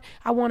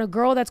want a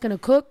girl that's going to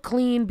cook,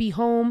 clean, be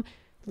home,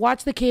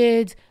 watch the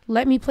kids,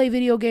 let me play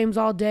video games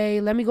all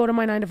day, let me go to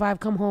my 9 to 5,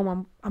 come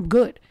home, I'm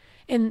good.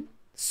 And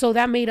so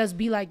that made us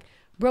be like,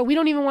 bro, we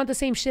don't even want the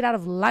same shit out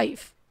of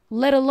life,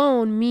 let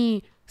alone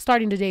me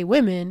starting to date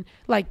women.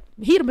 Like,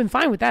 he'd have been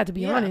fine with that, to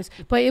be honest,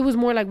 but it was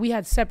more like we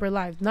had separate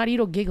lives. Not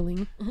Ito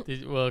giggling.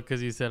 Well,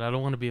 because you said, I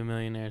don't want to be a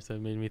millionaire, so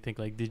it made me think,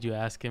 like, did you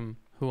ask him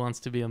who wants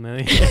to be a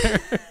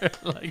millionaire?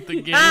 Like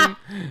the game?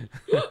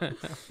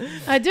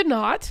 I did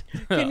not.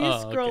 Can you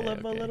scroll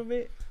up a little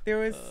bit? There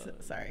was,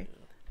 sorry.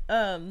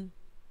 Tell me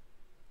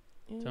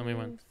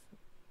when.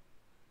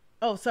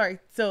 Oh, sorry.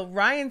 So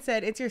Ryan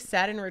said it's your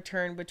Saturn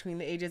return between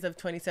the ages of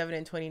 27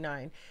 and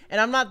 29.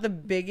 And I'm not the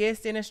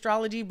biggest in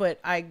astrology, but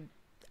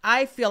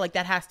I feel like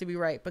that has to be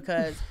right,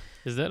 because...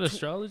 Is that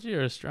astrology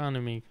or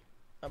astronomy?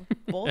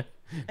 Both.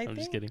 I'm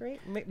just kidding.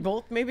 Right?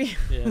 Both, maybe?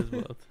 Yeah, it's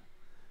both.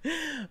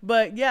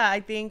 But yeah,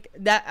 I think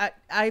that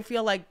I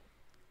feel like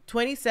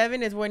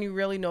 27 is when you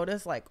really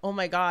notice, like, oh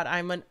my God,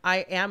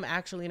 I am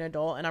actually an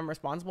adult and I'm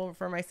responsible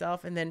for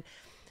myself. And then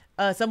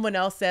someone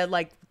else said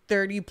like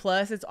 30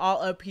 plus, it's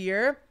all up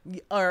here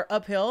or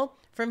uphill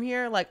from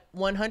here. Like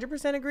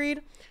 100%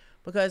 agreed,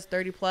 because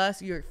 30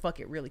 plus,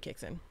 it really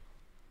kicks in.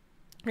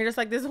 You're just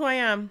like, this is who I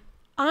am.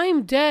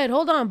 I'm dead.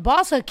 Hold on.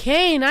 Bossa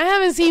Kane. I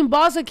haven't seen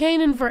Bossa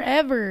Kane in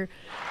forever.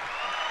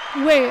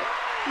 Wait,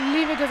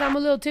 leave it, because I'm a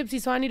little tipsy,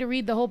 so I need to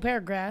read the whole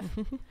paragraph.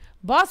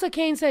 Bossa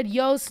Kane said,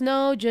 yo,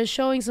 Snow, just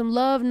showing some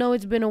love. Know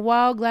it's been a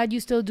while. Glad you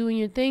still doing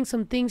your thing.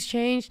 Some things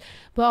changed,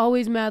 but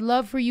always mad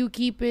love for you.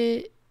 Keep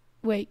it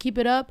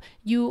up.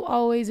 You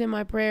always in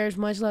my prayers.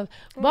 Much love.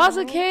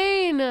 Bossa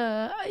Kane,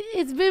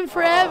 it's been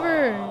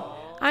forever. Aww.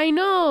 I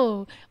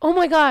know. Oh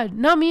my God.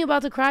 Not me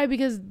about to cry,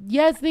 because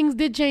yes, things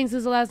did change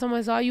since the last time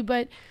I saw you,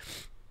 but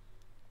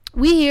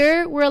we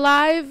here. We're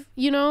alive.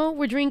 You know,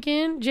 we're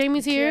drinking.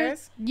 Jamie's here.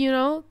 Cheers. You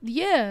know,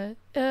 yeah.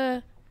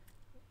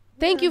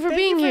 Thank you for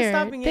being here.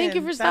 Thank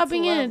you for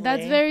stopping in.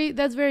 That's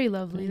very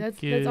lovely.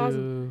 That's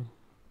awesome.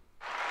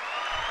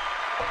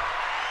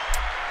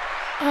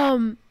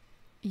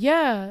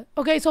 Yeah.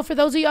 Okay, so for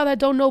those of y'all that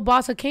don't know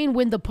Bossa Kane,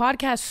 when the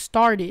podcast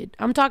started,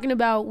 I'm talking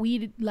about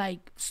we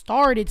like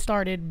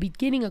started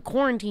beginning of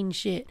quarantine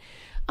shit.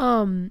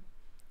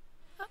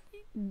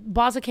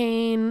 Bossa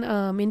Kane,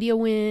 India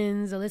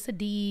Wins, Alyssa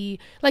D,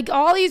 like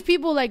all these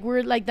people, like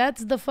we're like,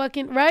 that's the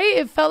fucking right.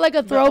 It felt like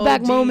a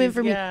throwback moment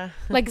for me. Yeah.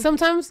 Like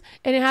sometimes,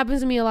 and it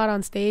happens to me a lot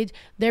on stage.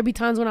 There be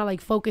times when I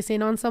like focus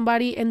in on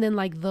somebody, and then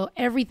like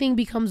everything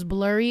becomes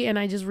blurry, and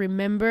I just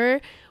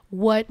remember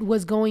what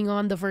was going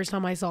on the first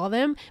time I saw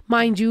them.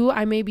 Mind you,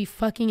 I may be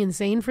fucking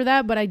insane for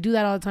that, but I do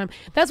that all the time.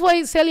 That's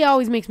why Celia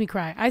always makes me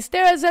cry. I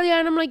stare at Celia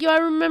and I'm like, yo, I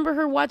remember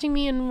her watching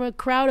me in a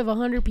crowd of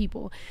 100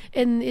 people.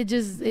 And it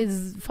just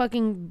is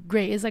fucking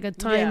great. It's like a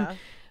time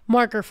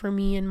marker for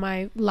me in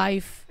my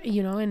life,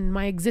 you know, in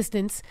my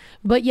existence.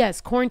 But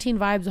yes, quarantine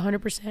vibes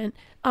 100%.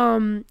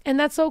 And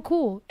that's so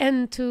cool.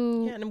 And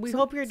and we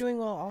hope you're doing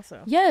well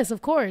also. Yes,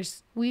 of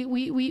course. We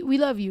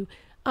love you.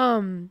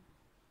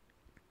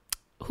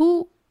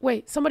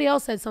 Wait, somebody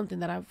else said something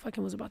that I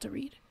fucking was about to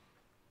read.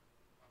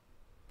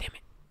 Damn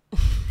it.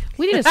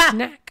 We need a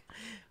snack.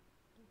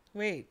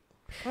 Wait.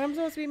 I'm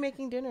supposed to be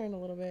making dinner in a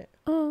little bit.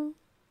 Oh,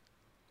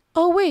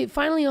 wait.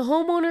 Finally, a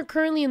homeowner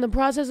currently in the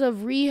process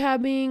of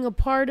rehabbing a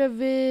part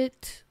of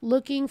it,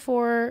 looking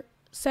for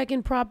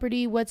second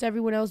property. What's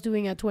everyone else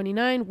doing at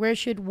 29? Where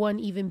should one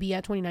even be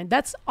at 29?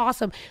 That's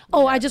awesome.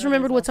 Oh, I just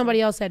remembered what somebody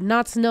else said.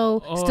 Not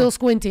snow, still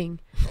squinting.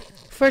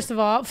 First of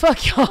all,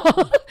 fuck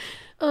y'all.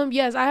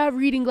 Yes, I have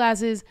reading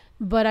glasses,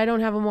 but I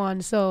don't have them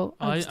on, so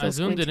I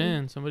zoomed it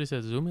in. Somebody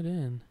said zoom it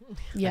in.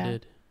 Yeah. I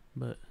did,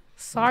 but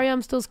sorry,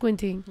 I'm still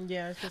squinting.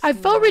 Yeah. I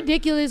felt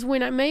ridiculous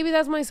when maybe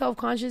that's my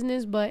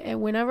self-consciousness, but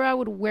whenever I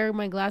would wear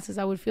my glasses,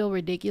 I would feel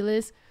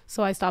ridiculous,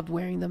 so I stopped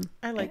wearing them.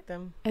 I like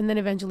them. And then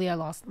eventually I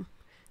lost them.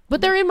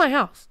 But they're in my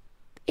house,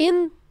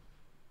 in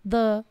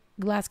the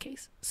glass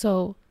case.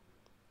 So,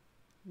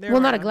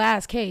 not a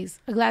glass case,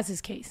 a glasses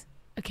case,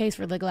 a case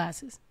for the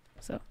glasses.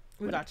 So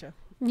we gotcha.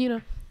 You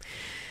know.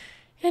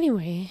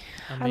 Anyway,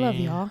 I love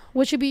y'all.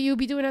 What should you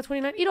be doing at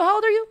 29? Ito, how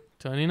old are you?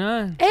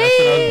 29.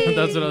 Hey!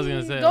 That's what I was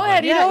gonna say. Go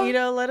ahead, Ito.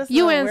 Ito, let us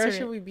know. Where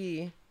should we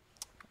be?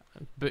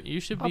 But you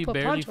should be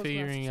barely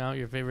figuring out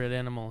your favorite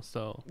animal,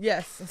 so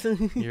yes.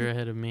 You're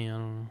ahead of me. I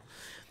don't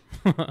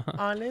know.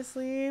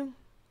 Honestly,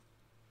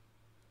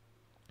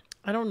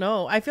 I don't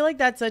know. I feel like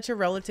that's such a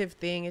relative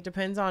thing. It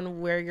depends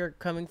on where you're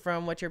coming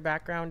from, what your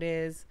background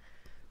is,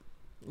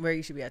 where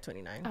you should be at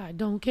 29. I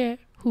don't care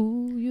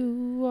who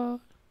you are.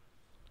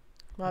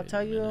 Well, I'll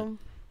tell you.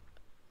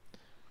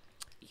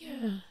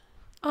 Yeah.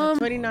 At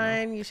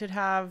 29, you should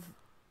have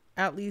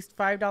at least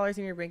 $5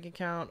 in your bank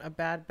account, a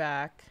bad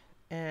back,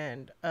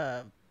 and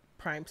a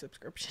Prime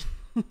subscription.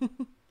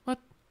 What?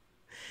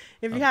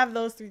 If you have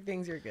those three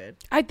things, you're good.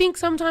 I think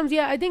sometimes,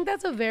 I think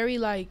that's a very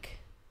like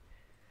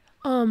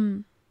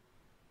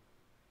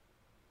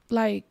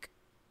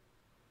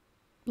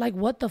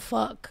what the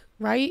fuck,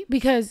 right?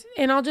 Because,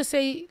 and I'll just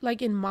say,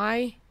 like, in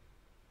my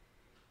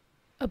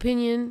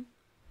opinion,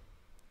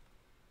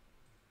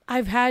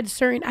 I've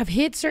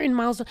hit certain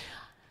milestones.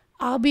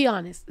 I'll be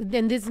honest,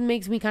 and this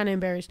makes me kind of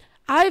embarrassed.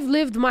 I've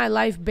lived my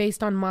life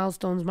based on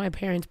milestones my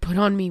parents put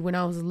on me when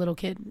I was a little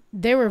kid.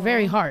 They were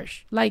very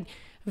harsh, like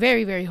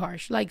very, very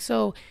harsh. Like,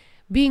 so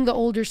being the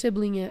older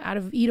sibling out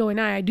of Ito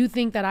and I do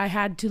think that I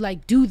had to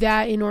like do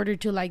that in order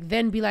to like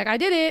then be like, I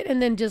did it,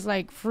 and then just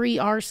like free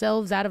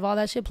ourselves out of all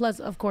that shit. Plus,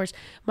 of course,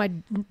 my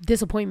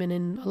disappointment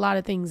in a lot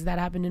of things that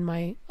happened in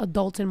my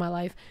adults in my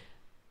life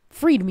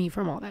freed me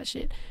from all that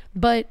shit.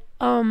 But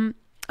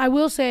I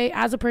will say,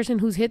 as a person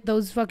who's hit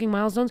those fucking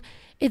milestones,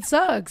 it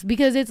sucks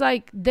because it's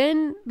like,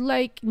 then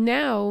like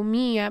now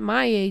me at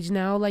my age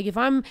now, like if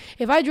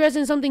I dress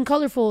in something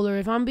colorful, or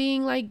if I'm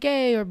being like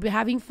gay or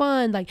having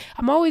fun, like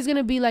I'm always going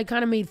to be like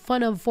kind of made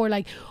fun of for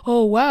like,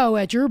 oh wow,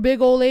 at your big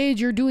old age,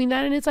 you're doing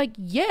that. And it's like,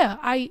 yeah,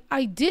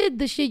 I did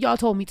the shit y'all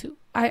told me to.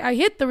 I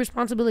hit the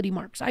responsibility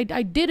marks. I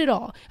did it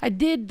all. I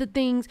did the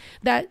things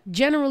that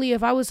generally,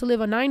 if I was to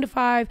live a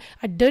 9-to-5,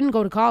 I didn't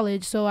go to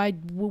college. So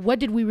what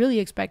did we really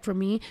expect from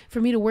me?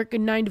 For me to work a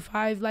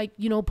 9-to-5, like,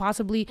 you know,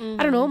 possibly, I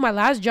don't know. My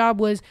last job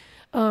was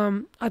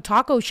a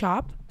taco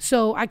shop.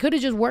 So I could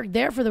have just worked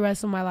there for the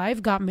rest of my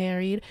life, got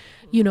married,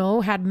 you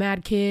know, had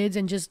mad kids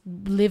and just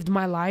lived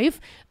my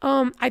life.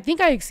 I think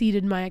I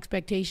exceeded my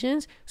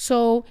expectations.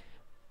 So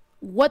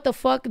what the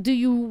fuck do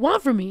you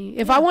want from me?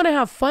 If I want to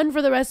have fun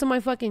for the rest of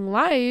my fucking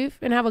life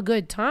and have a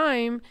good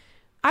time,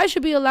 I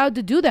should be allowed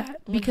to do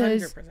that,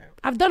 because 100%.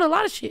 I've done a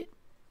lot of shit.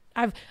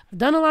 I've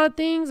done a lot of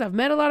things. I've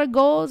met a lot of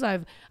goals.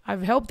 I've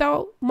helped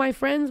out my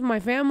friends, my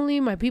family,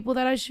 my people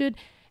that I should.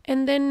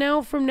 And then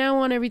now, from now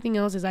on, everything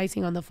else is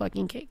icing on the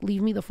fucking cake.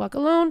 Leave me the fuck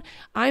alone.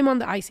 I'm on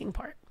the icing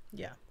part.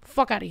 Yeah.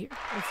 Fuck out of here.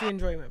 It's the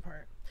enjoyment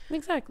part.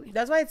 Exactly.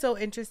 That's why it's so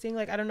interesting.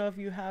 Like, I don't know if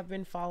you have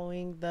been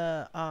following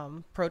the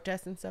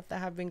protests and stuff that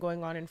have been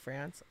going on in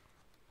France,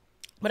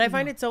 but I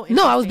find it so interesting.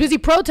 No, I was busy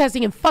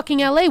protesting in fucking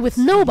LA with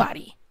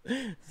nobody.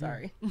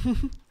 Sorry.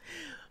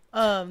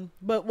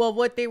 But well,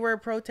 what they were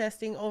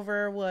protesting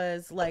over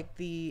was like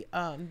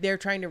they're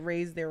trying to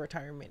raise their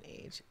retirement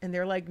age, and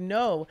they're like,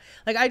 no,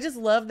 like I just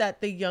love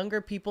that the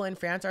younger people in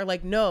France are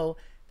like, no,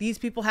 these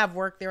people have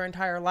worked their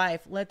entire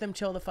life, let them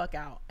chill the fuck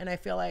out. And I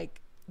feel like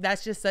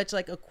that's just such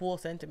like a cool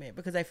sentiment,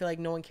 because I feel like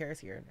no one cares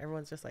here.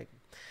 Everyone's just like,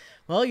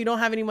 well, you don't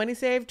have any money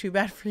saved, too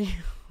bad for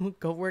you.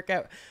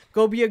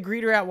 Go be a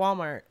greeter at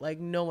Walmart. Like,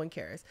 no one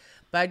cares.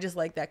 But I just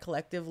like that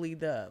collectively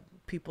the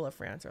people of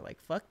France are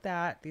like, fuck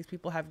that. These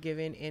people have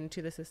given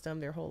into the system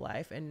their whole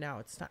life, and now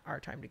it's our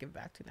time to give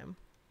back to them.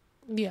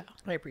 Yeah.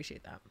 I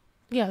appreciate that.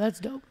 Yeah, that's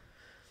dope.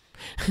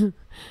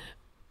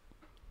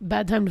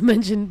 Bad time to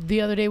mention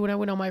the other day when I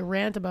went on my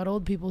rant about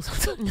old people.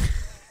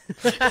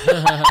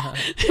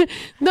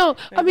 No,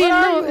 I mean,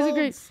 no, it's a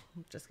great.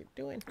 Just keep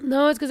doing.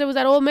 No, it's because it was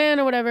that old man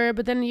or whatever.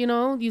 But then, you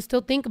know, you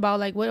still think about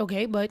like, what?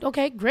 Okay, but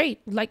okay,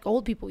 great. Like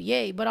old people,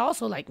 yay. But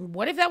also, like,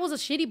 what if that was a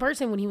shitty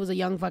person when he was a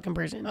young fucking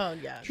person? Oh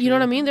yeah. You know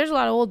what I mean? There's a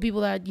lot of old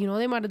people that, you know,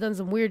 they might have done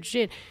some weird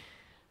shit.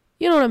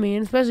 You know what I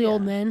mean? Especially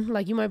old men.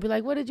 Like, you might be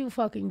like, what did you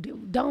fucking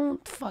do?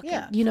 Don't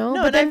fucking, you know?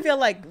 No, but and then, I feel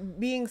like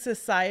being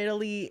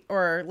societally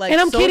or like,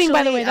 and I'm kidding,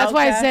 by the way. That's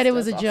why I said it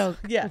was a joke.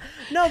 Yeah.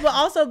 No, but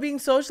also being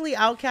socially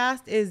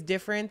outcast is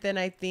different than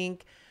I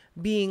think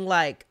being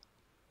like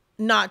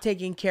not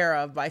taken care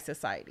of by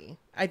society.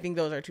 I think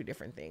those are two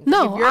different things.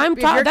 No,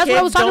 that's what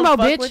I was talking about,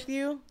 bitch. With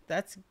you,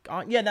 that's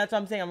on. Yeah, that's what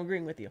I'm saying. I'm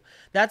agreeing with you.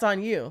 That's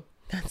on you.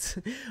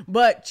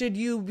 But should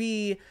you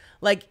be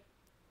like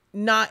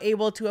not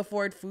able to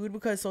afford food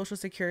because Social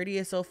Security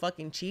is so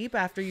fucking cheap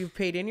after you've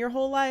paid in your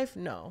whole life?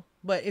 No.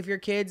 But if your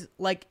kids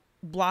like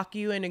block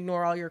you and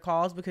ignore all your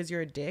calls because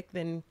you're a dick,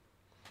 then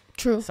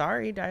true.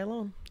 Sorry, die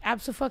alone.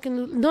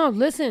 Absolutely. No,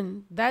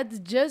 listen, that's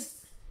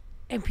just,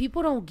 and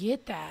people don't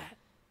get that.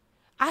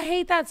 I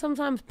hate that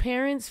sometimes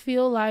parents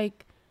feel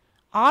like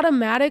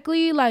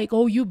automatically like,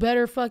 oh, you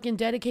better fucking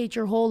dedicate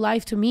your whole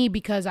life to me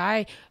because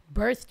I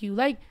birthed you.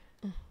 Like,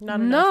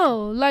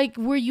 no, like,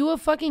 were you a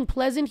fucking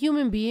pleasant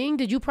human being?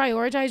 Did you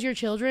prioritize your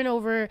children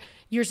over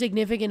your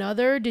significant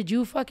other? Did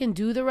you fucking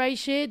do the right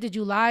shit? Did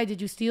you lie? Did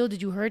you steal?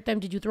 Did you hurt them?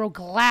 Did you throw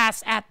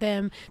glass at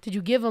them? Did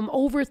you give them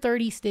over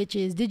 30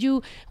 stitches?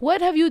 What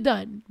have you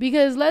done?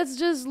 Because let's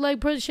just like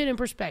put shit in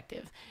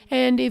perspective.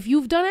 And if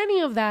you've done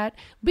any of that,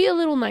 be a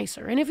little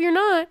nicer. And if you're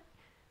not,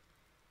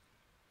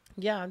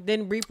 yeah,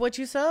 then reap what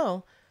you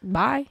sow.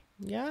 Bye.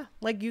 Yeah.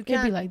 Like you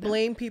can't like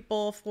blame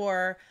people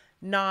for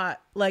not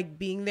like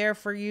being there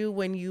for you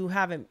when you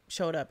haven't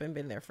showed up and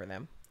been there for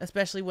them,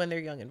 especially when they're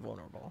young and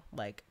vulnerable.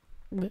 Like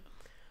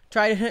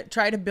try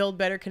to build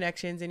better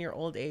connections in your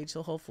old age,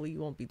 so hopefully you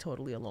won't be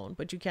totally alone,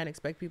 but you can't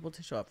expect people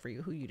to show up for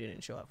you who you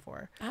didn't show up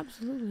for.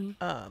 Absolutely.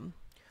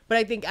 But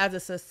I think as a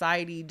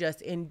society,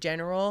 just in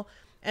general,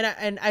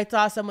 and I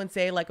saw someone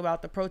say like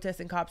about the protests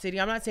in Cop City,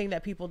 I'm not saying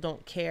that people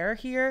don't care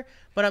here,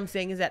 but I'm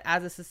saying is that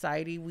as a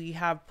society we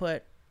have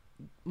put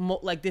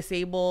like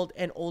disabled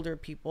and older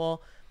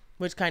people,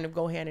 which kind of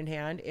go hand in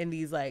hand, in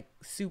these like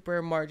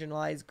super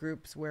marginalized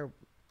groups where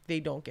they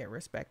don't get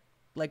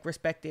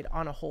respected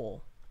on a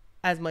whole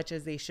as much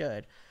as they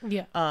should.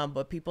 Yeah.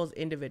 But people's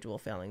individual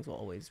failings will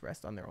always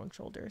rest on their own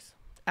shoulders,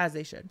 as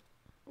they should.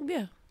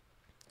 Yeah.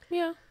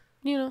 Yeah.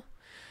 You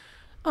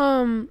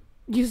know,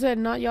 you said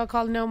not y'all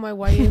calling out my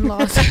white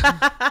in-laws.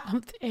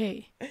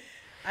 Hey.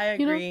 I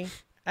agree. You know?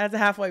 As a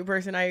half white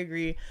person, I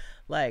agree.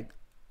 Like,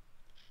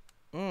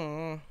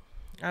 I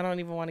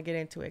don't even want to get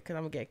into it because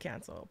I'm gonna get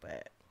canceled,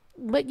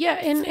 But yeah,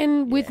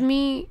 and with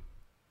me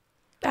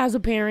as a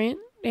parent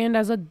and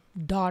as a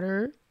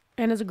daughter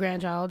and as a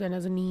grandchild and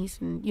as a niece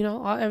and, you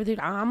know, everything,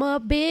 I'm a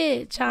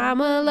bitch,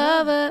 I'm a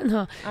lover.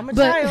 No, I'm a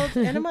child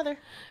and a mother.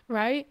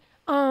 Right?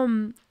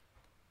 For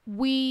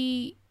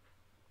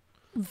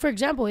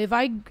example,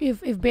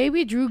 if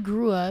baby Drew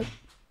grew up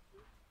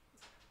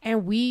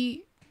and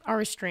we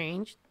are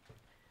estranged,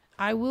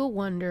 I will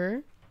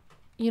wonder,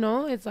 you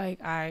know, it's like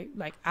I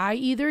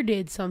either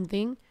did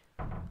something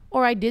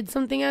or I did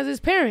something as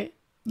his parent,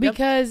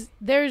 because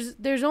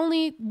there's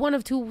only one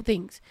of two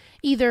things.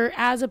 Either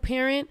as a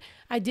parent,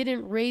 I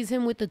didn't raise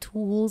him with the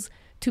tools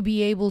to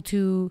be able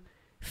to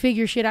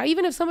figure shit out.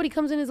 Even if somebody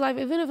comes in his life,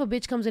 even if a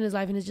bitch comes in his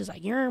life and is just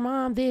like, your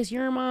mom this,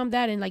 your mom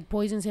that, and like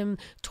poisons him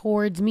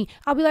towards me,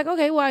 I'll be like,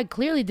 okay, well, I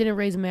clearly didn't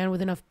raise a man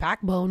with enough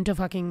backbone to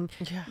fucking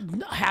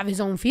have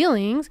his own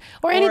feelings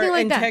or anything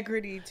like that. Or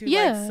integrity to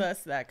like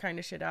suss that kind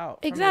of shit out.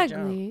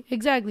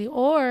 Exactly.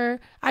 Or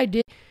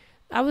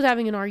I was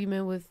having an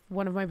argument with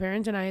one of my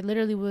parents, and I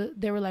literally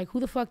they were like, who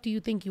the fuck do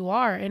you think you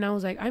are? And I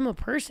was like, I'm a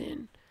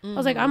person. I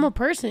was like, I'm a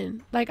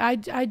person. Like, I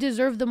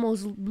deserve the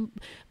most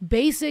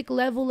basic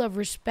level of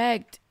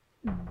respect,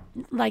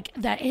 like,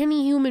 that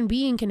any human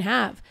being can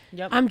have.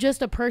 Yep. I'm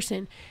just a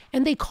person.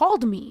 And they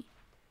called me,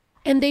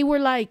 and they were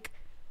like,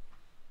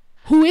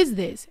 who is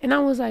this? And I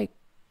was like,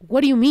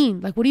 what do you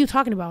mean? Like, what are you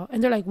talking about?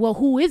 And they're like, well,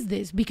 who is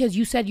this? Because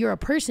you said you're a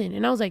person.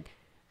 And I was like,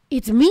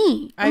 it's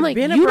me. I'm like,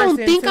 you don't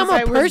think I'm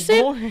a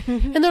person?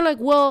 And they're like,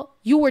 well,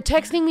 you were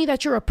texting me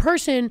that you're a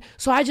person,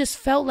 so I just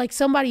felt like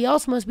somebody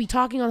else must be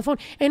talking on the phone.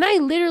 And I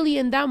literally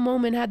in that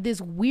moment had this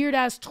weird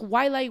ass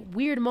Twilight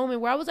weird moment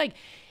where I was like,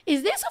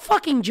 is this a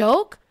fucking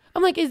joke?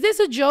 I'm like, is this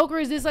a joke, or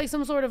is this like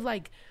some sort of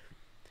like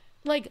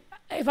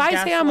if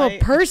I say I'm a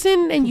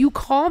person and you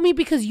call me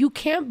because you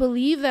can't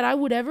believe that I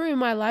would ever in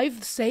my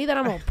life say that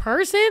I'm a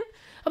person?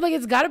 I'm like,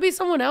 it's got to be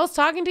someone else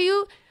talking to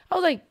you. I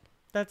was like,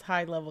 that's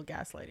high level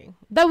gaslighting.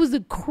 That was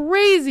the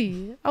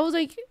crazy. I was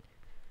like,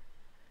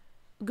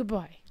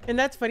 goodbye. And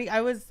that's funny.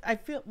 Was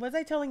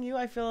I telling you?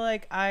 I feel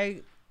like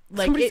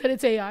somebody said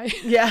it's AI.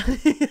 Yeah.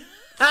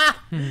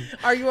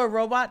 Are you a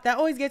robot? That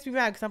always gets me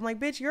mad because I'm like,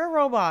 bitch, you're a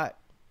robot.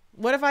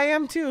 What if I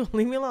am too?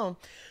 Leave me alone.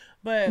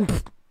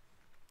 But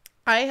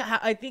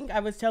I think I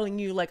was telling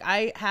you, like,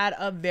 I had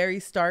a very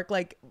stark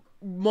like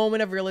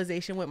moment of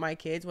realization with my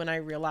kids when I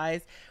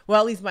realized,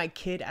 well, at least my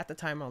kid at the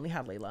time, I only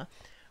had Layla,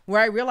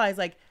 where I realized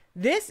like,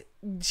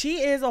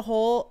 she is a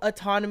whole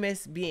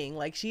autonomous being.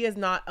 Like, she is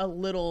not a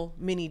little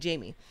mini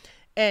Jaime.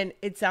 And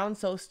it sounds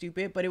so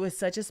stupid, but it was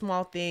such a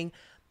small thing.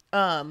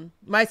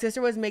 My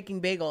sister was making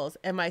bagels,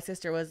 and my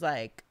sister was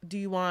like, do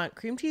you want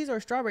cream cheese or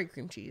strawberry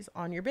cream cheese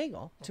on your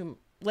bagel? To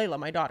Layla,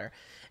 my daughter.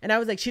 And I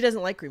was like, she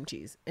doesn't like cream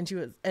cheese.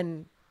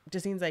 And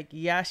Justine's like,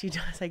 yeah, she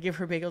does. I give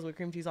her bagels with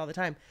cream cheese all the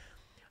time.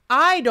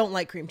 I don't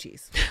like cream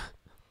cheese.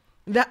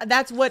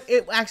 That's what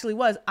it actually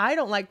was. I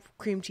don't like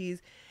cream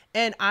cheese.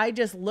 And I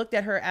just looked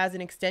at her as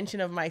an extension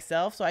of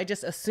myself. So I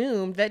just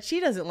assumed that she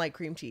doesn't like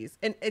cream cheese.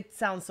 And it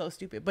sounds so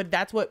stupid, but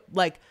that's what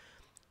like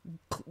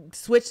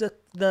switched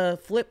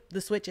flip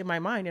the switch in my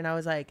mind. And I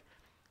was like,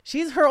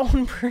 she's her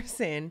own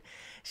person.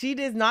 She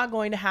is not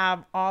going to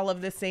have all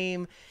of the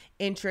same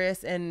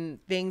interests and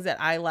things that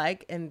I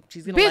like. And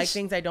she's going to like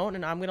things I don't.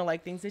 And I'm going to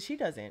like things that she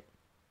doesn't.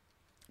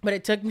 But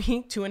it took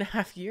me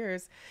 2.5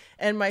 years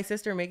and my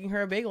sister making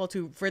her a bagel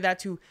for that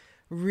to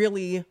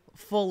really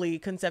fully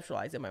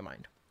conceptualize in my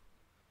mind.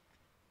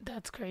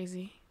 That's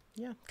crazy.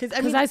 Yeah.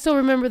 Because I still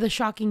remember the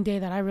shocking day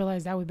that I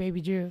realized that with baby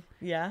Drew.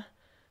 Yeah.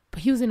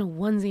 But he was in a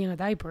onesie and a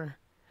diaper.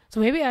 So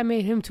maybe I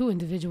made him too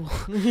individual.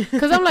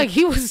 Because I'm like,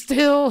 he's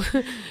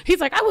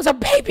like, I was a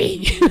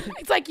baby.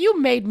 It's like, you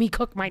made me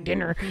cook my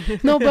dinner.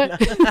 No,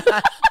 but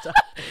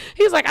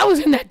he's like, I was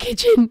in that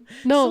kitchen.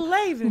 No.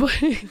 Slaving.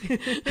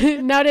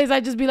 But nowadays I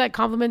just be like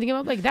complimenting him.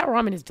 I'm like, that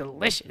ramen is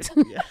delicious.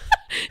 Yeah.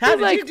 How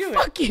did like, you do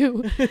fuck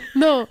you.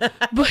 No,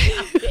 but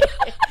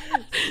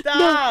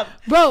stop. No,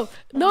 bro.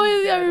 No,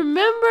 I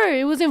remember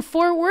it was in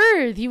Fort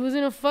Worth. He was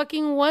in a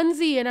fucking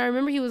onesie, and I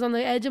remember he was on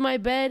the edge of my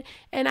bed,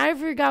 and I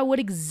forgot what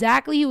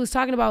exactly he was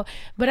talking about.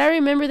 But I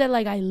remember that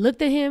like I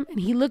looked at him,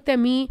 and he looked at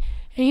me,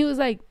 and he was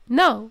like,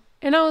 "No,"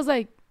 and I was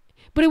like,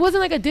 but it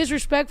wasn't like a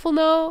disrespectful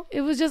no.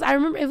 It was just I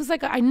remember it was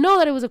like I know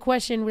that it was a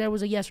question where it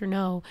was a yes or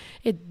no.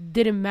 It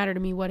didn't matter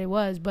to me what it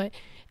was, but.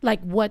 Like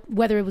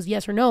whether it was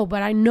yes or no,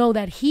 but I know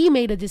that he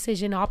made a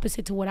decision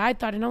opposite to what I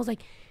thought, and I was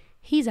like,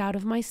 he's out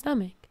of my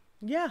stomach.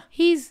 Yeah,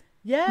 he's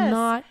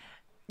not.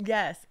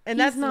 Yes, and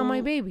he's that's not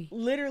my baby.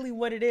 Literally,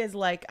 what it is.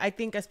 Like, I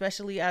think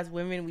especially as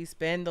women, we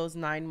spend those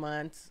 9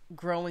 months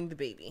growing the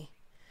baby,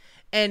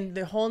 and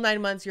the whole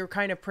 9 months you're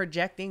kind of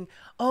projecting.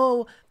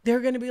 Oh, they're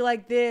gonna be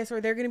like this,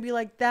 or they're gonna be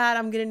like that.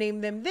 I'm gonna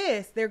name them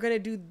this. They're gonna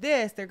do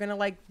this. They're gonna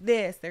like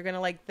this. They're gonna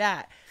like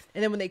that.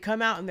 And then when they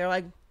come out and they're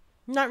like,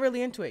 not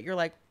really into it, you're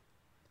like.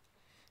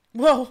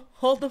 Whoa,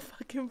 hold the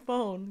fucking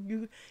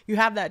phone. You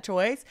have that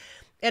choice.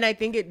 And I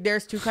think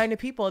there's two kind of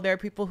people. There are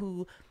people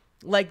who,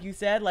 like you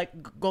said, like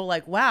go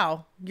like,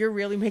 wow, you're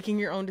really making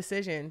your own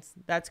decisions.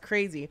 That's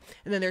crazy.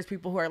 And then there's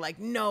people who are like,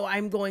 no,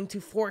 I'm going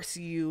to force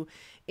you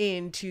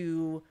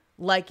into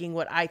liking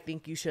what I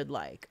think you should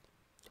like.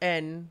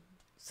 And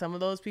some of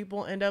those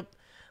people end up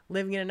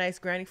living in a nice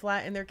granny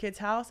flat in their kid's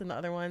house, and the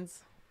other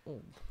ones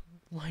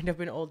wind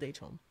up in an old age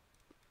home.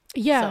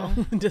 Yeah.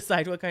 So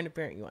decide what kind of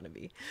parent you want to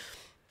be.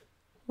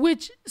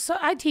 So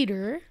I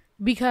teeter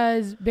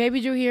because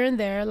baby Drew here and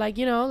there, like,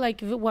 you know,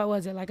 like what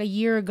was it? Like a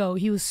year ago,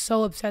 he was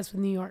so obsessed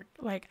with New York.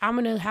 Like, I'm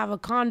going to have a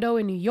condo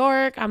in New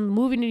York. I'm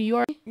moving to New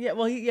York. Yeah.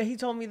 Well, he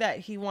told me that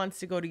he wants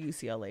to go to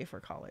UCLA for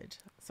college.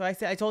 So I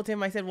told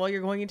him, well,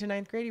 you're going into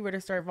 9th grade. You better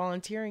start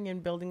volunteering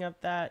and building up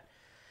that,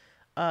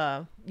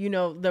 the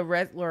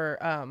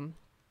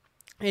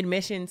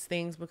admissions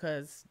things,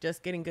 because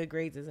just getting good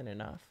grades isn't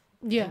enough.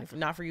 Yeah.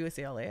 Not for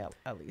UCLA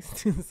at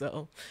least.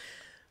 So.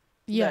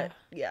 Yeah.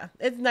 But, yeah.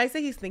 It's nice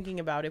that he's thinking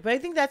about it. But I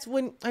think that's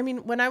when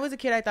I was a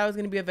kid, I thought I was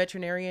going to be a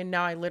veterinarian.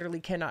 Now I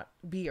literally cannot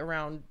be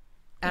around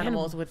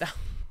animals without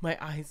my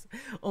eyes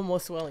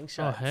almost swelling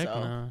shut. Oh, heck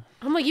no.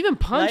 I'm like, even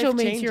Poncho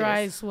makes your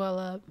eyes swell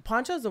up.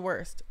 Poncho's the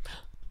worst.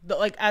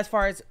 Like, as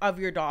far as of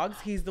your dogs,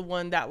 he's the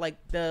one that, like,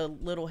 the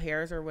little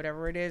hairs or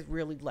whatever it is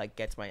really, like,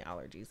 gets my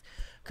allergies.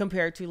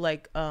 Compared to,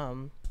 like,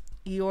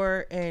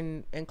 Eeyore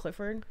and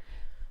Clifford,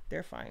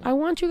 they're fine. I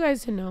want you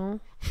guys to know...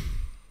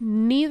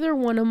 Neither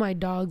one of my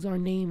dogs are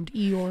named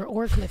Eeyore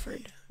or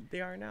Clifford. They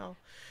are now.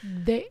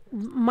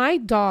 My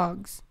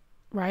dogs,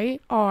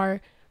 right, are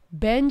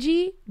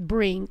Benji,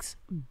 Brinks,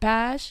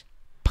 Bash,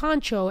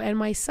 Pancho, and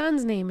my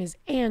son's name is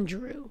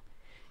Andrew.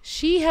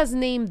 She has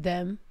named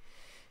them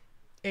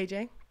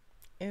AJ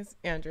is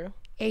Andrew.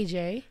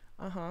 AJ.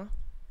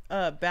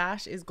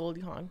 Bash is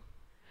Goldie Hawn.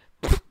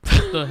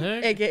 The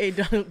heck? AKA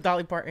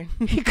Dolly Parton.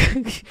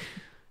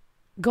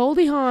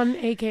 Goldie Hawn,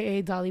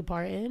 aka Dolly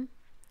Parton.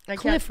 I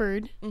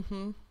Clifford.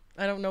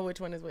 I don't know which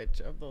one is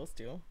which of those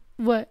two.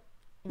 What?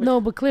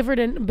 No, but Clifford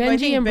and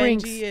Benji and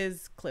Brinks. Benji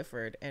is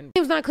Clifford, and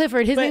His name's not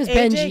Clifford. His name is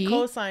AJ Benji.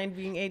 co-signed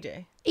being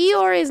AJ.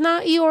 Eeyore is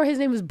not Eeyore. His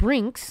name is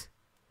Brinks.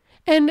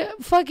 And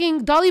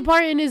fucking Dolly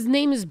Parton, his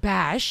name is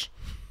Bash.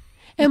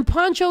 And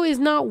Pancho is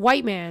not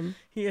white man.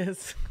 He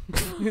is.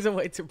 He's a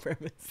white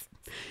supremacist.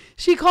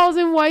 She calls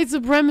him white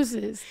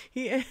supremacist.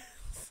 He is.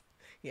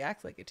 He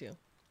acts like it too.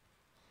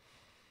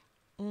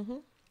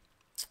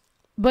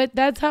 But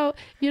that's how,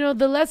 the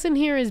lesson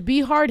here is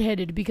be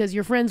hard-headed because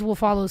your friends will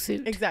follow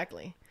suit.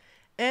 Exactly.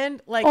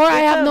 And like, Or I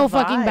have no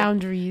fucking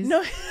boundaries.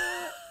 No.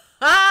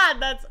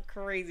 That's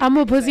crazy. I'm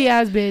a pussy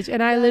ass bitch,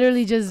 and I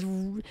literally just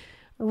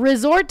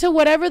resort to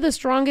whatever the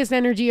strongest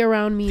energy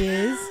around me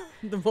is.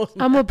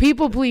 I'm a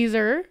people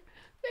pleaser,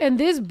 and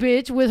this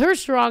bitch with her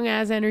strong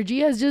ass energy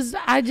has just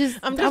I'm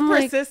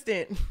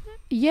persistent. Like,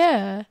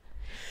 yeah,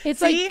 it's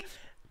See? like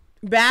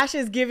Bash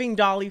is giving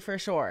Dolly for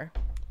sure.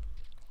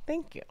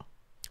 Thank you.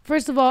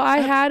 First of all, I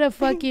had a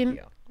fucking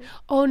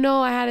oh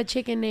no, I had a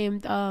chicken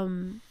named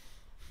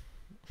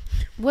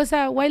what's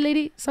that white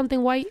lady?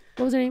 Something White.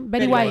 What was her name?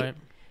 Betty White.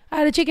 I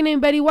had a chicken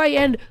named Betty White,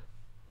 and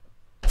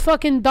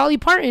fucking Dolly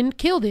Parton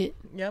killed it.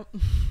 Yep.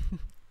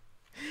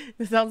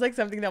 It sounds like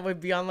something that would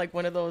be on like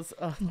one of those.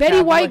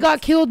 Betty White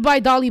got killed by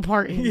Dolly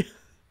Parton. Yeah.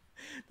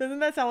 Doesn't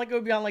that sound like it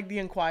would be on like the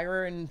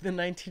Enquirer in the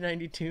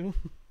 1992?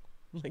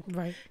 Like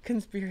right.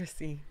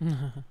 Conspiracy.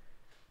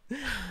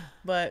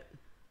 But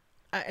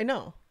I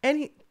know.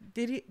 And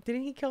didn't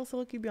he kill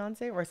Silky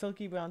Beyonce, or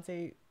Silky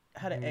Beyonce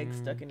had an egg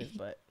stuck in his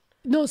butt?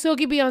 No,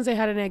 Silky Beyonce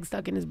had an egg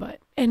stuck in his butt.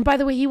 And by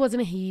the way, he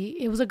wasn't a he.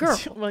 It was a girl.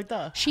 Like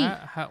that. She.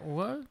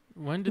 What?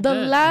 When did the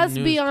that last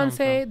news Beyonce,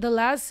 come from? the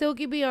last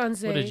Silky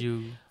Beyonce. What did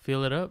you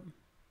feel it up?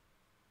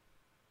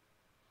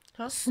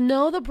 Huh?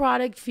 Snow the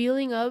product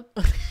feeling up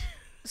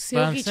Silky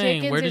But I'm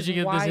saying, chickens. where did you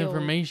get wild. this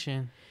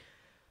information?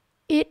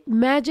 It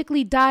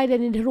magically died,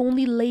 and it had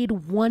only laid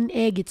one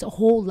egg its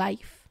whole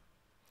life.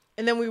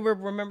 And then we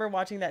remember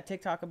watching that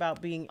TikTok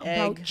about being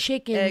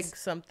chickens. egg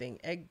something,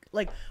 egg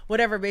like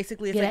whatever.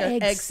 Basically, it's like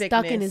an egg sickness.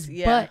 Stuck in his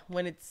butt.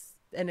 When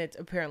it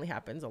apparently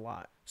happens a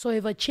lot. So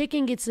if a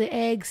chicken gets the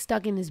egg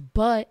stuck in his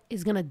butt,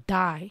 it's gonna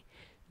die.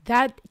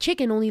 That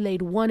chicken only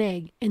laid one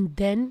egg and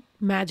then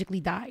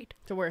magically died.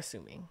 So we're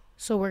assuming.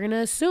 So we're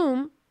gonna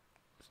assume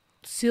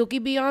Silky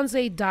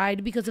Beyonce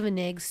died because of an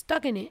egg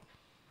stuck in it.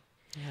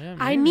 Yeah,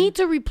 I need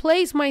to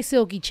replace my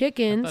Silky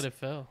chickens. I thought it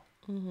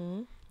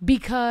fell.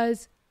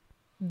 Because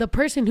the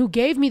person who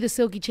gave me the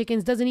Silky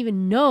chickens doesn't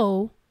even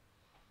know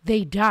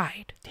they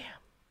died. Damn.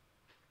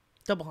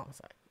 Double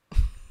homicide.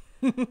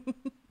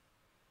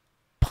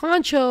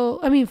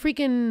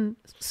 Freaking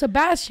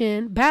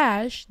Sebastian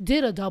Bash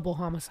did a double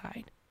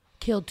homicide.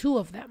 Killed two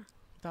of them.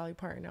 Dolly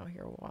Parton out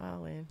here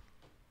wilding.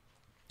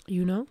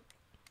 You know?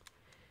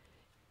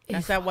 That's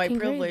It's that white fucking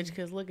privilege, crazy.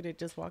 because look at it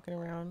just walking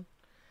around.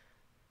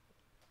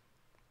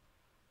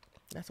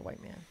 That's a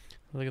white man.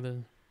 Look at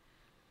this.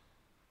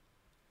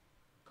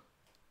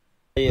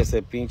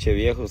 Ese pinche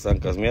viejo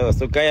zancas miedas.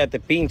 Tú cállate,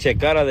 pinche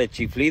cara de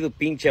chiflido,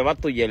 pinche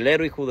vato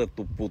hielero, hijo de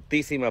tu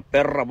putísima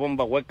perra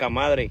bomba hueca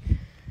madre.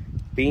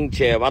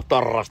 Pinche vato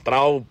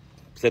arrastrado.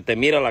 Se te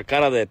mira la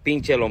cara de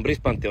pinche lombriz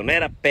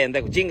panteonera,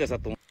 pendejo. Chingas a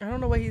tu. I don't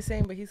know what he's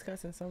saying, but he's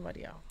cussing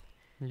somebody out.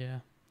 Yeah,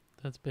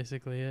 that's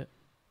basically it.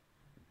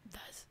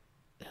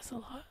 That's a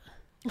lot.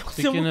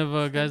 Speaking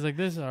of guys like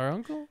this, our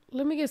uncle?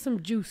 Let me get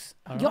some juice.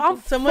 Our Yo, uncle?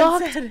 I'm Someone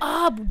fucked said-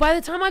 up. By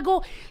the time I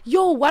go,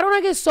 why don't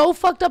I get so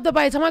fucked up that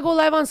by the time I go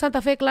live on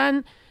Santa Fe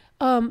Clan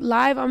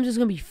live, I'm just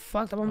gonna be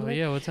fucked up. I'm Oh like,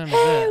 yeah, what time is hey,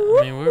 that?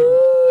 I mean,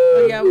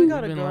 Oh, yeah, we we've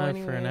gotta been go live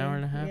anyway. for an hour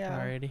and a half Yeah.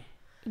 already.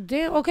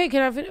 damn. Okay,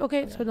 can I finish?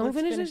 Okay, so don't Let's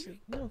finish this. it.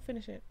 No,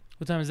 finish it.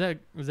 What time is that?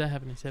 Was that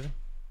happening? 7?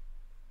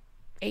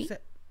 8,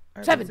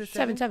 Or 7, is it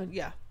 7.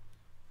 Yeah.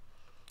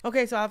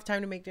 Okay, so I'll have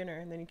time to make dinner,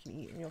 and then you can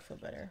eat, and you'll feel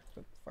better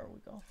before we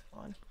go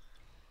on.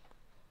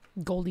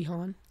 Goldie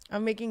Hawn.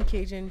 I'm making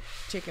Cajun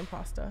chicken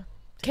pasta.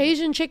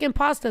 Cajun chicken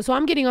pasta. So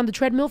I'm getting on the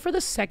treadmill for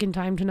the second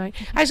time tonight.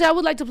 Actually, I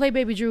would like to play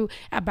Baby Drew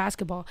at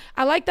basketball.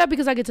 I like that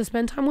because I get to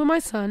spend time with my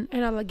son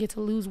and I get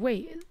to lose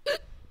weight.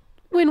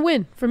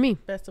 Win-win for me.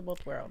 Best of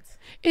both worlds.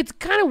 It's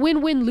kind of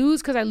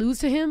win-win-lose because I lose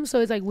to him. So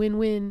it's like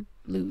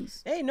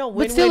win-win-lose. Hey, no,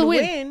 But still a win.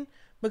 win-win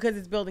because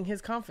it's building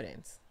his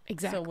confidence.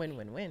 Exactly. So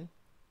win-win-win.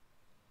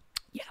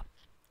 Yeah.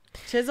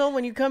 Chisel,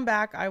 when you come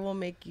back, I will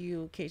make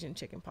you Cajun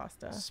chicken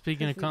pasta.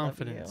 Speaking of 'cause we love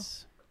you.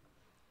 confidence.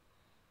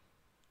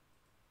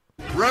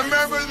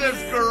 Remember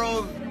this,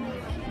 girls.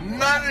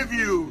 None of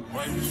you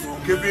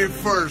can be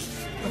first,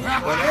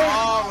 but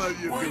all of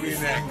you can be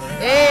next.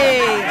 Hey,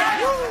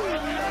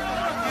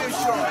 You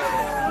sure?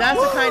 that's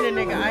the kind of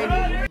nigga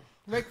I need.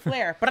 Ric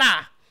Flair.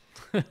 Brah.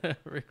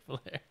 Ric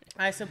Flair.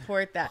 I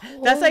support that.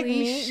 That's like Holy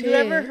me. You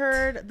ever shit.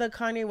 heard the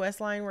Kanye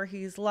West line where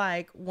he's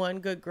like, "One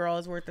good girl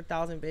is worth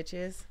 1,000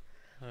 bitches"?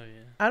 Oh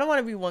yeah. I don't want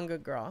to be one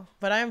good girl,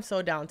 but I am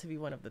so down to be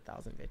one of the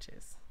 1,000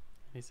 bitches.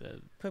 He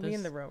said, Put me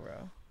in the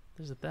row.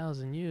 There's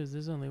 1,000 yous.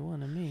 There's only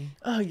one of me.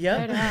 Oh,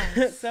 yep.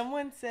 Deadass.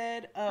 Someone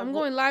said... I'm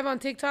going live on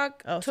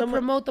TikTok to someone-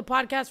 promote the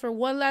podcast for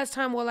one last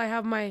time while I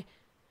have my...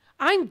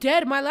 I'm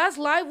dead. My last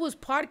live was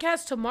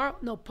podcast tomorrow.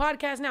 No,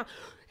 podcast now.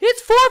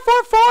 It's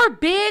 444,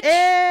 bitch.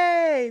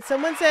 Hey!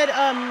 Someone said,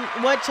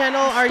 what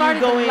channel are you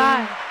Started the going...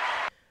 live.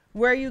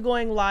 Where are you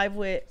going live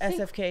with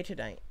SFK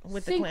tonight?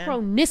 With the clan?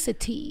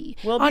 Synchronicity.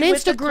 We'll be on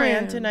with Instagram. the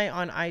clan tonight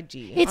on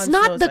IG. It's on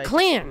not Snow's the IG.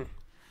 clan.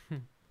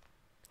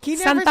 He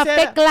never Santa Fe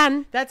said...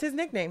 Clan. That's his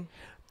nickname.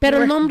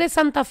 Pero el nombre es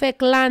Santa Fe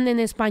Clan en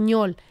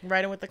español.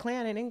 Writing with the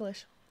clan in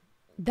English.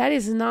 That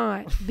is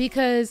not.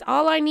 Because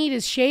all I need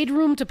is shade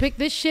room to pick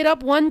this shit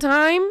up one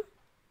time.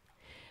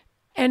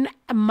 And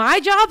my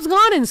job's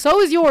gone and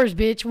so is yours,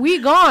 bitch. We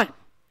gone.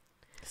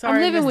 Sorry,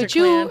 I'm living Mr. with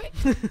you.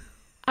 Clan.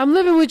 I'm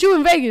living with you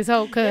in Vegas,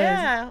 ho. Cause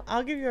Yeah,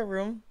 I'll give you a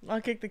room.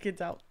 I'll kick the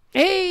kids out.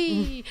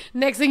 hey,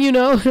 next thing you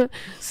know,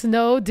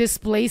 Snow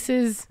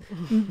displaces.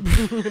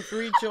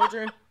 3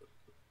 children.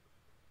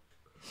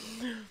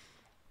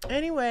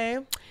 Anyway,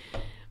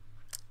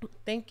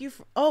 thank you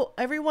for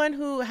everyone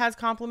who has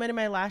complimented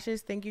my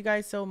lashes. Thank you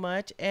guys so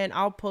much. And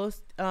I'll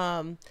post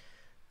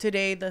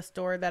today the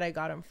store that I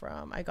got them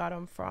from. I got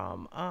them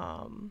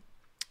from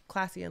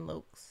Classy and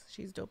Lokes.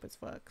 She's dope as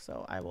fuck.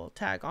 So I will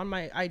tag on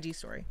my IG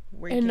story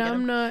where you And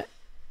can get 'em.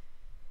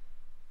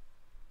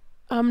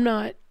 I'm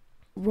not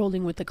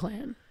rolling with the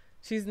clan.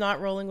 She's not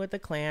rolling with the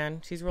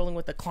clan. She's rolling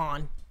with the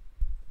clan.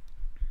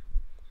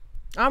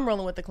 I'm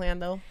rolling with the clan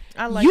though.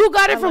 You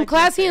got it from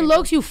Classy and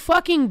Lokes, you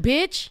fucking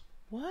bitch.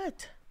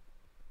 What?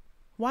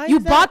 Why? You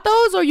is that? bought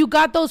those or you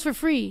got those for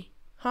free?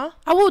 Huh?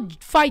 I will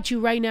fight you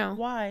right now.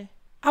 Why?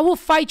 I will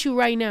fight you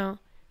right now.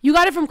 You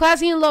got it from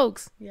Classy and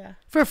Lokes Yeah.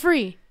 for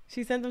free.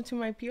 She sent them to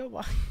my P.O.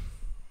 box.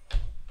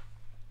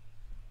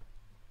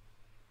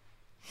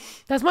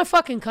 That's my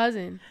fucking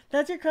cousin.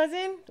 That's your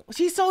cousin?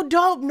 She's so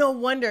dope. No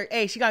wonder.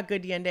 Hey, she got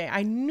good DNA.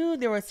 I knew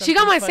there was something. She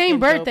got my same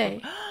fucking dope.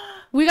 birthday.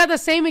 We got the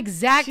same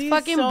exact She's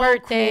fucking so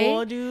birthday.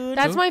 cool, dude.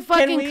 That's my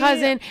fucking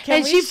cousin. can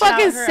And we she shout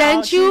fucking her sent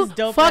out? you She's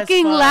dope as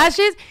fucking fuck.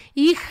 lashes.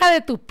 Hija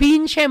de tu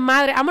pinche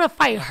madre. I'm going to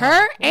fight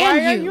her Why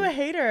and are you. you a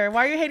hater?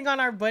 Why are you hating on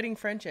our budding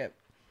friendship?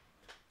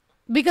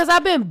 Because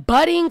I've been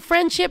budding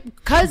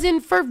friendship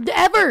cousin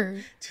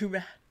forever. Too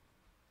bad.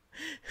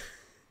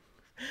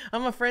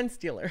 I'm a friend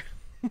stealer.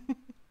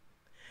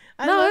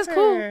 I No, love that's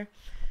cool. her.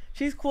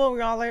 She's cool. We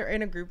all are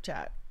in a group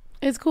chat.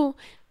 It's cool.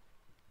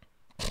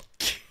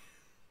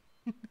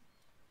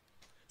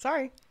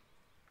 Sorry.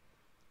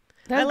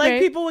 That's I like great.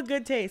 people with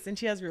good taste, and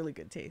she has really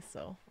good taste.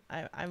 So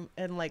I'm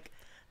and like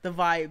the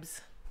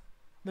vibes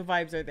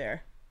are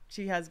there.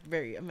 She has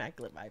very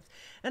immaculate vibes,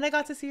 and I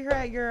got to see her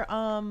at your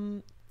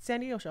San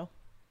Diego show.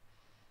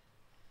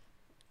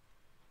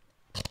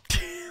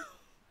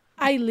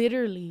 I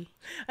literally,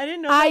 I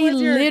didn't know. That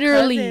was your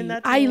cousin.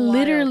 That's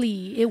wild.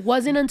 it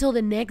wasn't until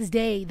the next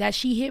day that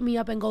she hit me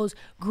up and goes,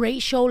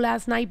 "Great show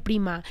last night,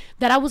 prima."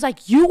 That I was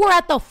like, "You were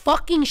at the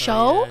fucking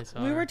show? I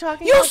saw We her. were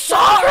talking. You about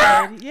saw her?"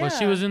 Southside. Yeah. Well,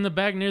 she was in the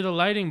back near the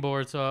lighting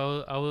board,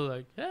 so I was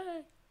like, hey.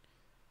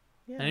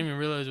 Yeah. I didn't even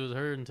realize it was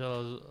her until I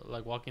was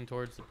like walking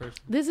towards the person.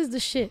 This is the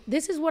shit.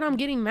 This is what I'm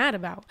getting mad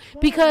about.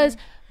 Because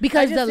just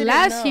the didn't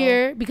last know.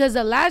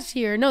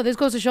 year, no, this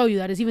goes to show you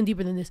that it's even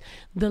deeper than this.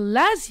 The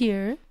last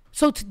year,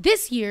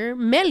 this year,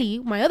 Melly,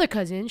 my other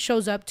cousin,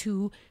 shows up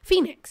to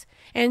Phoenix.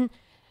 And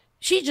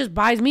she just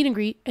buys meet and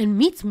greet and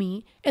meets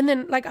me. And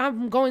then, like,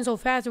 I'm going so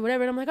fast or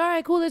whatever. And I'm like, all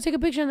right, cool, let's take a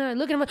picture. And then I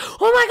look and I'm like,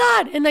 oh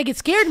my God. And, like, it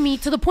scared me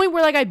to the point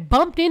where, like, I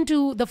bumped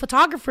into the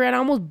photographer and I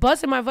almost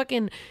busted my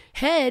fucking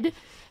head.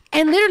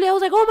 And literally, I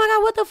was like, oh my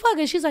God, what the fuck?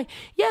 And she's like,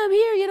 yeah, I'm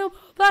here, you know, blah,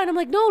 blah, blah. And I'm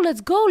like, no, let's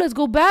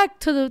go back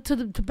to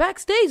the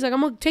backstage. Like, I'm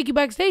going to take you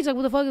backstage. Like,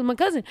 what the fuck is my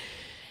cousin?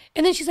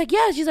 And then she's like,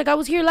 yeah, I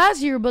was here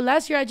last year, but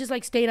last year I just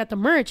like stayed at the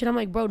merch. And I'm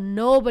like, bro,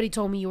 nobody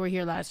told me you were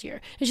here last year.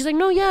 And she's like,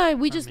 no, yeah,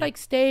 we just like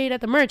stayed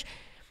at the merch.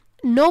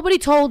 Nobody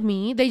told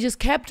me. They just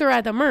kept her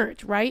at the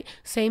merch, right?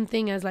 Same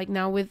thing as like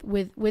now with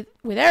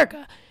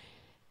Erica.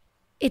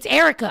 It's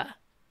Erica,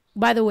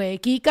 by the way.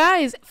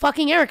 Kika is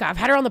fucking Erica. I've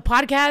had her on the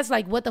podcast.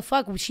 Like, what the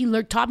fuck? She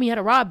taught me how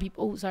to rob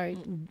people. Oh,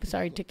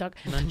 sorry, TikTok.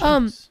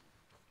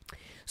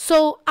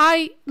 So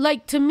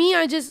to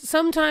me,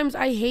 sometimes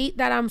I hate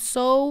that I'm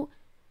so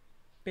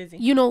busy.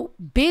 You know,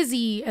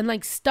 busy and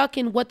like stuck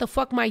in what the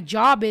fuck my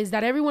job is,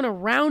 that everyone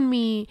around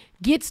me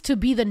gets to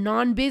be the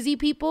non-busy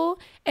people.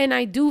 And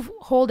I do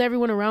hold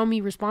everyone around me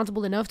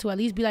responsible enough to at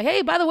least be like,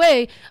 hey, by the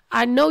way,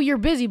 I know you're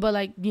busy, but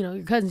like, you know,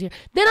 your cousin's here.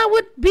 Then I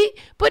would be,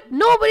 but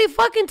nobody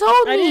fucking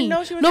told me. I didn't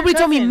know she was Nobody your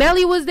told me cousin.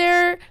 Melly was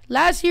there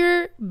last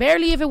year.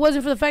 Barely, if it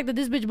wasn't for the fact that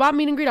this bitch bought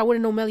meet and greet, I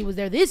wouldn't know Melly was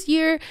there this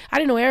year. I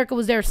didn't know Erica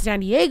was there in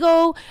San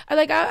Diego.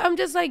 I'm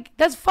just like,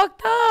 that's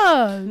fucked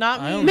up.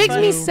 Not me. Makes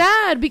me but-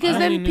 sad because I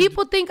then only knew-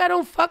 people think I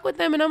don't fuck with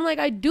them, and I'm like,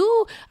 I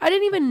do. I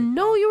didn't even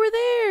know you were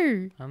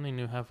there. I only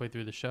knew halfway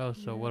through the show,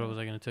 so what was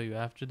I going to tell you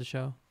after the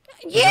show?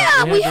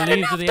 Yeah, we had to an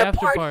leave to the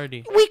after after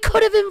party. We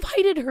could have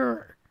invited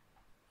her.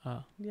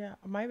 Yeah,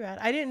 my bad.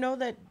 I didn't know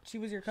that she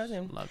was your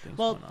cousin. A lot of things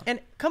Well, going on. and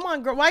come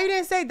on, girl. Why you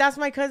didn't say that's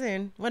my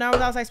cousin when I was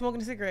outside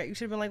smoking a cigarette? You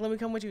should have been like, let me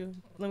come with you.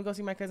 Let me go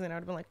see my cousin. I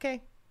would have been like,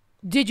 okay.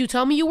 Did you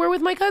tell me you were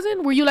with my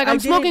cousin? Were you like, I'm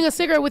smoking a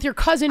cigarette with your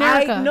cousin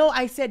Erica? No,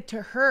 I said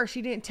to her.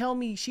 She didn't tell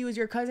me she was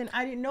your cousin.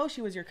 I didn't know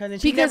she was your cousin.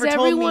 She because never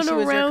told me everyone she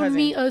was your around cousin.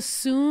 me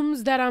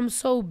assumes that I'm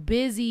so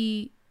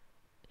busy.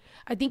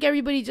 I think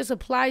everybody just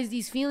applies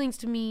these feelings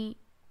to me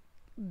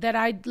that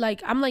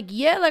I'm like,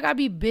 yeah, like I'd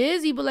be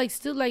busy, but like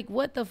still like,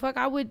 what the fuck?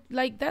 I would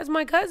like, that's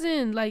my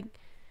cousin. Like,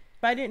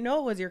 but I didn't know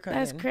it was your cousin.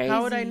 That's crazy.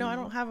 How would I know? I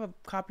don't have a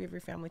copy of your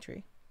family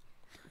tree.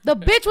 The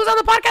bitch was on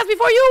the podcast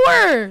before you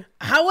were.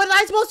 How was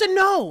I supposed to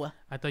know?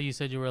 I thought you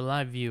said you were a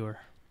live viewer.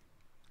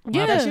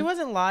 Yeah. She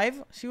wasn't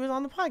live. She was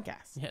on the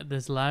podcast. Yeah,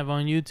 this live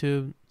on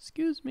YouTube.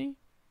 Excuse me.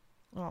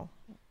 Oh,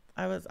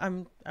 I was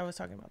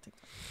talking about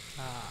TikTok.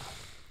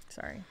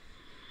 Sorry.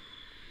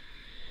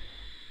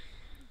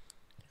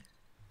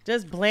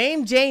 Just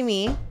blame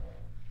Jaime.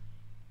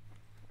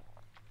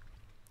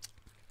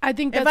 I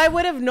think if I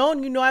would have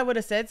known, I would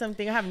have said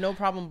something. I have no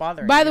problem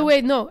bothering. By the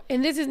way, no,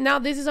 and this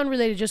is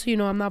unrelated. Just so you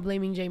know, I'm not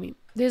blaming Jaime.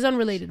 This is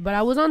unrelated. But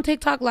I was on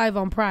TikTok live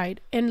on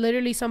Pride, and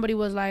literally somebody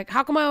was like,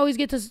 "How come I always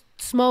get to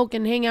smoke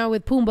and hang out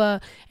with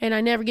Pumbaa, and I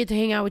never get to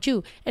hang out with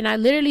you?" And I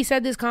literally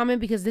said this comment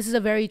because this is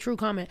a very true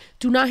comment.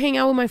 Do not hang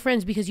out with my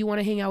friends because you want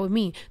to hang out with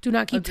me. Do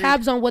not keep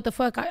tabs on what the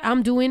fuck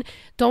I'm doing.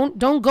 Don't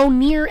go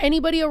near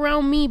anybody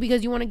around me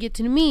because you want to get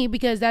to me,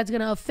 because that's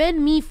gonna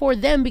offend me for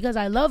them because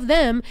I love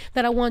them.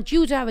 That I want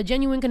you to have a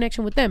genuine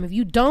connection with them. If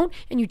you don't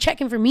and you're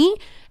checking for me,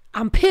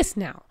 I'm pissed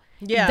now.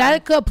 Yeah,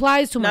 that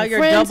applies to my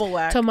friends,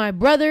 to my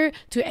brother,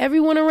 to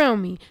everyone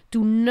around me.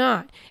 Do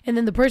not. And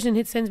then the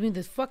person sends me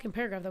this fucking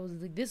paragraph that was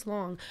like this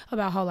long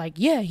about how like,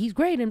 yeah, he's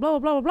great and blah blah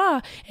blah blah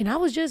blah. And I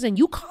was just, and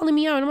you calling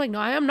me out, and I'm like, no,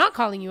 I am not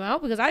calling you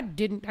out because I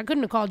couldn't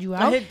have called you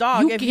out. I hit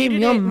dog. You came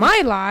me on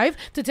my live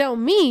to tell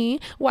me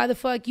why the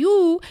fuck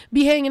you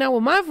be hanging out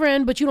with my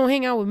friend, but you don't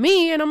hang out with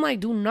me. And I'm like,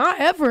 do not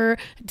ever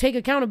take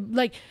account of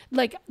like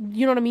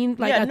you know what I mean?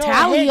 Like a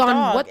tally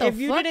on what the fuck. If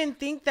you didn't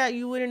think that,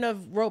 you wouldn't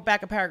have wrote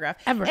back a paragraph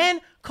ever. And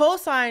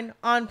co-sign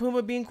on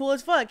Pumbaa being cool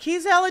as fuck.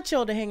 He's hella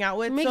chill to hang out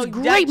with. Makes so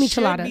great that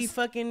micheladas. Should be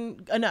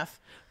fucking enough.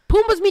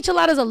 Pumbaa's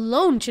micheladas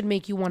alone should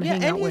make you want to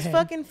hang out with him. And he's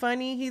fucking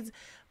funny. He's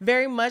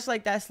very much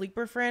like that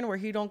sleeper friend where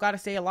he don't got to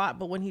say a lot,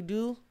 but when he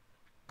do,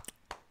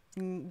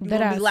 you're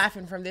going to be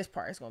laughing from this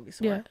part. It's going to be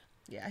smart.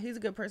 Yeah, he's a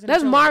good person.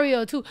 That's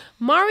Mario too.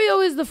 Mario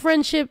is the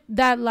friendship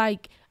that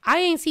like, I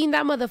ain't seen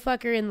that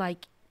motherfucker in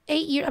like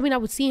 8 years. I mean, I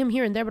would see him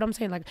here and there, but I'm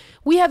saying like,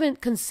 we haven't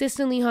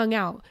consistently hung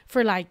out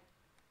for like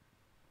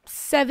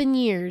 7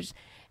 years.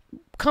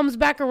 Comes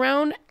back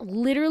around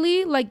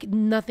literally like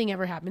nothing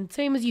ever happened.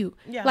 Same as you.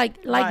 Yeah,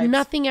 like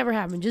nothing ever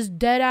happened. Just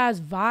dead ass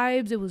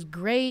vibes. It was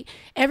great.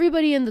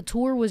 Everybody in the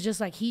tour was just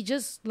like, he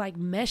just like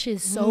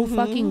meshes so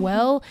fucking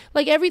well.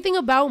 Like everything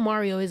about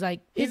Mario is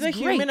like, he's it's a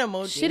great. human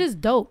emoji. Shit is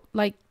dope.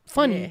 Like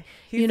funny.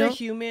 Yeah. He's a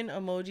human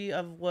emoji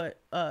of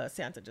what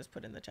Santa just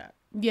put in the chat.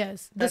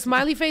 Yes. The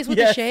smiley face with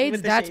the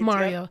shades, that's shades,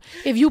 Mario. Yep.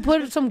 If you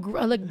put some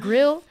like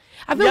grill.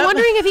 I've been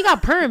wondering if he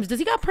got perms. Does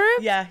he got perms?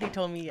 Yeah, he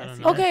told me yes.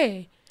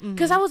 Okay.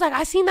 Because I was like,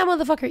 I seen that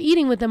motherfucker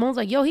eating with them. I was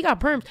like, yo, he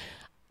got perms.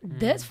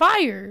 That's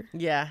fire.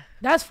 Yeah.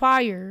 That's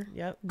fire.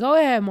 Yep. Go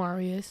ahead,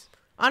 Marius.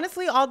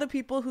 Honestly, all the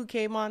people who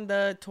came on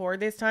the tour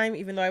this time,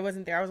 even though I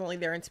wasn't there, I was only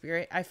there in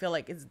spirit. I feel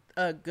like it's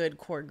a good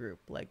core group.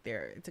 Like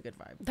it's a good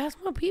vibe. That's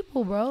my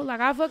people, bro.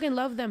 Like I fucking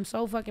love them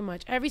so fucking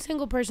much. Every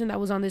single person that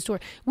was on this tour.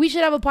 We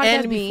should have a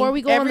podcast before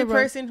we go on the road.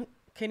 Every person.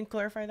 Can you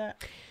clarify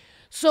that?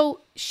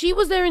 So she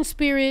was there in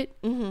spirit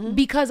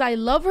because I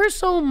love her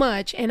so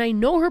much and I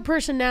know her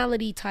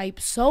personality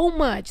type so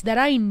much that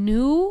I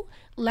knew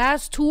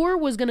last tour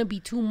was going to be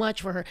too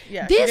much for her.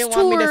 Yeah, she didn't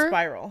want me to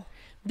spiral.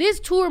 This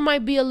tour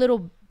might be a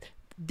little...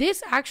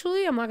 This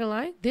actually, I'm not going to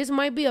lie, this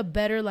might be a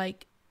better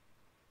like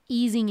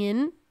easing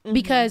in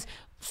because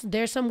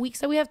there's some weeks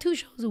that we have 2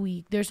 shows a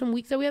week. There's some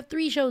weeks that we have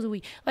 3 shows a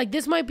week. Like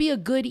this might be a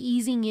good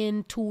easing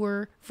in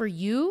tour for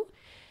you.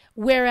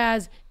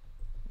 Whereas...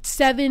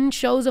 7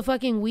 shows a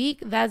fucking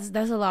week, that's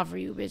a lot for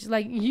you, bitch.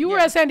 Like you were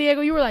at San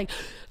Diego, you were like,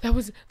 that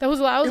was a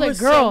lot. I was like,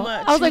 girl, so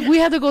I was like, we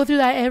had to go through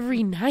that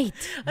every night.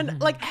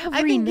 And like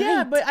every night.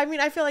 Yeah, but I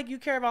mean, I feel like you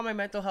care about my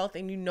mental health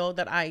and you know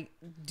that I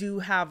do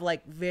have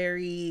like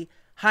very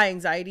high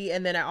anxiety,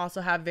 and then I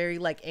also have very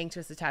like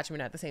anxious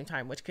attachment at the same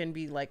time, which can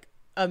be like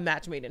a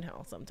match made in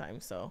hell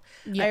sometimes. So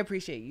I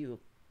appreciate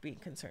you being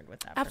concerned with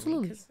that.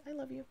 Absolutely. Because I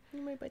love you.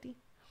 You're my buddy.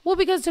 Well,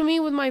 because to me,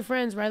 with my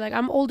friends, right, like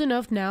I'm old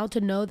enough now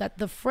to know that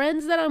the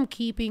friends that I'm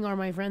keeping are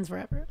my friends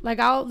forever. Like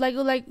I'll like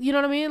you know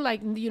what I mean?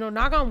 Like, you know,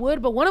 knock on wood,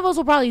 but one of us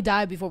will probably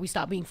die before we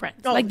stop being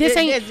friends. Oh, like this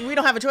ain't. We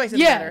don't have a choice in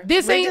the matter.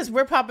 This ain't.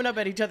 We're popping up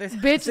at each other's.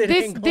 Bitch,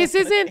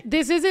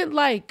 this isn't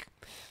like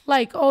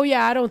like, oh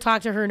yeah, I don't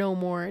talk to her no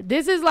more.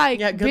 This is like,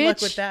 yeah, good bitch,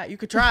 luck with that. You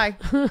could try.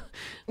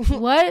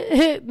 What?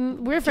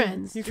 We're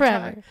friends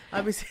forever.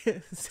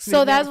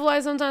 So that's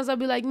why sometimes I'll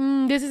be like,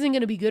 this isn't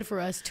gonna be good for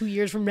us 2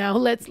 years from now.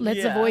 Let's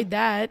avoid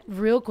that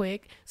real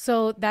quick.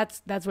 So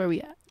that's where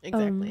we at.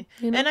 Exactly.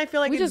 You know, and I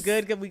feel like it's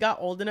good because we got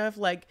old enough,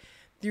 like,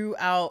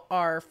 throughout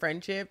our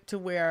friendship to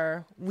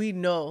where we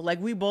know, like,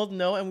 we both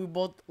know, and we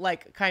both,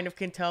 like, kind of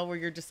can tell where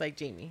you're just like,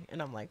 Jamie,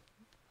 and I'm like,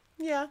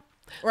 yeah,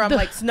 or I'm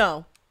like,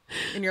 Snow,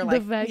 and you're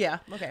like, yeah,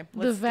 okay,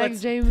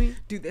 let's Jamie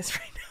do this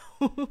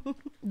right now.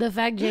 The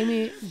fact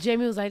Jamie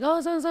was like,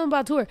 oh, something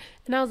about tour,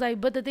 and I was like,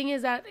 but the thing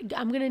is that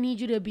I'm gonna need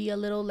you to be a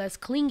little less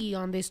clingy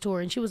on this tour,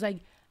 and she was like,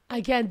 I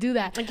can't do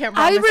that.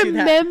 I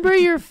remember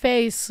your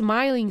face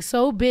smiling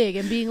so big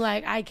and being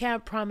like, I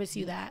can't promise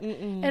you that.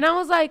 And I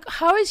was like,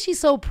 how is she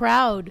so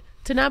proud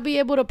to not be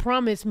able to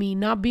promise me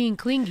not being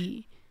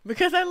clingy?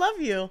 Because I love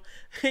you.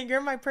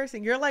 You're my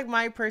person. You're like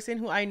my person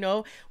who I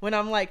know when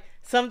I'm like,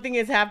 something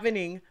is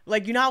happening.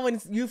 Like, you know how when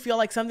you feel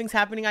like something's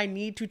happening, I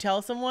need to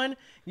tell someone?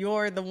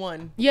 You're the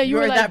one. Yeah,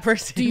 you're like, that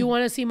person. Do you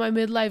want to see my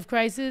midlife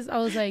crisis? I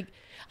was like,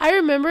 I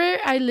remember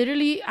I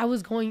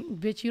was going,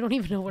 bitch, you don't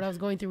even know what I was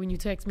going through when you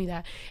text me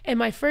that. And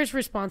my first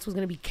response was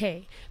going to be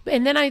K.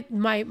 And then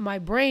my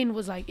brain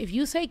was like, if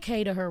you say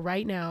K to her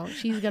right now,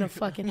 she's going to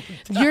fucking,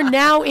 you're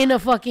now in a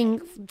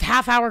fucking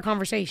half-hour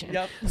conversation.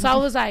 Yep. So I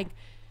was like,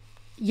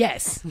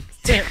 yes.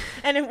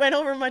 And it went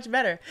over much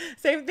better.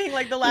 Same thing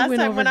like the last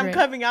time when I'm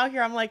coming out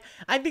here, I'm like,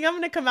 I think I'm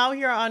going to come out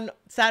here on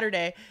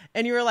Saturday.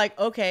 And you were like,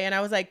 okay. And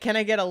I was like, can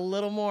I get a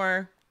little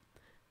more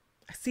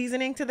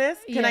seasoning to this?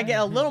 Can I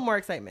get a little more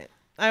excitement?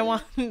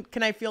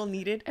 Can I feel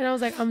needed? And I was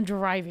like, I'm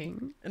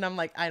driving. And I'm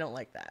like, I don't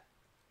like that.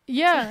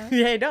 Yeah.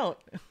 Yeah, I don't.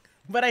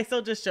 But I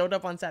still just showed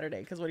up on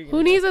Saturday because what are you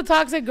Who needs a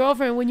toxic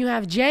girlfriend when you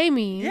have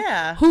Jamie?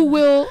 Yeah. Who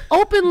will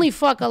openly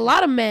fuck a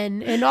lot of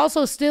men and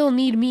also still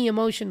need me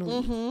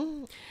emotionally.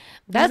 Mm-hmm.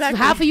 That's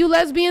half of you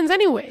lesbians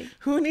anyway.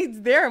 Who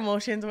needs their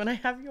emotions when I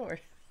have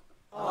yours?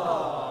 Aww.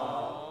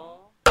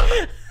 All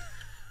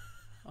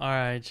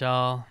right,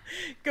 y'all.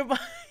 Goodbye.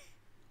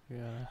 Yeah.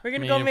 We're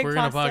gonna go make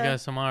pasta. We're gonna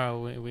podcast tomorrow.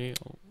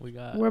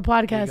 We're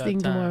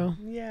podcasting tomorrow.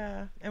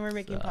 Yeah, and we're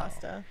making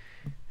pasta.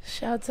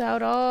 Shouts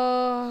out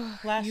all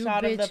last you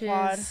shot bitches. of the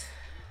pod.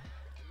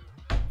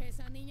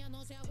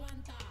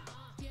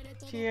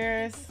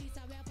 Cheers.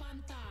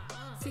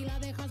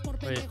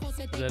 Wait,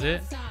 is that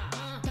it?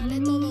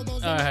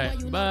 All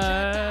right,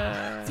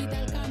 bye.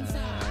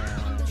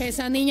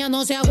 Esa niña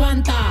no se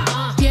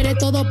aguanta. Quiere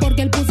todo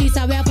porque el pussy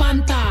sabe a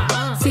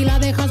Fanta. Si la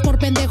dejas por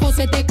pendejo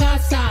se te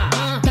casa.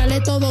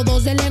 Dale todo,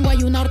 dos de lengua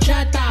y una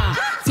horchata.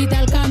 Si te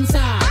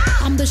alcanza.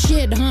 I'm the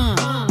shit, huh?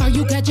 Are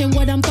you catching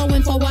what I'm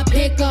throwing for a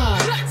picker?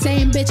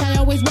 Same bitch I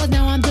always was,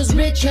 now I'm just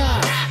richer.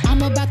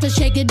 I'm about to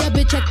shake it up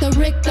and check the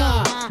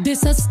Richter.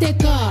 This a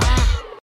sticker.